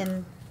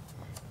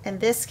 In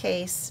this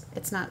case,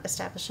 it's not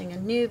establishing a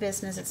new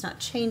business. It's not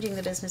changing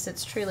the business.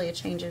 It's truly a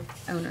change of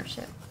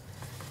ownership.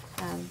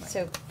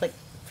 So, like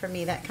for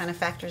me, that kind of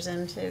factors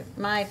into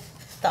my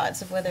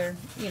thoughts of whether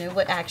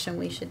what action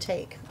we should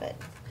take. But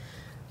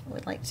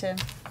would like to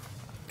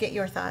get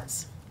your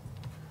thoughts?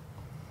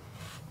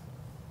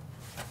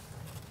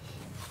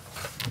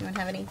 Anyone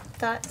have any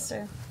thoughts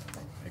or?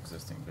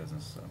 Existing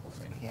business, so.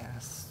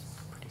 Yes,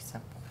 pretty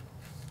simple.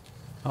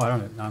 Oh, I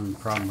don't have a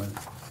problem with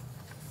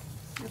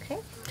it. Okay.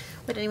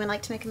 Would anyone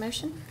like to make a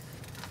motion?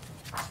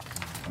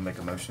 I'll make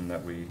a motion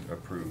that we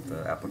approve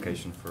the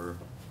application for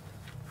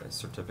a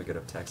certificate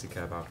of taxi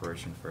cab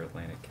operation for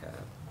Atlantic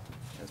Cab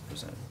as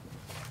presented.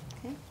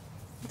 Okay.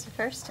 That's a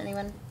first.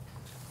 Anyone?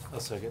 I'll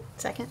second.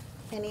 Second.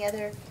 Any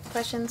other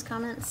questions,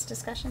 comments,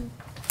 discussion?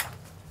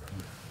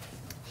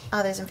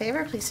 All those in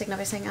favor, please signal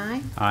by saying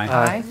aye. Aye.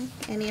 Aye.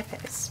 Any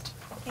opposed?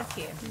 Thank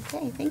you.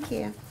 Okay, thank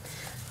you.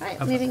 All right,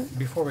 moving.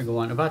 Before we go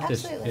on, about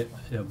this,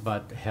 Absolutely.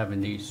 about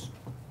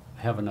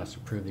having us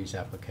approve these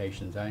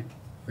applications, I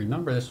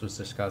remember this was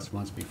discussed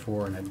once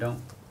before, and I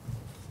don't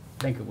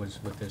think it was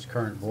with this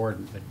current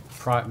board,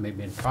 but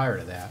maybe prior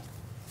to that.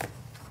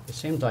 It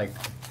seems like,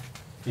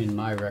 in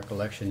my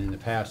recollection in the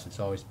past, it's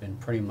always been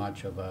pretty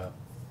much of a,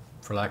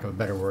 for lack of a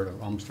better word,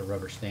 almost a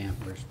rubber stamp.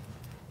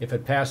 If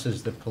it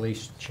passes the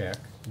police check,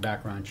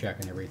 background check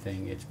and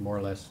everything, it's more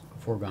or less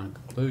a foregone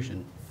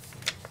conclusion.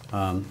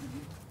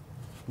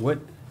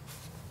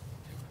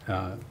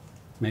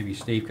 Maybe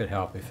Steve could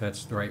help if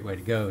that's the right way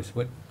to go, is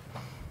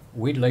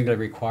we legally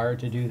required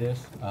to do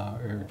this?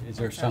 Or is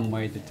there some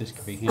way that this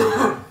could be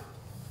handled?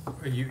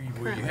 You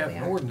have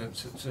an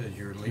ordinance that says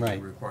you're legally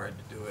Right. required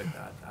to do it.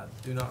 I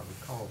do not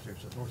recall if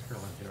there's a North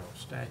Carolina general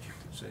statute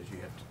that says you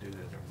have to do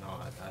that or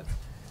not.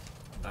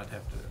 I'd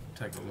have to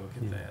take a look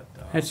at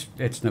that.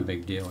 It's no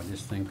big deal. I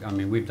just think, I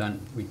mean, we dealt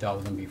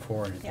with them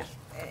before, and it Yeah.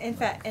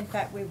 just. In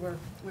fact, we were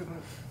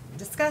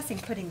discussing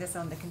putting this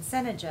on the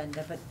consent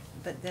agenda,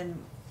 but then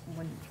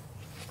when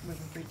we were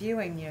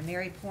reviewing,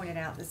 Mary pointed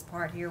out this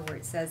part here where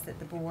it says that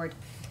the board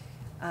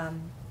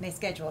may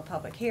schedule a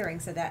public hearing,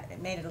 so that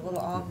it made it a little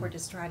awkward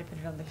to try to put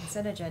it on the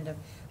consent agenda.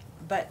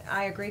 But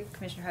I agree,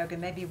 Commissioner Hogan,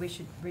 maybe we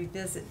should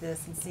revisit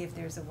this and see if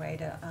there's a way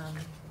to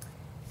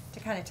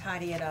kind of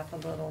tidy it up a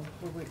little,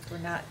 where we're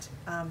not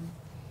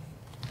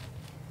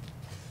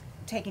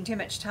taking too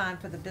much time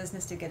for the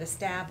business to get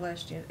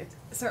established.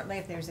 Certainly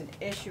if there's an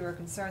issue or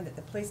concern that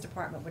the police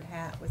department would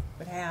have,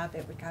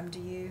 it would come to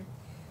you.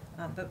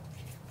 But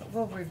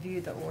we'll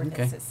review the ordinance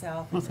Okay.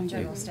 itself Well, and the thank you.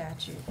 general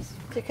statutes.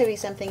 There could be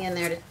something in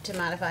there to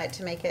modify it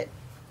to make it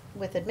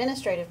with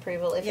administrative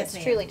approval if Yes, it's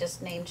ma'am. truly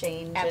just name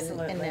change.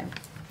 Absolutely. And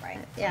Right.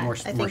 yeah, More I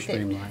think more that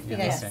streamlined, you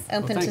yeah, guys okay.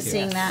 open Well, to thank you.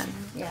 seeing that.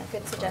 Yeah,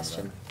 good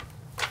suggestion.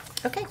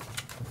 Okay.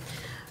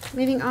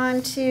 Moving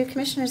on to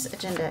Commissioner's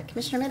agenda.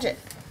 Commissioner Midget.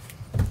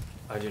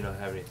 I do not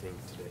have anything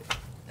today.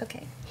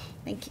 Okay,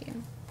 thank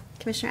you.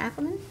 Commissioner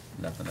Appleman?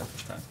 Nothing at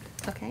this time.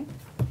 Okay.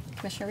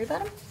 Commissioner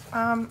Rebuttal?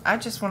 I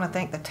just want to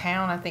thank the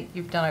town. I think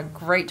you've done a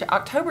great job.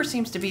 October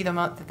seems to be the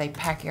month that they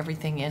pack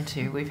everything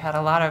into. We've had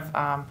a lot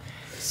of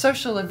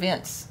social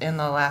events in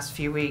the last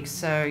few weeks,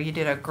 so you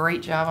did a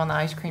great job on the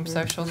ice cream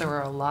social. There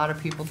were a lot of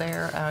people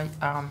there.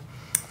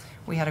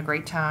 We had a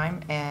great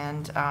time,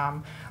 and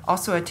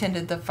also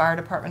attended the fire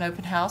department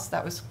open house.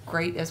 That was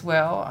great as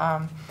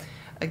well.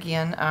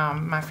 Again,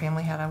 my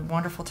family had a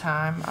wonderful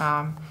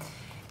time.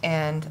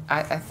 And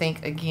I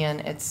think, again,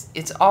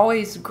 it's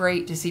always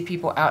great to see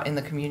people out in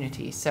the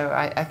community. So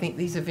I think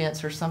these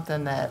events are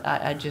something that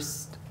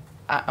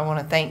I want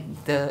to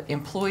thank the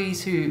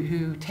employees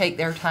who take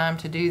their time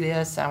to do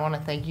this. I want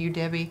to thank you,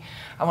 Debbie.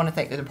 I want to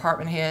thank the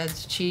department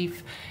heads,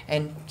 Chief,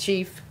 and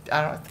Chief.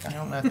 I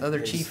don't know if the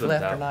other chief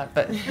left or not,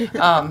 but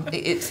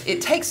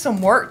it takes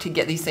some work to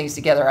get these things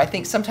together. I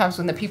think sometimes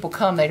when the people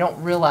come, they don't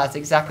realize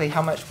exactly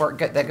how much work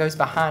that goes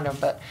behind them.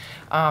 But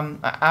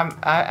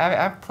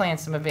I've planned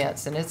some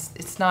events, and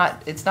it's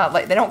not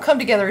like they don't come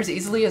together as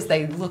easily as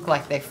they look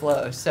like they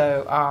flow.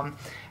 So.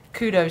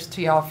 Kudos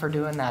to y'all for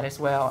doing that as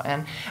well.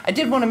 And I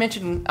did want to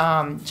mention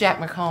Jack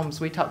McCombs.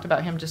 We talked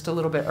about him just a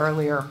little bit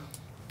earlier.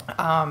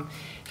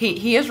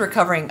 He is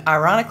recovering,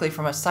 ironically,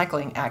 from a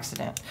cycling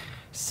accident.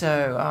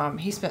 So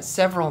he spent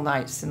several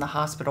nights in the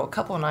hospital, a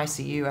couple in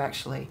ICU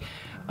actually.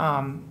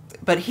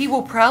 But he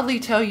will proudly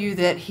tell you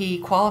that he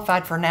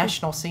qualified for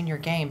National Senior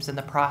Games in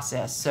the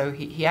process. So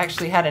he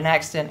actually had an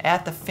accident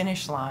at the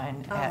finish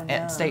line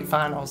at state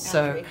finals.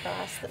 So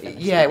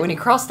yeah, when he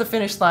crossed the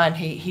finish line,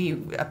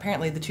 he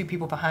apparently the two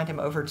people behind him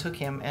overtook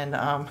him, and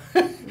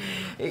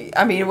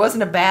I mean, it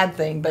wasn't a bad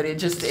thing, but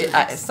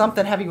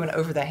something heavy went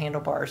over the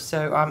handlebars.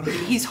 So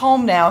he's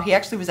home now. He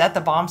actually was at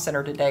the bomb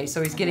center today,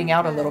 so he's getting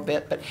out a little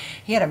bit, but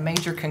he had a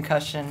major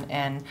concussion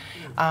and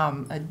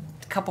a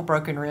couple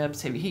broken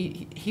ribs.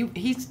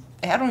 He's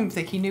I don't even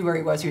think he knew where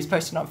he was. He was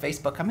posting on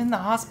Facebook, I'm in the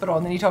hospital.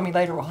 And then he told me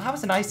later, well, I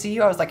was in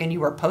ICU. I was like, and you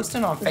were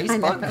posting on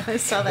Facebook? I know, I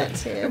saw that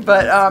too.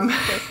 But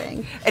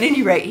at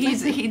any rate,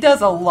 he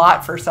does a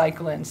lot for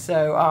cycling.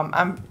 So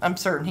I'm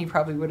certain he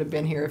probably would have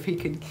been here if he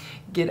could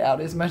get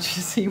out as much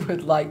as he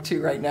would like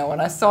to right now. When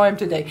I saw him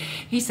today,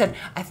 he said,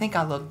 I think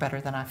I look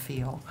better than I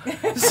feel.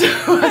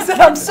 So I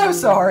said, I'm so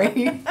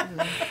sorry.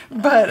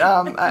 But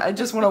I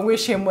just want to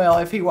wish him well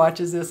if he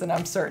watches this, and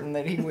I'm certain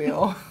that he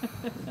will.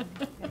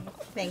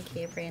 Thank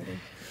you, Brandy.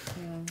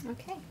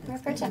 Okay, Mayor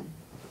Pro Tem.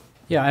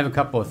 Yeah, I have a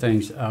couple of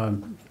things.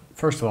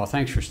 First of all,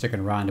 thanks for sticking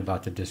around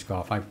about the disc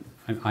golf.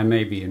 I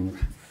maybe, in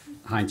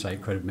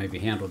hindsight, could have maybe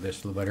handled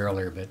this a little bit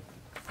earlier, but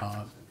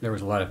there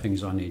was a lot of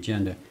things on the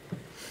agenda.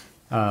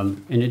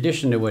 In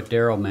addition to what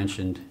Daryl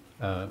mentioned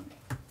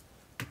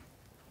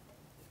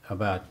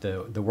about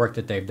the work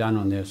that they've done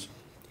on this,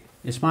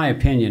 it's my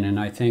opinion, and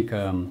I think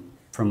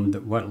from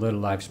what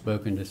little I've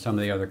spoken to some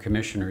of the other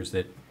commissioners,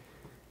 that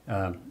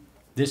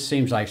this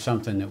seems like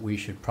something that we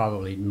should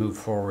probably move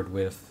forward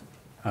with,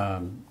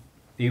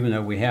 even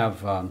though we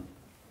have a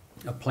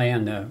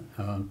plan,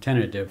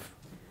 tentative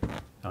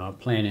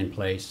plan in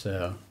place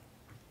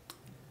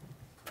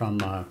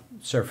from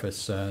Surface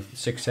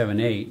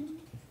 678.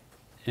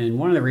 And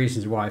one of the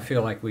reasons why I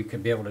feel like we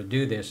could be able to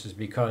do this is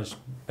because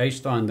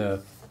based on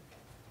the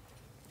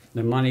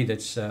money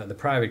that's the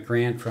private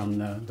grant from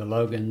the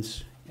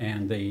Logans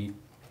and the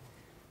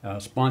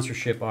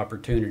sponsorship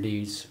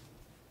opportunities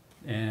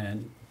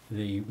and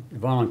the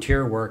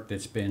volunteer work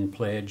that's been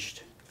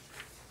pledged,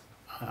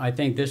 I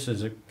think this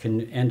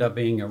can end up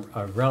being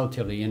a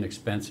relatively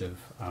inexpensive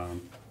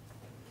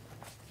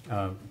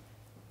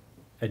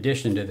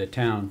addition to the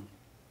town.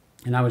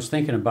 And I was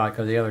thinking about,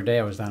 because the other day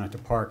I was down at the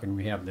park and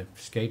we have the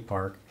skate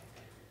park,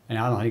 and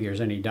I don't think there's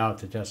any doubt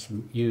that that's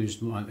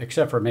used,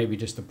 except for maybe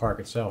just the park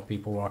itself,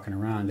 people walking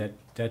around,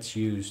 that's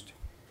used,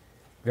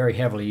 very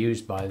heavily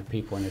used by the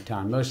people in the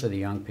town, most of the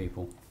young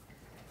people.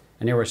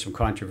 And there was some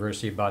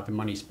controversy about the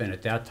money spent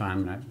at that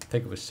time, and I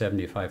think it was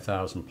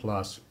 $75,000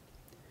 plus.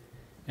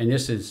 And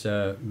this is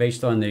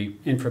based on the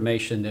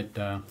information that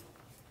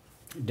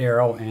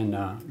Daryl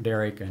and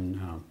Derek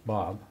and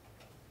Bob,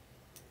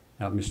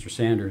 Mr.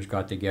 Sanders,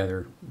 got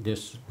together.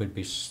 This would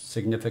be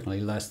significantly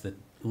less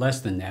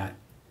than that,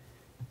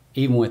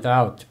 even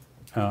without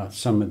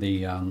some of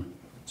the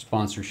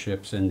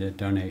sponsorships and the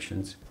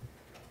donations.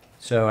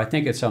 So I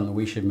think it's something that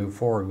we should move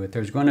forward with.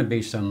 There's going to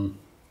be some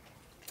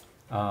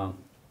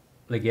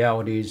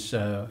legalities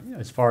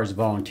as far as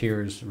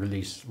volunteers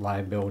release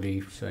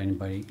liability. So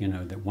anybody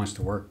that wants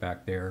to work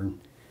back there,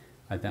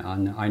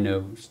 I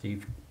know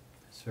Steve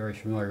is very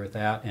familiar with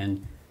that,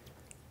 and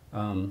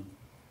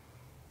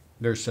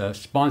there's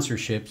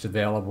sponsorships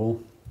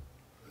available.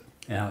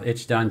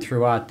 It's done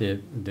throughout the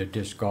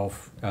disc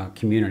golf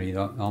community.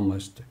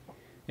 Almost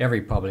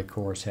every public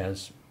course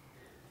has,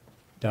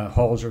 the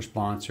holes are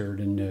sponsored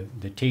and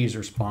the tees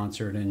are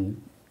sponsored,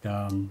 and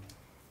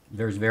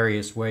there's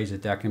various ways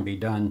that can be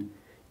done.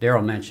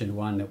 Daryl mentioned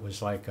one that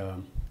was like a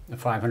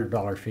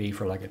 $500 fee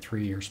for like a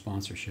 3-year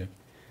sponsorship,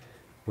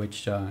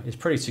 which is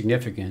pretty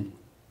significant.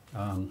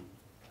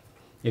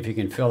 If you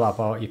can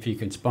if you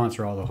can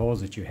sponsor all the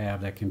holes that you have,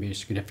 that can be a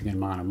significant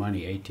amount of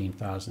money,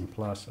 18,000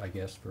 plus, I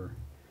guess, or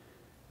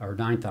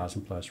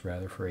 9,000 plus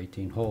rather, for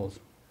 18 holes.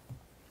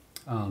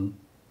 And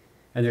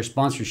there's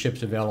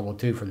sponsorships available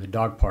too for the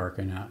dog park,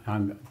 and I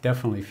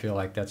definitely feel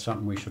like that's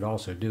something we should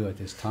also do at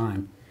this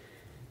time.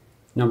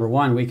 Number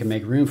one, we can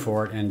make room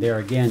for it, and there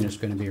again, it's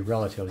going to be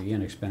relatively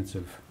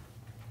inexpensive.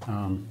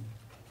 And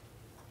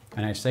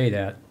I say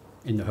that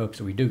in the hopes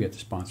that we do get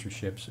the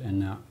sponsorships,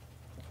 and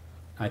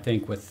I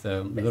think with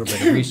a little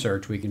bit of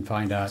research, we can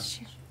find out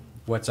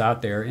what's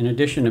out there, in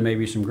addition to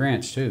maybe some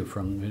grants too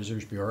from the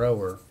Visitors Bureau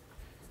or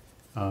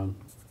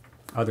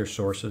other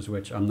sources,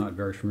 which I'm not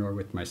very familiar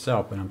with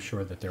myself, but I'm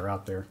sure that they're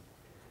out there.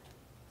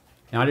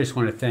 And I just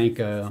want to thank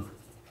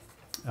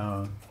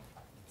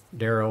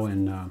Daryl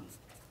and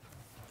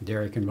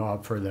Derek and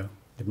Bob for the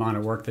amount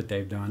of work that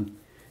they've done.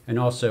 And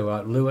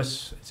also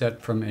Lewis, is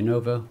that from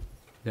Innova?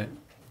 Yeah,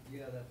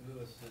 that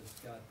Lewis has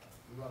got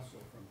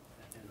Russell from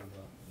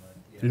Innova.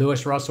 Yeah.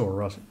 Lewis Russell or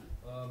Russell?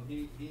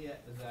 He is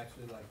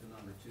actually like the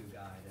 #2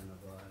 guy at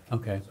Innova.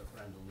 Okay. He's a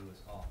friend of Lewis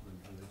Hoffman,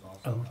 who is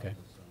also Oh, okay.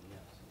 yes.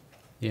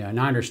 Yeah, and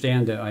I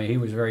understand that he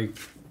was very,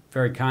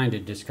 very kind to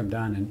just come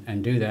down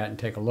and do that and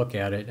take a look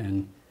at it.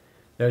 And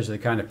those are the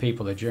kind of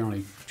people that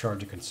generally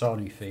charge a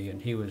consulting fee.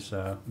 And he was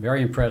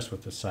very impressed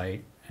with the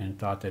site and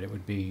thought that it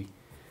would be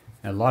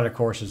a lot of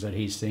courses that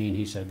he's seen.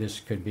 He said this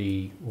could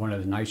be one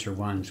of the nicer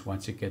ones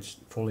once it gets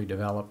fully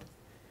developed.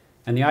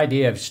 And the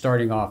idea of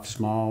starting off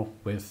small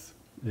with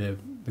the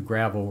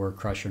gravel or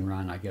crush and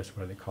run, I guess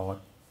what do they call it,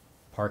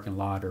 parking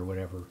lot or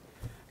whatever,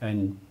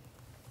 and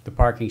the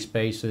parking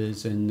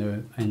spaces and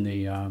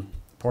the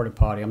porta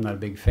potty. I'm not a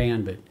big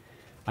fan, but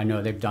I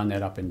know they've done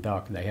that up in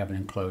Duck. They have an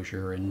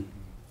enclosure and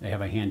they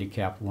have a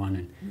handicapped one,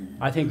 and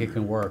I think it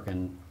can work.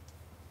 And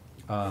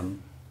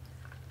I'm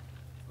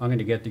going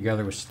to get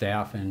together with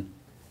staff and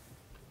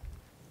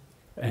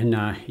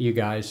you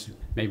guys.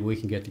 Maybe we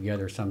can get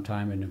together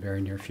sometime in the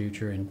very near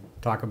future and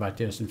talk about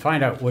this and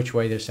find out which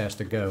way this has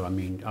to go. I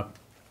mean,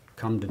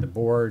 come to the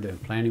board, the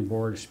planning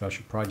board,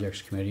 special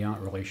projects committee. I'm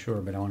not really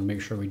sure, but I want to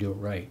make sure we do it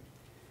right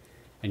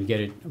and get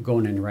it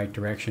going in the right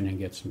direction and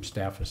get some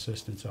staff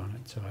assistance on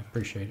it. So I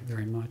appreciate it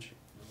very much.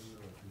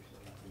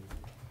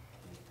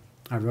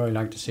 I'd really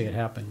like to see it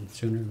happen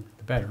sooner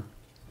the better.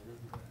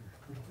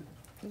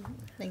 I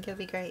think it'll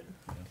be great.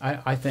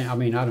 I think, I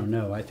mean, I don't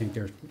know. I think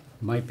there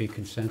might be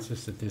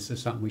consensus that this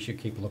is something we should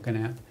keep looking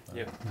at.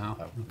 Yeah. Now?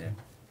 Okay.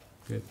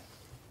 Good.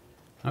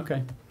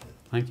 Okay.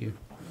 Thank you.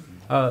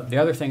 The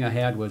other thing I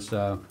had was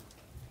I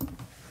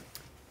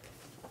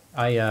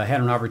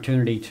had an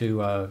opportunity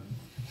to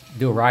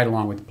do a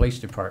ride-along with the police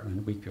department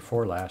the week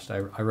before last.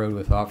 I rode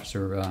with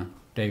Officer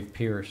Dave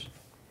Pierce.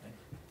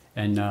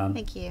 And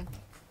thank you.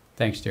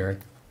 Thanks, Derek.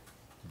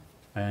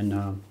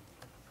 And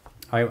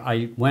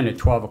I went at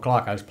 12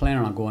 o'clock. I was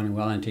planning on going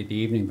well into the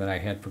evening, but I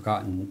had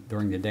forgotten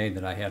during the day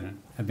that I had an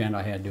event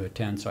I had to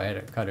attend, so I had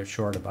to cut it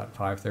short about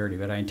 5:30.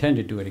 But I intend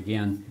to do it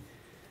again.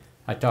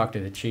 I talked to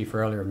the chief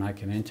earlier when I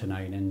came in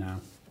tonight, and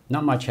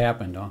not much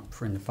happened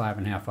for in the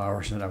 5.5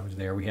 hours that I was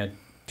there. We had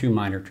 2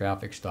 minor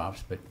traffic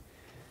stops, but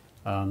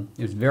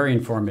it was very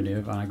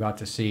informative, and I got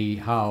to see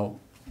how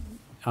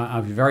I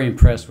was very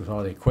impressed with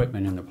all the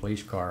equipment in the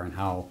police car and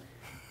how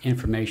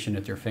information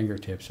at their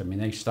fingertips. I mean,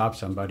 they stop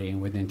somebody,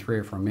 and within 3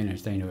 or 4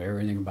 minutes, they know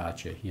everything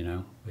about you, you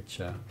know, which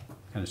kind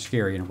of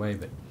scary in a way.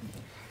 But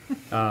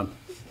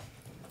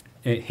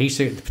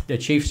the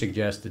chief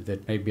suggested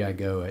that maybe I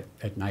go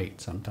at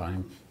night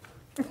sometime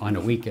on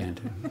a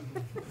weekend.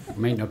 It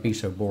may not be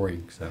so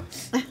boring. So,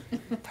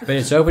 but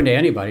it's open to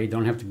anybody. You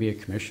don't have to be a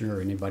commissioner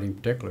or anybody in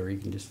particular. You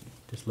can just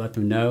let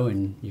them know,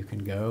 and you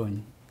can go.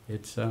 And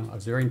it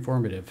was very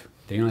informative.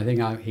 The only thing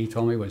he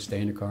told me was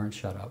stay in the car and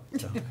shut up.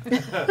 So,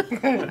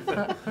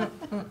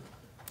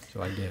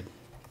 so I did.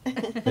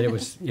 But it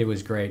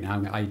was great.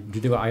 And I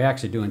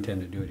actually do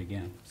intend to do it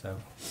again. So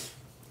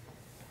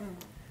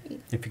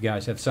if you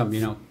guys have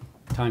something,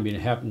 time you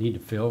need to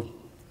fill,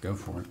 go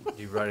for it.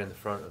 You ride in the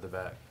front or the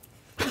back?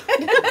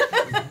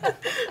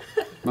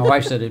 My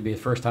wife said it'd be the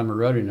first time I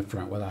rode in the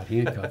front without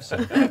handcuffs. So.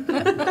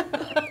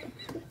 The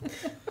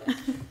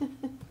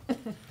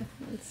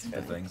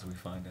things we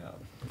find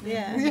out.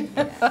 Yeah,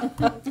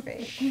 that's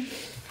great.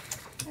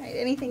 All right,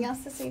 anything else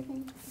this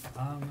evening?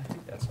 I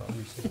think that's all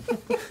we said.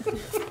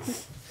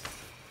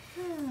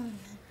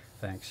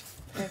 Thanks.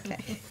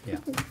 Okay. Yeah,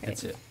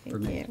 that's it for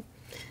me.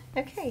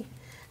 Okay.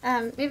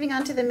 Moving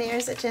on to the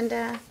mayor's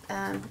agenda,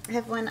 I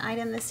have one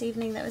item this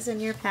evening that was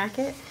in your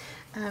packet.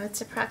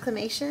 It's a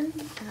proclamation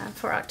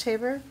for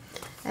October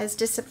as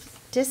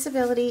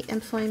Disability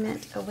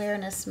Employment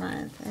Awareness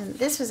Month. And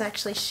this was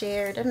actually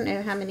shared. I don't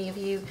know how many of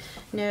you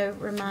know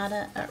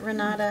Renata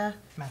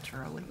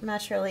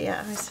Matroli.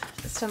 Yeah, I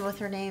stumbled with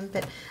her name,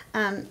 but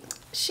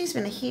she's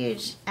been a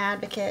huge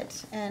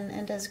advocate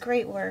and does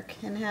great work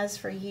and has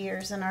for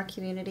years in our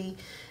community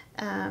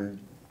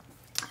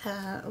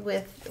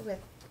with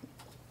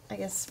I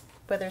guess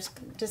whether it's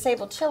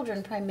disabled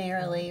children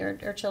primarily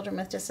or children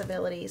with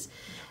disabilities.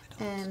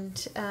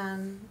 And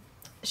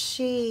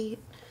she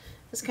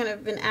has kind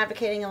of been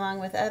advocating along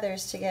with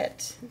others to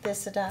get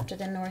this adopted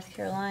in North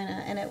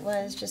Carolina, and it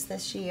was just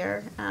this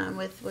year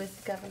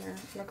with Governor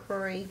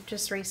McCrory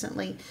just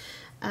recently.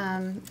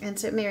 And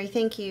so, Mary,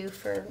 thank you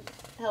for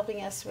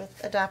helping us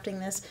with adopting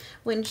this.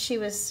 When she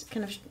was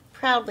kind of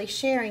proudly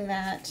sharing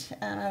that,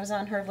 I was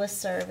on her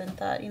listserv and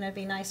thought, it'd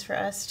be nice for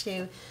us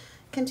to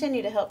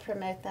continue to help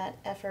promote that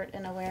effort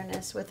and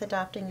awareness with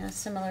adopting a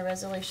similar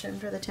resolution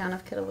for the town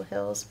of Kittle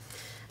Hills.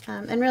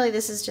 And really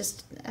this is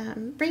just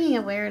bringing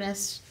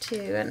awareness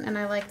to, and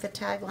I like the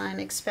tagline,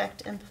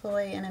 expect,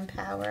 employ, and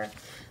empower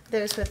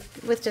those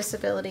with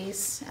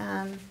disabilities.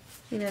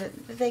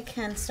 They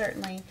can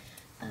certainly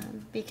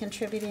be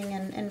contributing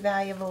and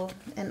valuable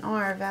and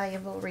are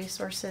valuable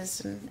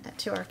resources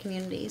to our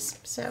communities.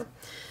 So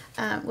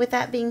with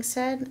that being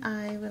said,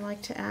 I would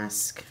like to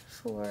ask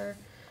for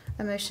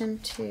a motion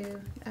to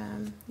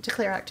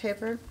declare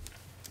October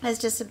as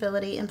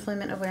Disability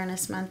Employment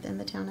Awareness Month in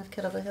the town of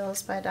Kittle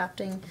Hills by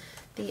adopting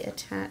the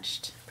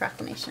attached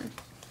proclamation.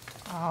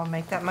 I'll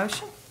make that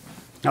motion.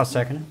 I'll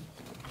second it.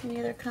 Any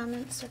other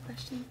comments or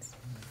questions?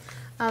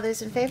 All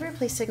those in favor,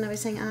 please signal by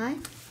saying aye.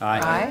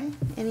 Aye.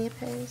 Any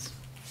opposed?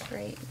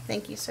 Great.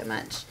 Thank you so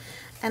much.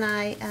 And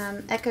I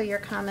echo your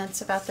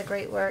comments about the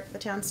great work the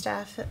town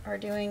staff are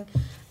doing,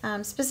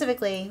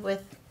 specifically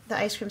with the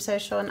ice cream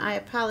social. And I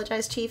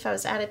apologize, Chief, I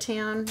was out of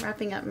town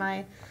wrapping up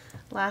my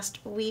last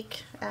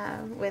week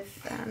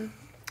with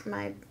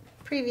my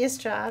previous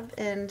job,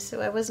 and so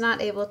I was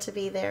not able to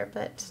be there,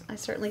 but I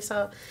certainly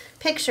saw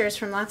pictures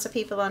from lots of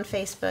people on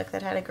Facebook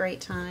that had a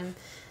great time.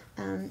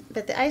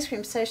 But the ice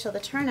cream social, the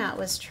turnout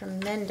was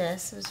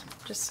tremendous. I was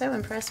just so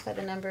impressed by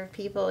the number of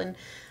people, and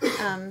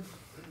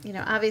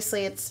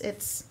obviously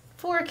it's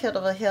for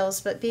Kittle Hills,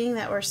 but being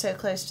that we're so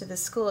close to the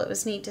school, it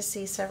was neat to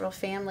see several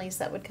families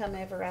that would come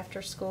over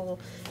after school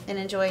and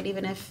enjoy it,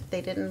 even if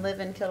they didn't live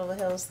in Kittle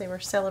Hills. They were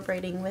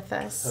celebrating with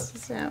us,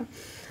 so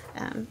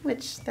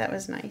which that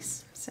was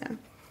nice. So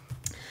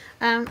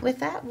with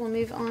that, we'll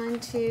move on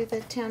to the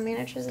town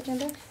manager's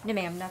agenda. No,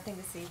 ma'am, nothing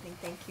this evening.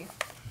 Thank you.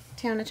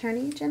 Town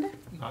attorney agenda?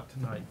 Not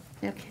tonight.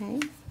 Okay.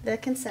 The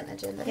consent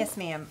agenda. Yes,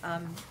 ma'am.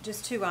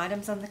 Just 2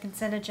 items on the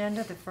consent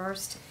agenda. The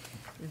first,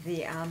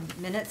 the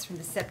minutes from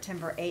the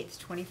September 8th,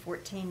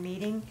 2014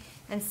 meeting,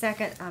 and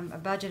second, a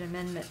budget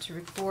amendment to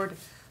record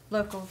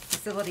local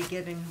facility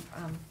giving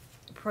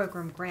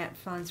program grant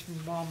funds from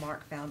the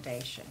Walmart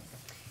Foundation.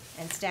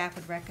 And staff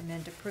would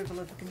recommend approval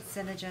of the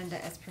consent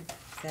agenda as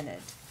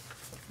presented.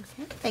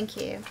 Okay, thank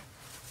you.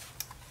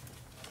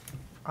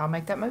 I'll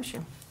make that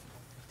motion.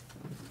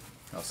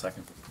 I'll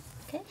second.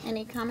 Okay,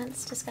 any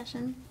comments,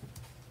 discussion?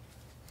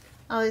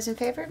 All those in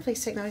favor,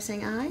 please signal by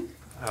saying aye.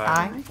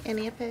 Aye.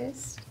 Any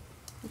opposed?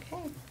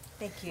 Okay,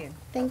 Thank you.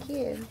 thank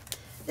you.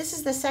 This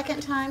is the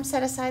second time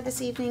set aside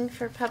this evening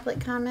for public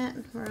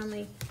comment.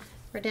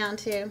 We're down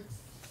to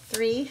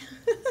 3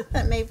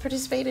 that may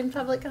participate in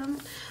public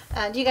comment.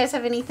 Do you guys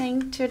have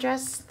anything to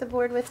address the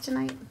board with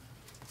tonight?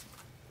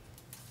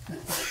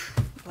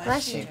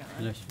 Bless you.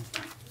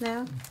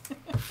 No?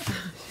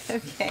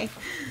 Okay.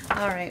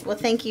 All right. Well,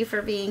 thank you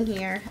for being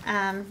here.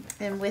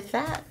 And with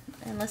that,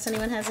 unless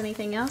anyone has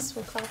anything else,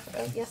 we'll call for,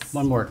 oh, yes.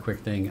 One more quick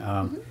thing.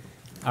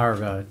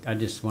 I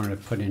just wanted to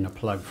put in a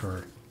plug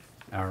for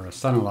our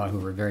son-in-law, who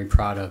we're very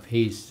proud of.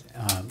 He's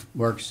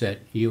works at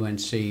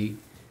UNC.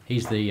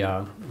 He's the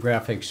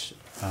graphics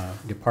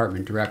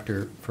department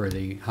director for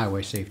the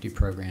highway safety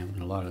program,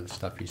 and a lot of the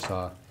stuff you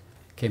saw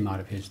came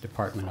out of his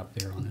department up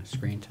there on the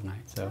screen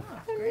tonight. So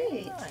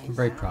Great. I'm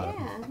very proud of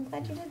him. Yeah, I'm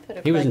glad you did put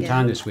a He was in plug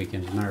town this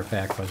weekend. As a matter of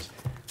fact,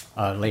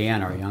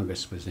 Leanne, our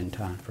youngest, was in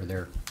town for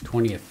their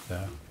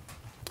 20th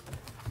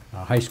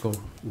high school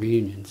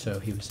reunion. So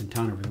he was in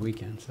town over the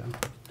weekend. So.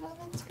 Well,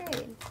 that's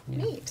great. Yeah.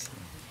 Neat.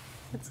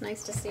 It's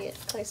nice to see it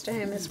close to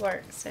home as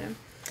work. So,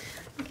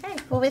 okay.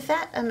 Well, with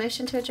that, a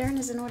motion to adjourn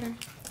is in order.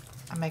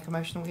 I make a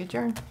motion, we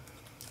adjourn.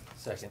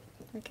 Second.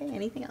 Okay.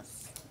 Anything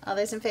else? All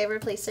those in favor,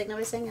 please signal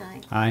by saying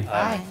aye. Aye.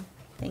 Aye.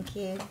 Thank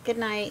you. Good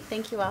night.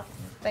 Thank you all.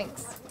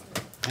 Thanks.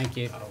 Thank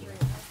you.